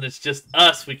 1,000. It's just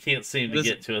us. We can't seem to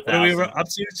get to 1,000. Are we up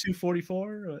to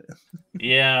 244?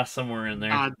 Yeah, somewhere in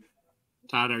there.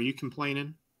 Todd, are you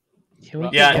complaining?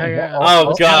 Yeah.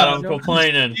 Oh God, I'm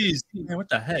complaining. Jeez, man, what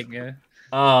the heck, man?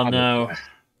 Oh no.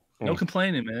 No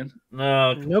complaining, man.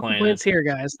 No complaints here,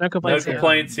 guys. No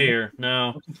complaints here.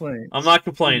 No. No complaints. I'm not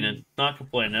complaining. Not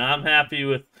complaining. I'm happy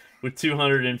with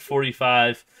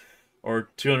 245 or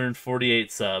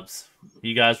 248 subs.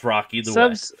 You guys rock either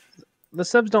way. The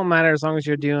subs don't matter as long as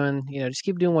you're doing, just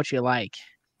keep doing what you like.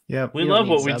 Yeah. We love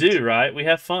what we do, right? We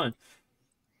have fun.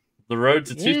 The road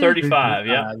to 235.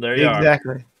 Yeah, there you are.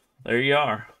 Exactly. There you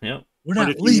are. Yep. We're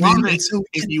not leaving.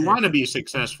 If you want to be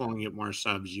successful and get more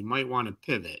subs, you might want to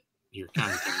pivot your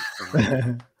content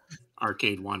from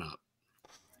Arcade 1-Up.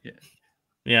 Yeah.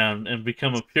 Yeah, and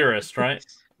become a purist, right?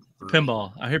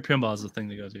 Pinball. I hear pinball is the thing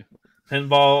to go to.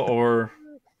 Pinball or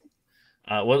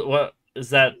what is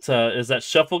that? Is that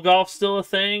shuffle golf still a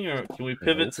thing, or can we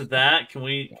pivot to that? Can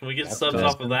we get subs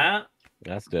off of that?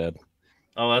 That's dead.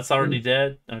 Oh, that's already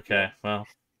dead. Okay, well,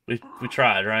 we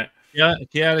tried, right? Yeah,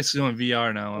 Alex is going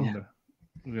VR now. I'm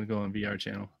gonna go on VR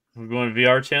channel. We're going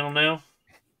VR channel now.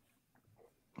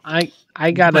 I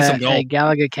got a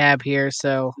Galaga cab here,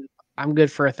 so I'm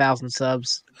good for 1,000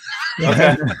 subs.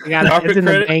 Okay, it's in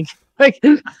the bank.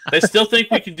 They still think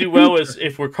we can do well as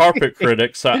if we're carpet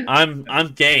critics. So I'm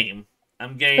game.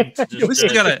 I'm game to just.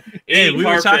 We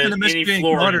were talking to Mystery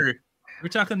Encoder. We're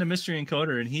talking to Mystery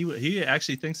Encoder, and he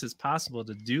actually thinks it's possible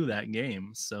to do that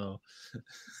game. So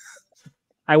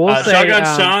I will say, Shotgun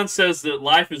Sean says that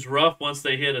life is rough once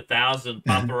they hit 1,000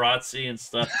 paparazzi and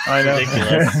stuff. It's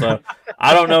ridiculous. So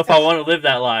I don't know if I want to live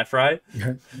that life, right?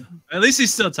 At least he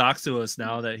still talks to us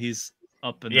now that he's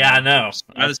up in. Yeah, I know.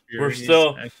 We're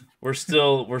still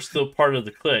part of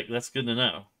the clique. That's good to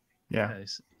know. Yeah.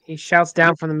 He shouts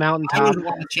down from the mountaintop.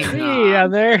 Hey,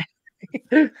 out there.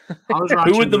 Who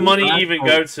would the money even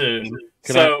go to?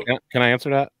 Can I answer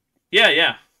that?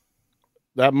 Yeah.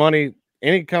 That money,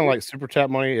 any kind of like super chat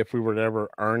money, if we were to ever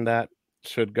earn that,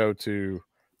 should go to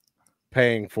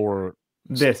paying for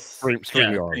this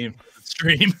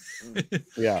stream.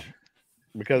 Yeah,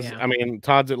 because I mean,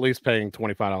 Todd's at least paying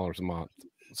 $25 a month,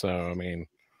 so I mean,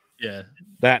 yeah,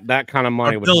 that kind of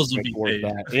money Our would bills be would be paid.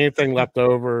 that. Anything left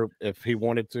over, if he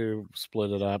wanted to split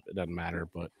it up, it doesn't matter.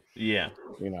 But yeah,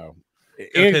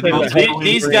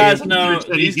 these guys know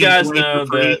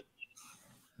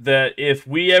that if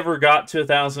we ever got to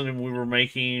 1,000 and we were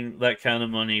making that kind of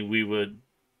money, we would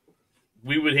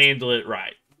handle it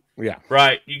right. Yeah.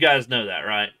 Right. You guys know that,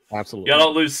 right? Absolutely. Y'all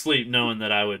don't lose sleep knowing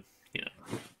that I would,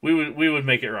 we would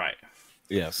make it right.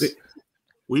 Yes.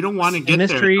 We don't want to get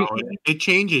there. It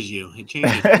changes you. It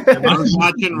changes. I was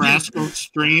watching Rascal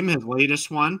stream, his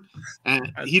latest one,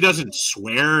 and he doesn't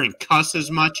swear and cuss as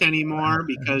much anymore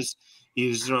because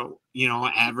he's,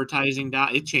 advertising.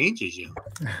 It changes you.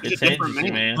 It changes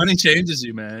you, man. Money changes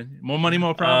you, man. More money,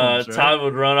 more problems. Right? Todd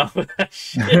would run off with that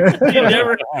shit. You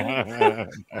never.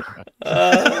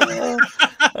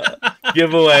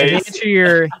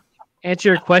 Giveaways. Answer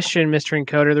your question, Mr.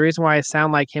 Encoder. The reason why I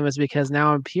sound like him is because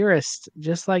now I'm purist,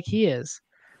 just like he is.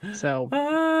 So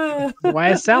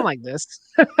why I sound like this?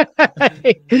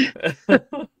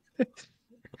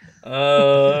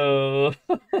 Oh.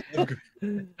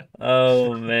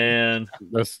 Oh man.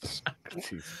 Jesus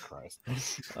Christ.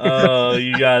 Oh,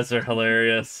 you guys are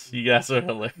hilarious. You guys are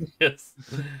hilarious.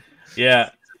 Yeah.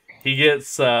 He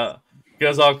gets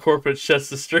goes all corporate, shuts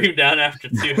the stream down after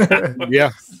 2 hours.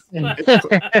 Yeah.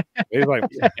 He's like,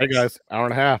 hey guys, hour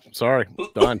and a half. Sorry,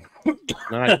 done.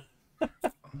 Night.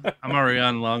 I'm already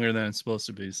on longer than it's supposed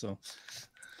to be, so.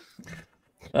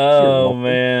 Oh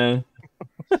man.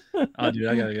 Oh, dude,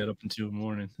 I gotta get up in 2 in the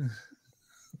morning.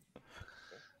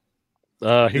 He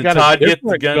Did got Todd a get the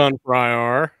different gun? gun for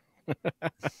IR.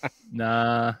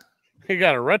 Nah. He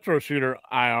got a retro shooter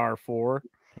IR for.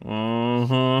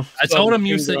 Uh-huh. I told him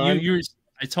you Submachine said gun.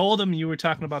 I told him you were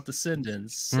talking about the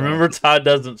Sindens. So. Remember, Todd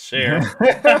doesn't share.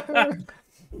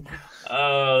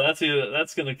 Oh,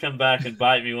 that's gonna come back and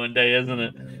bite me one day, isn't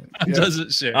it? He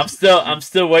doesn't share. I'm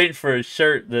still waiting for a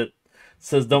shirt that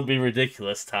says "Don't be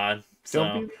ridiculous, Todd." So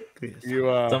Don't be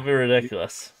ridiculous. don't be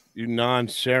ridiculous. You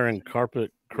non-sharing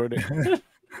carpet critic. Just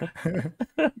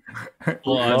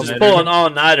pull an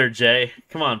all-nighter, Jay.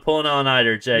 Come on, pull an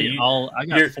all-nighter, Jay. I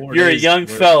got 4 You're a days young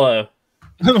to work. fellow.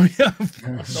 Oh, yeah.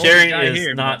 Sharing guy is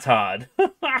here, not Todd.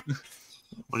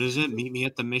 What is it? Meet me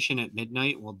at the mission at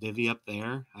midnight. We'll divvy up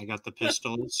there. I got the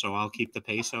pistols, so I'll keep the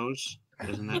pesos.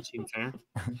 Doesn't that seem fair?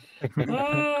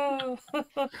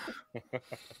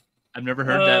 I've never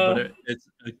heard that, but it's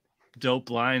a dope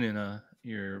line in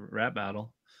your rap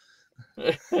battle.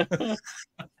 It's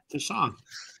a song.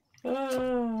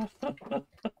 Oh,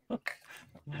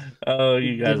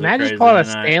 you guys Did are Matt crazy just pull a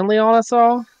tonight. Stanley on us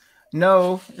all?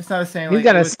 No, it's not a Stanley. He's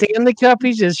got a Stanley Cup.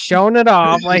 He's just showing it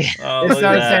off. Like Oh, It's look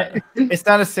not, at that. it's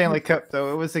not a Stanley Cup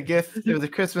though. It was a gift. It was a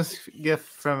Christmas gift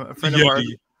from a friend of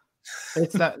ours.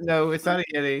 It's not. No, it's not a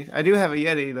Yeti. I do have a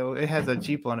Yeti though. It has a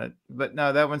Jeep on it. But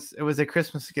no, it was a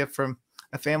Christmas gift from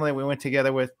a family we went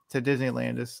together with to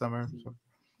Disneyland this summer. So.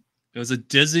 It was a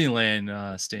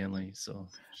Disneyland Stanley. So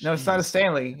No, it's not a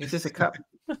Stanley. It's just a cup.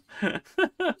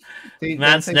 See,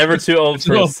 Matt's don't never think- too old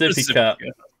for a sippy cup.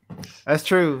 That's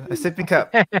true. A sippy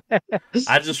cup.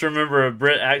 I just remember a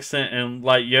Brit accent and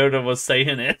like Yoda was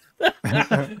saying it.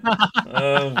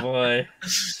 Oh boy,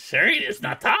 Sherry is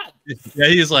not Todd. yeah,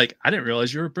 he's like, I didn't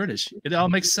realize you were British. It all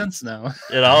makes sense now.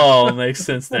 It all makes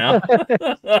sense now.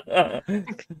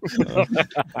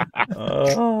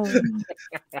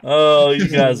 Oh, you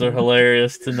guys are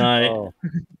hilarious tonight.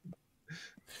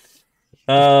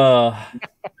 Oh.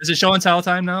 Is it show and tell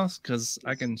time now? Because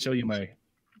I can show you my.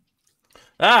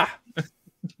 All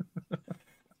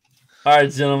right,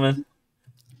 gentlemen.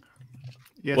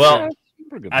 Yes, Well,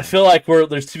 sir. I feel like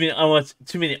there's too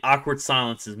many awkward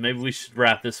silences. Maybe we should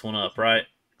wrap this one up, right?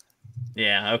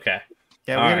 Yeah. Okay.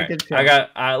 Yeah, All we had a right. good show. I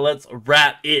got. Let's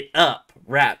wrap it up.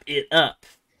 Wrap it up.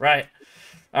 Right.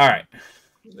 All right.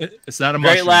 It's not a Great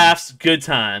mushroom. laughs, good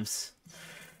times.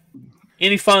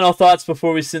 Any final thoughts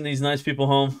before we send these nice people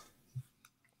home?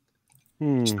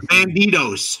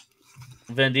 Banditos.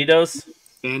 Venditos?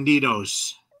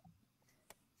 Banditos.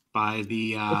 By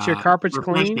the Get your carpets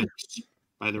clean. refreshments.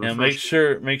 By the Yeah,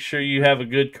 refreshments. make sure you have a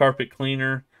good carpet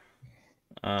cleaner.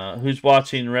 Who's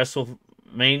watching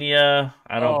WrestleMania?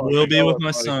 I don't. Will be with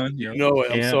my buddy. son. Yep. No,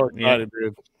 I'm Yeah, so excited,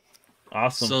 dude.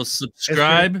 Awesome. So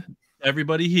subscribe,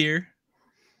 everybody here.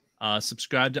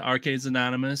 Subscribe to Arcades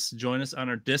Anonymous. Join us on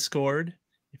our Discord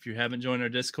if you haven't joined our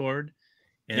Discord.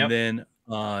 And Yep. then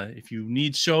if you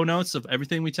need show notes of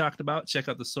everything we talked about, check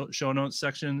out the show notes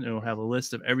section. It will have a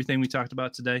list of everything we talked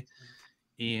about today.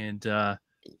 And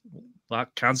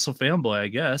console fanboy, I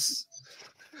guess.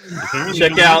 Apparently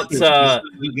check you out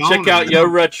know, Yo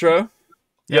Retro.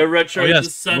 Yo Retro Oh, yes.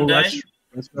 this Sunday.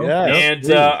 Yeah, And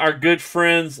our good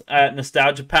friends at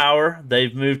Nostalgia Power,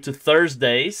 they've moved to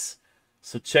Thursdays.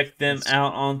 So check them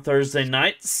out on Thursday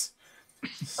nights.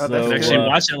 Oh, that's You actually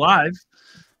watch it live.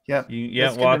 Yep.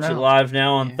 Yeah, watch it live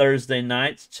now on Thursday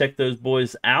nights. Check those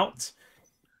boys out.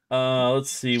 Let's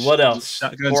see what else.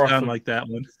 Shotgun sound like that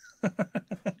one.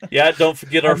 Yeah, don't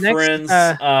forget our Next,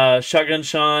 friends Shotgun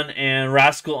Sean and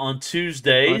Rascal on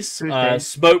Tuesdays. On Tuesdays.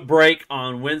 Smoke Break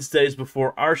on Wednesdays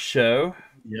before our show.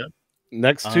 Yep.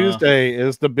 Next Tuesday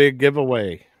is the big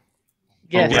giveaway.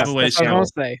 Yes, giveaway that's what I show.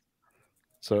 was gonna say.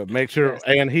 So make sure,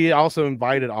 and he also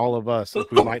invited all of us if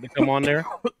we'd like to come on there.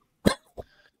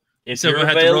 If So you're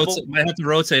we available, might have to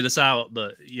rotate us out,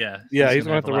 but yeah. Yeah, he's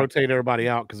gonna have to a lot. rotate everybody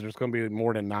out because there's gonna be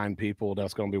more than 9 people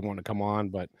that's gonna be wanting to come on.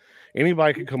 But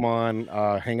anybody can come on,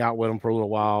 hang out with them for a little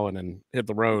while, and then hit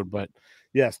the road. But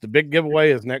yes, the big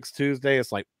giveaway is next Tuesday.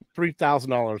 It's like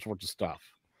 $3,000 worth of stuff.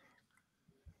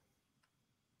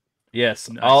 yes,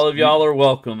 Nice. all of y'all are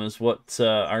welcome, is what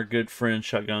our good friend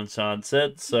Shotgun Sean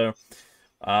said. So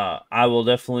I will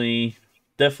definitely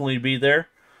be there.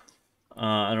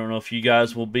 I don't know if you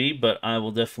guys will be, but I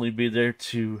will definitely be there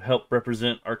to help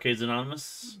represent Arcades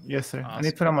Anonymous. Yes, sir. Awesome. I need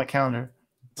to put on my calendar.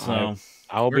 So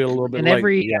I'll be a little bit And late.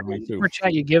 every Yeah, me too. super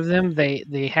chat you give them,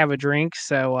 they have a drink,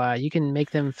 so you can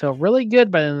make them feel really good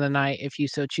by the end of the night if you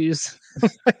so choose.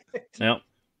 yep.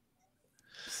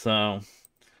 So,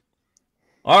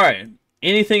 all right.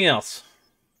 Anything else?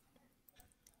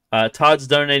 Todd's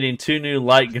donating 2 new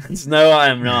light guns. No, I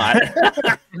am not.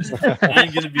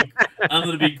 I'm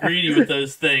gonna be greedy with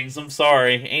those things. I'm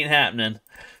sorry, ain't happening,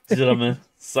 gentlemen.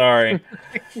 Sorry.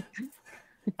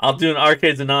 I'll do an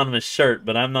Arcades Anonymous shirt,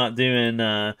 but I'm not doing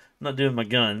my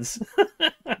guns.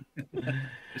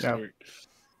 Yeah.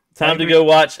 Time to go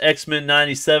watch X-Men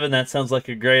 '97. That sounds like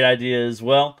a great idea as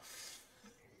well.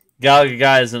 Galaga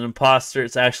Guy is an imposter.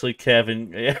 It's actually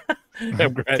Kevin. Yeah.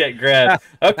 Get grabbed.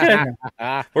 Okay.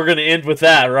 We're going to end with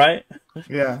that, right?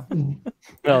 Yeah.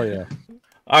 Hell yeah.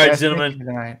 All right, Yes, gentlemen. thank you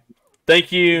tonight.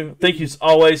 Thank you. Thank you as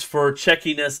always for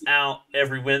checking us out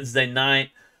every Wednesday night.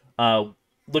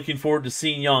 Looking forward to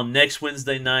seeing y'all next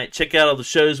Wednesday night. Check out all the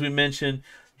shows we mentioned.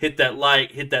 Hit that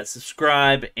like, hit that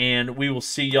subscribe, and we will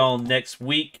see y'all next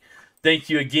week. Thank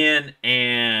you again,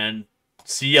 and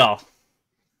see y'all.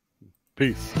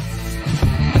 Peace.